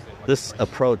this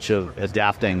approach of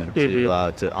adapting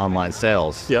to online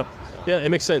sales. Yep. Yeah, it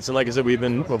makes sense. And like I said, we've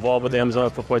been involved with Amazon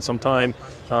for quite some time.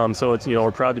 So it's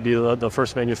we're proud to be the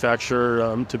first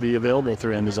manufacturer to be available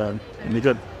through Amazon. It'd be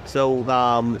good. So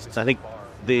I think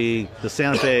the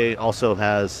Santa Fe also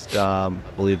has, I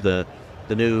believe, the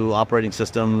new operating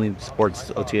system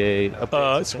supports OTA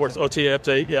update. Supports OTA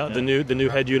update. Yeah, the new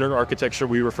head unit architecture.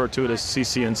 We refer to it as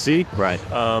CCNC.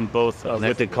 Right. Both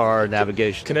connected car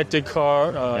navigation. Connected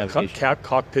car.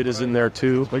 Cockpit is in there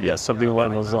too. But yes, something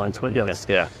along those lines. But yes.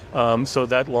 Yeah. So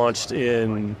that launched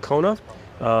in Kona.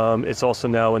 It's also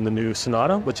now in the new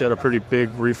Sonata, which had a pretty big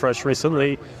refresh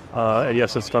recently. And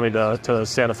yes, it's coming to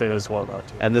Santa Fe as well now.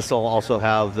 And this will also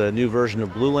have the new version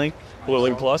of BlueLink.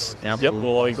 BlueLink Plus. Yeah, yep.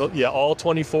 All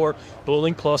 24.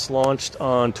 BlueLink Plus launched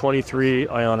on 23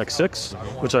 Ioniq 6,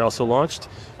 which I also launched.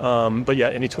 But yeah,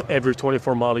 every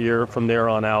 24 model year from there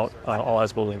on out, all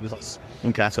has BlueLink Plus.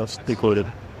 Okay. So it's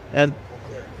included. And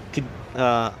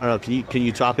I don't know, can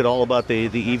you talk at all about the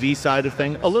EV side of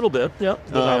things? A little bit, yeah.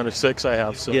 The Ioniq 6 I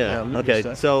have. So,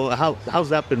 okay. So how's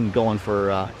that been going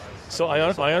for... So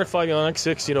Ioniq 5, Ioniq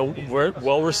 6, we're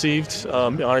well received.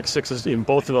 Ioniq 6 is in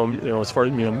both of them, as far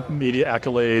as media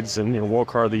accolades and World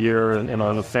Car of the Year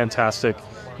and fantastic.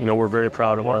 We're very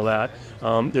proud of all that.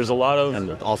 There's a lot of...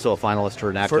 And also a finalist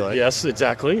for an accolade. Yes,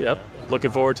 exactly. Yep.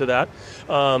 Looking forward to that.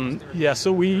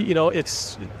 So we,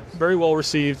 it's very well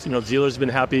received. Dealers have been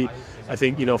happy. I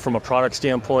think, from a product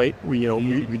standpoint,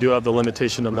 we do have the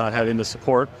limitation of not having the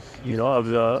support, of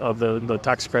the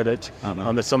tax credit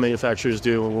that some manufacturers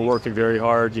do, and we're working very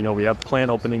hard. We have plant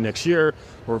opening next year.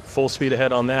 We're full speed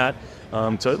ahead on that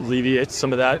to alleviate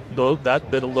some of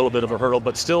that bit a little bit of a hurdle.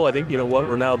 But still, I think,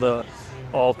 we're now the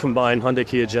all-combined Hyundai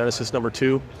Kia Genesis number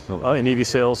 2 in EV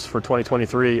sales for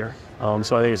 2023.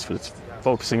 So I think it's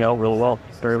focusing out real well.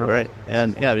 Very well. Right.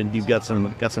 And you've got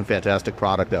some fantastic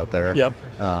product out there. Yep.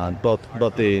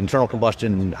 Both the internal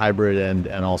combustion hybrid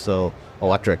and also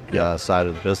electric side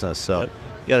of the business. So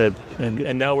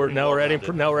and now we're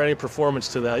adding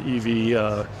performance to that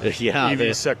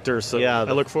EV sector. So I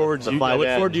look forward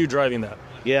to you driving that.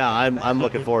 Yeah, I'm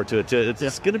looking forward to it too.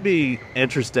 It's going to be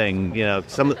interesting.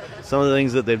 Some of the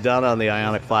things that they've done on the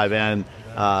Ioniq 5N.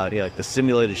 Like the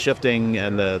simulated shifting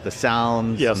and the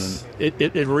sounds. Yes,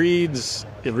 it reads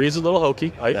a little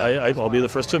hokey. I'll be the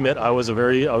first to admit I was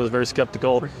very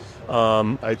skeptical.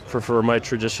 I prefer my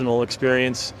traditional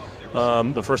experience.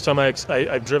 The first time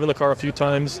I've driven the car a few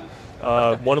times.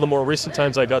 One of the more recent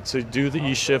times I got to do the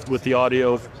E-Shift with the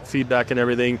audio feedback and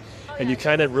everything. And you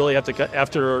kind of really have to,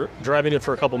 after driving it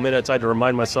for a couple minutes, I had to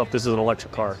remind myself this is an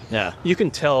electric car. Yeah, you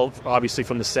can tell obviously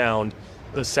from the sound.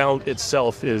 The sound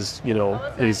itself is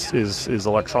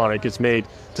electronic. It's made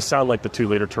to sound like the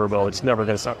 2-liter turbo. It's never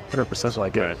going to sound 100%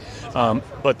 like it.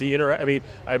 But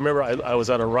I remember I was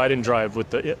on a ride and drive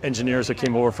with the engineers that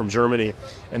came over from Germany,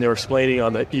 and they were explaining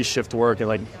on the E-Shift work, and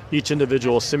like each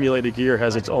individual simulated gear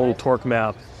has its own torque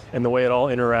map. And the way it all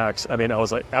interacts. I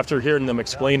was like, after hearing them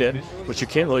explain it, which you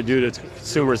can't really do to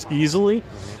consumers easily,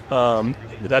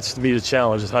 that's to me the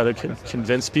challenge, is how to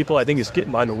convince people. I think it's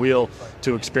getting behind the wheel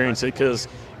to experience it, because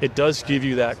because it does give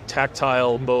you that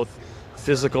tactile, both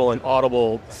physical and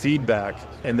audible feedback,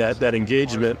 and that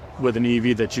engagement with an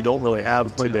EV that you don't really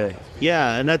have today.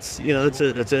 Yeah, and that's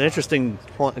an interesting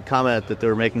comment that they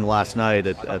were making last night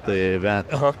at the event.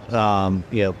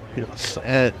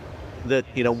 That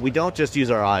we don't just use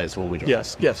our eyes when we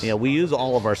drive. Yes. We use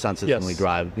all of our senses when we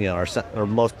drive. Or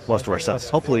most of our senses.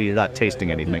 Hopefully, you're not tasting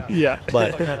anything. Yeah.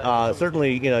 But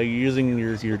certainly, you're using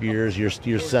your ears,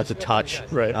 your sense of touch.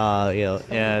 Right.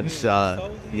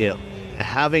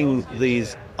 Having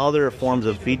these other forms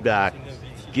of feedback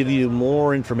give you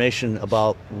more information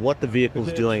about what the vehicle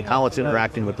is doing, how it's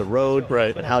interacting with the road,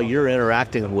 right, and how you're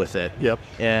interacting with it. Yep.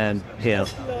 And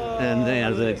and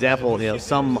as an example,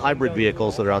 some hybrid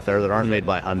vehicles that are out there that aren't made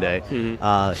by Hyundai,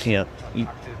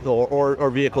 or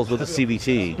vehicles with a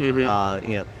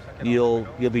CVT,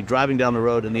 you'll be driving down the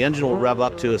road and the engine will rev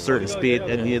up to a certain speed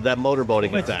and that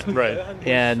motorboating effect. Right.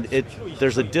 And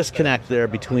there's a disconnect there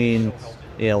between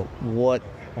what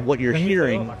you're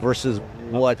hearing versus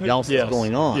what else is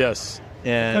going on. Yes.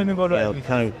 And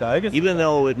even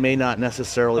though it may not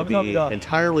necessarily be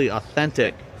entirely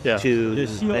authentic to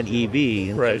an EV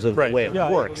in terms of the way it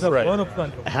works,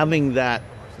 having that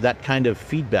kind of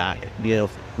feedback,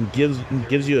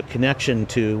 gives you a connection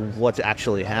to what's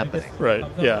actually happening. Right.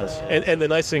 Yeah. And the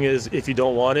nice thing is, if you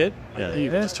don't want it,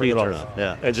 you just turn it off.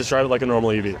 Yeah. And just drive it like a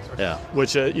normal EV. Yeah.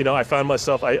 Which I found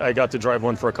myself. I got to drive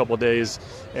one for a couple of days,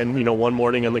 and one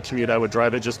morning on the commute I would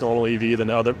drive it just normal EV.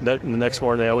 The next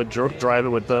morning I would drive it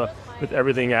with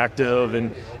everything active,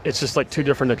 and it's just like two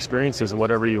different experiences and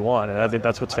whatever you want. And I think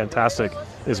that's what's fantastic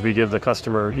is we give the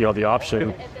customer the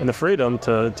option and the freedom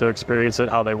to experience it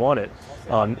how they want it.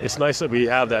 It's nice that we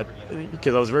have that,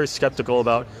 because I was very skeptical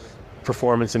about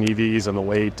performance in EVs and the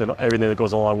weight and everything that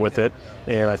goes along with it,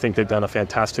 and I think they've done a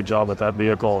fantastic job with that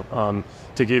vehicle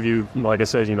to give you, like I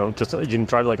said, just you can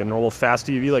drive it like a normal fast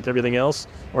EV like everything else,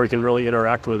 or you can really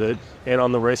interact with it. And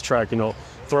on the racetrack,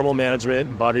 thermal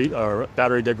management,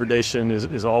 battery degradation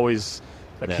is always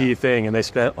a key thing, and they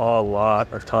spent a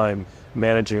lot of time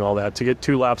managing all that to get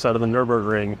 2 laps out of the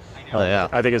Nürburgring.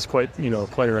 I think it's quite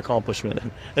an accomplishment.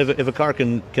 If a car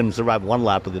can survive 1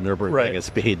 lap of the Nürburgring at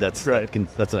speed, that's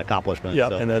an accomplishment. Yeah,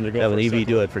 so and then they're going have an EV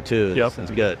do it for 2. Yep,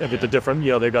 that's good. And with the different,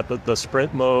 they've got the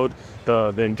sprint mode,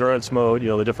 the endurance mode,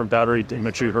 the different battery.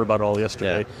 I'm sure you heard about it all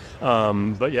yesterday.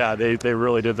 Yeah. But yeah, they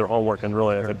really did their homework and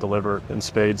really have delivered in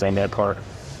spades on that car.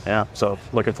 Yeah. So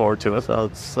looking forward to it. So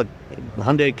it's like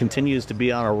Hyundai continues to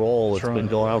be on a roll. It's been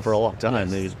going on for a long time.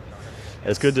 Yes.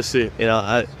 It's good to see.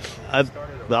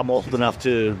 I'm old enough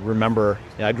to remember.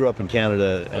 I grew up in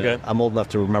Canada. And I'm old enough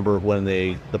to remember when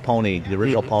the Pony, the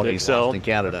original Pony, was in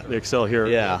Canada. The Excel here.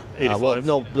 Yeah. Before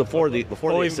the Excel.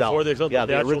 Before the Excel. Yeah,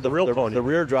 the real Pony. The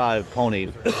rear drive Pony,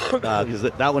 because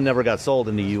that one never got sold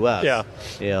in the U.S.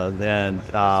 Yeah. And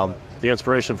the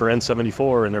inspiration for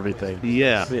N74 and everything.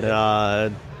 Yeah.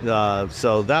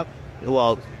 So that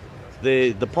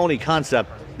the Pony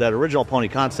concept. That original Pony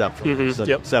concept from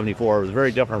 74 was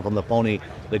very different from the Pony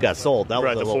that got sold. That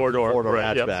was the four-door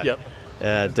hatchback. Yep.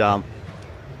 And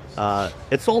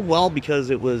it sold well because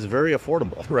it was very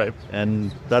affordable. Right.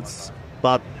 And that's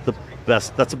about the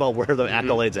best. That's about where the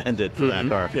accolades ended for that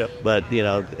car. Yep. But you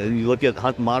look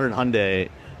at modern Hyundai,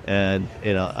 and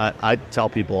I tell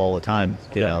people all the time,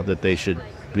 that they should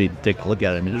take a look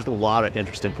at it. I mean, there's a lot of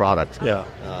interesting products. Yeah.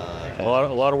 A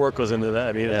lot of work goes into that.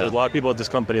 I mean, there's a lot of people at this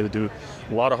company that do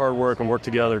a lot of hard work and work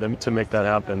together to make that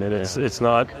happen. And it's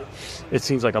not. It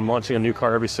seems like I'm launching a new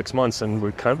car every 6 months, and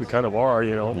we kind of are,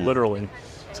 literally.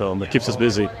 So it keeps us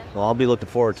busy. Well, I'll be looking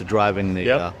forward to driving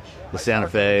the Santa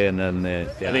Fe, and then the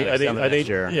I think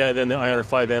then the Ioniq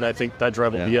 5N. I think that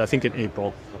drive will be in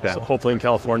April. Okay. So hopefully in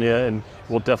California, and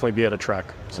we'll definitely be at a track.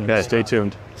 So stay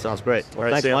tuned. Sounds great. All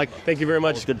right, thanks, Sam. Mike. Thank you very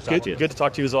much. Good to talk to you. Good to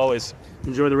talk to you as always.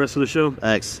 Enjoy the rest of the show.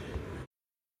 Thanks.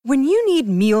 When you need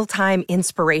mealtime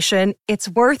inspiration, it's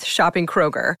worth shopping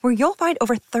Kroger, where you'll find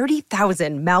over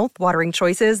 30,000 mouth-watering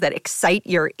choices that excite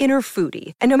your inner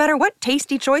foodie. And no matter what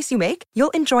tasty choice you make,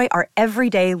 you'll enjoy our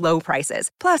everyday low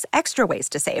prices, plus extra ways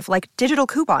to save, like digital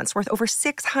coupons worth over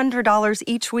 $600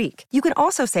 each week. You can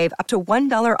also save up to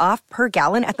 $1 off per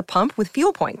gallon at the pump with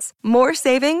fuel points. More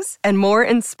savings and more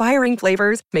inspiring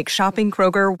flavors make shopping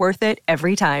Kroger worth it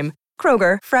every time.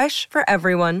 Kroger, fresh for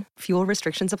everyone. Fuel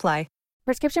restrictions apply.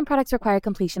 Prescription products require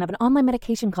completion of an online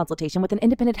medication consultation with an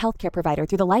independent healthcare provider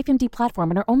through the LifeMD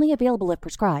platform and are only available if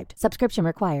prescribed. Subscription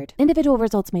required. Individual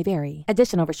results may vary.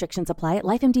 Additional restrictions apply at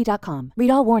lifemd.com.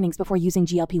 Read all warnings before using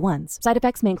GLP-1s. Side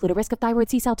effects may include a risk of thyroid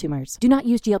C-cell tumors. Do not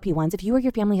use GLP-1s if you or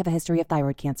your family have a history of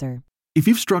thyroid cancer. If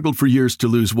you've struggled for years to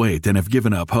lose weight and have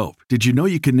given up hope, did you know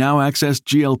you can now access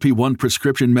GLP-1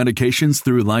 prescription medications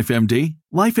through LifeMD?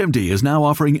 LifeMD is now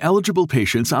offering eligible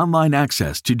patients online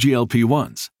access to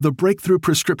GLP-1s, the breakthrough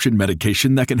prescription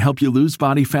medication that can help you lose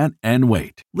body fat and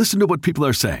weight. Listen to what people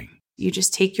are saying. You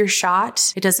just take your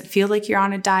shot. It doesn't feel like you're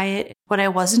on a diet. What I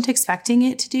wasn't expecting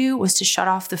it to do was to shut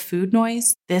off the food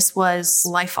noise. This was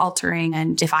life-altering,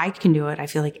 and if I can do it, I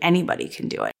feel like anybody can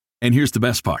do it. And here's the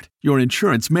best part. Your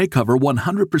insurance may cover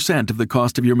 100% of the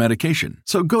cost of your medication.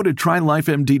 So go to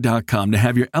TryLifeMD.com to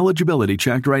have your eligibility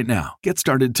checked right now. Get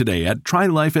started today at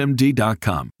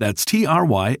TryLifeMD.com. That's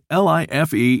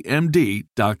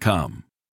TryLifeMD.com.